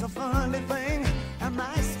life's a funny thing. Am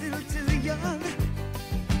I still too young?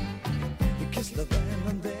 He kissed her then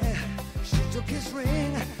and there. She took his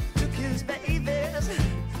ring, took his babies.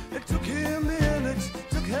 It took him minutes,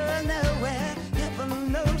 took her nowhere.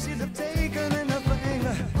 Heaven knows he'd have taken anything.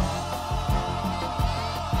 All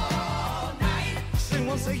night. She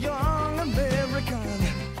wants a young American.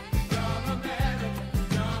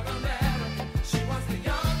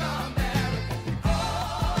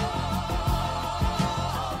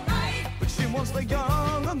 The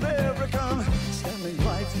young American standing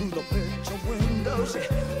right through the picture window. She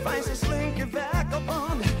finds a slinky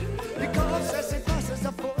vagabond. He calls as he passes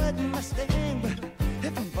a Ford Mustang.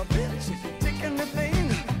 Heaven forbid she take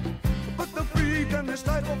anything but the freak and his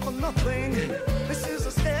title for nothing. This is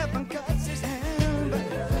a step and cuts his hand,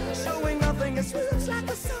 showing nothing. It swoops like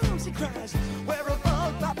a song. She cries, where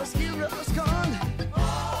above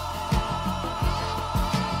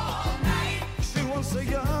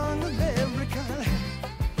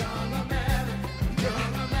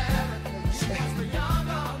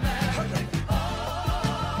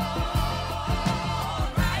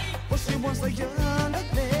was a young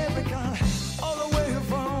American, all the way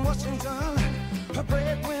from Washington. Her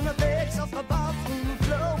breadwinner begs off the bathroom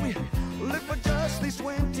floor. We lived for just these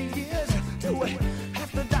 20 years till we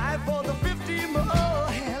have to die for the 50 more.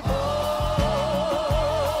 And all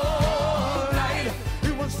right,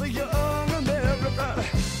 he was a young American.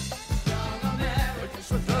 Young American,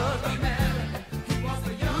 just a young American. He was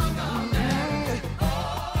a young American.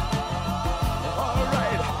 All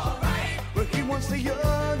right, but he was a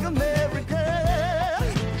young American.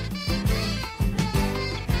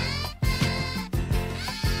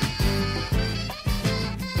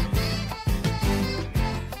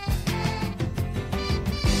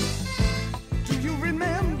 Do you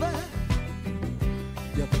remember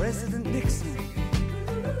your President Nixon?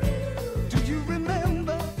 Do you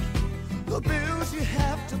remember the bills you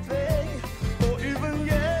have to pay, or even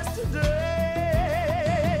yesterday?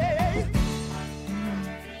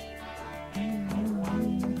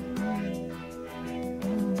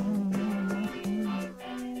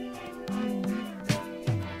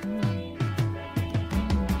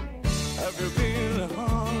 Have you been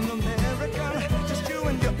on American? Just you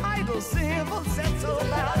and your idle simple set so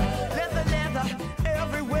loud. Leather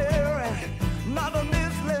everywhere, and not a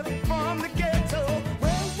miss left from the ghetto.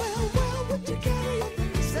 Well, would you carry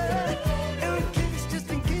your things, just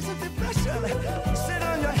in case of depression? Sit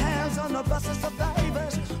on your hands on the bus of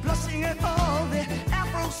survivors, blushing at all the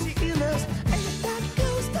Afro-sealers. Ain't that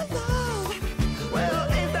close to love?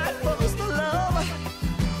 Well, ain't that close to love?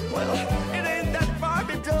 Well, it ain't that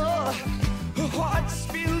Barbie doll. Her heart's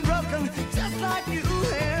been broken just like you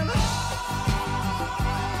and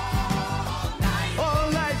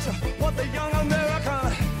all night. What the young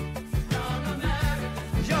American, young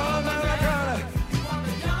American, young American.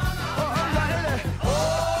 All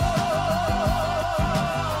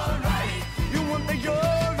right, you want the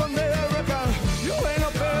young American. You ain't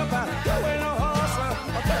a pimp, you ain't a horse.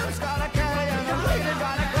 A pimp's got a carry and a lady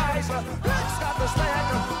got a Chrysler. Black's got the slack,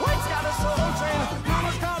 white's got a soul train.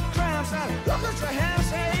 Mama's got cramps and look at your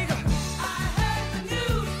handshake. I heard the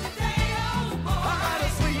news today, oh boy. I got a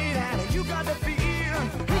sweet and you got the feel.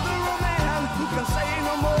 He's a real man who can say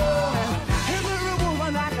no more. And the real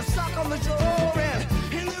woman I can suck on the jaw.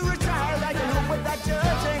 And the retired I can help with that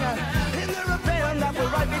judging. And the rebellion that will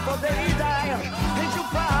right before they die. Ain't you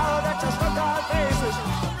proud that you stuck our faces?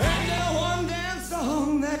 And there's one dance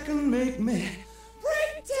song that can make me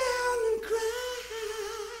break down and cry.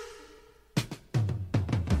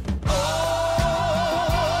 All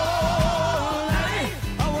night,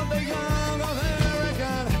 I want the young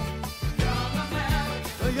American. Young American.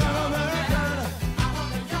 The young American. I want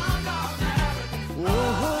the young American. Oh,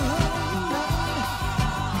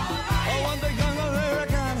 I want the young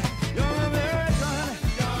American. Young American.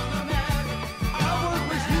 Young American. I want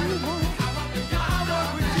what you want. I want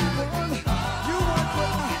what you want. You want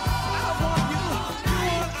what I want you. You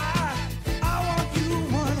want I want you want. I want you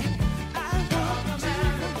want. Young American.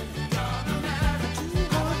 You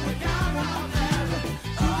want what I want you.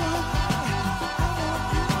 You want I want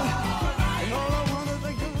you. And all I want is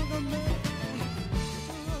a young American.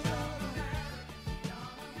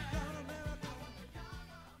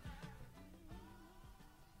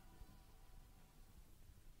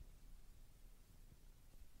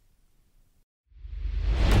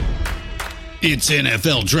 It's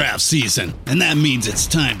NFL draft season, and that means it's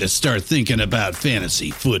time to start thinking about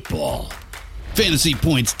fantasy football.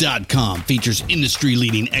 FantasyPoints.com features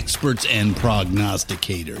industry-leading experts and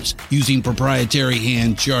prognosticators using proprietary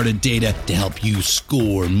hand-charted data to help you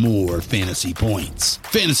score more fantasy points.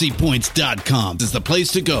 FantasyPoints.com is the place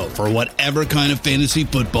to go for whatever kind of fantasy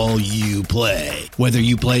football you play. Whether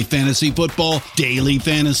you play fantasy football, daily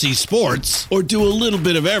fantasy sports, or do a little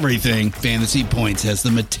bit of everything, Fantasy Points has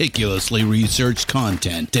the meticulously researched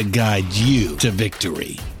content to guide you to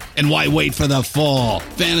victory. And why wait for the fall?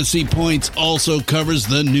 Fantasy Points also covers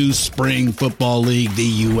the new spring football league,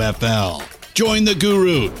 the UFL. Join the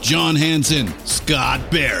guru, John Hansen,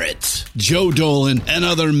 Scott Barrett, Joe Dolan, and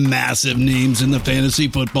other massive names in the fantasy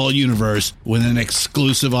football universe with an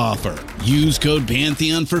exclusive offer. Use code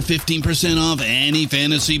Pantheon for 15% off any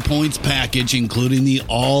Fantasy Points package, including the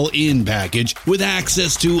all-in package, with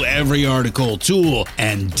access to every article, tool,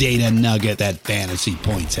 and data nugget that Fantasy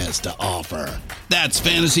Points has to offer. That's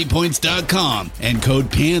FantasyPoints.com and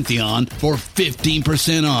code Pantheon for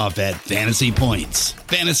 15% off at Fantasy Points.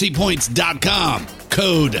 FantasyPoints.com,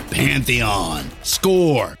 code Pantheon.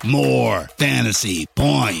 Score more fantasy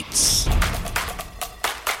points.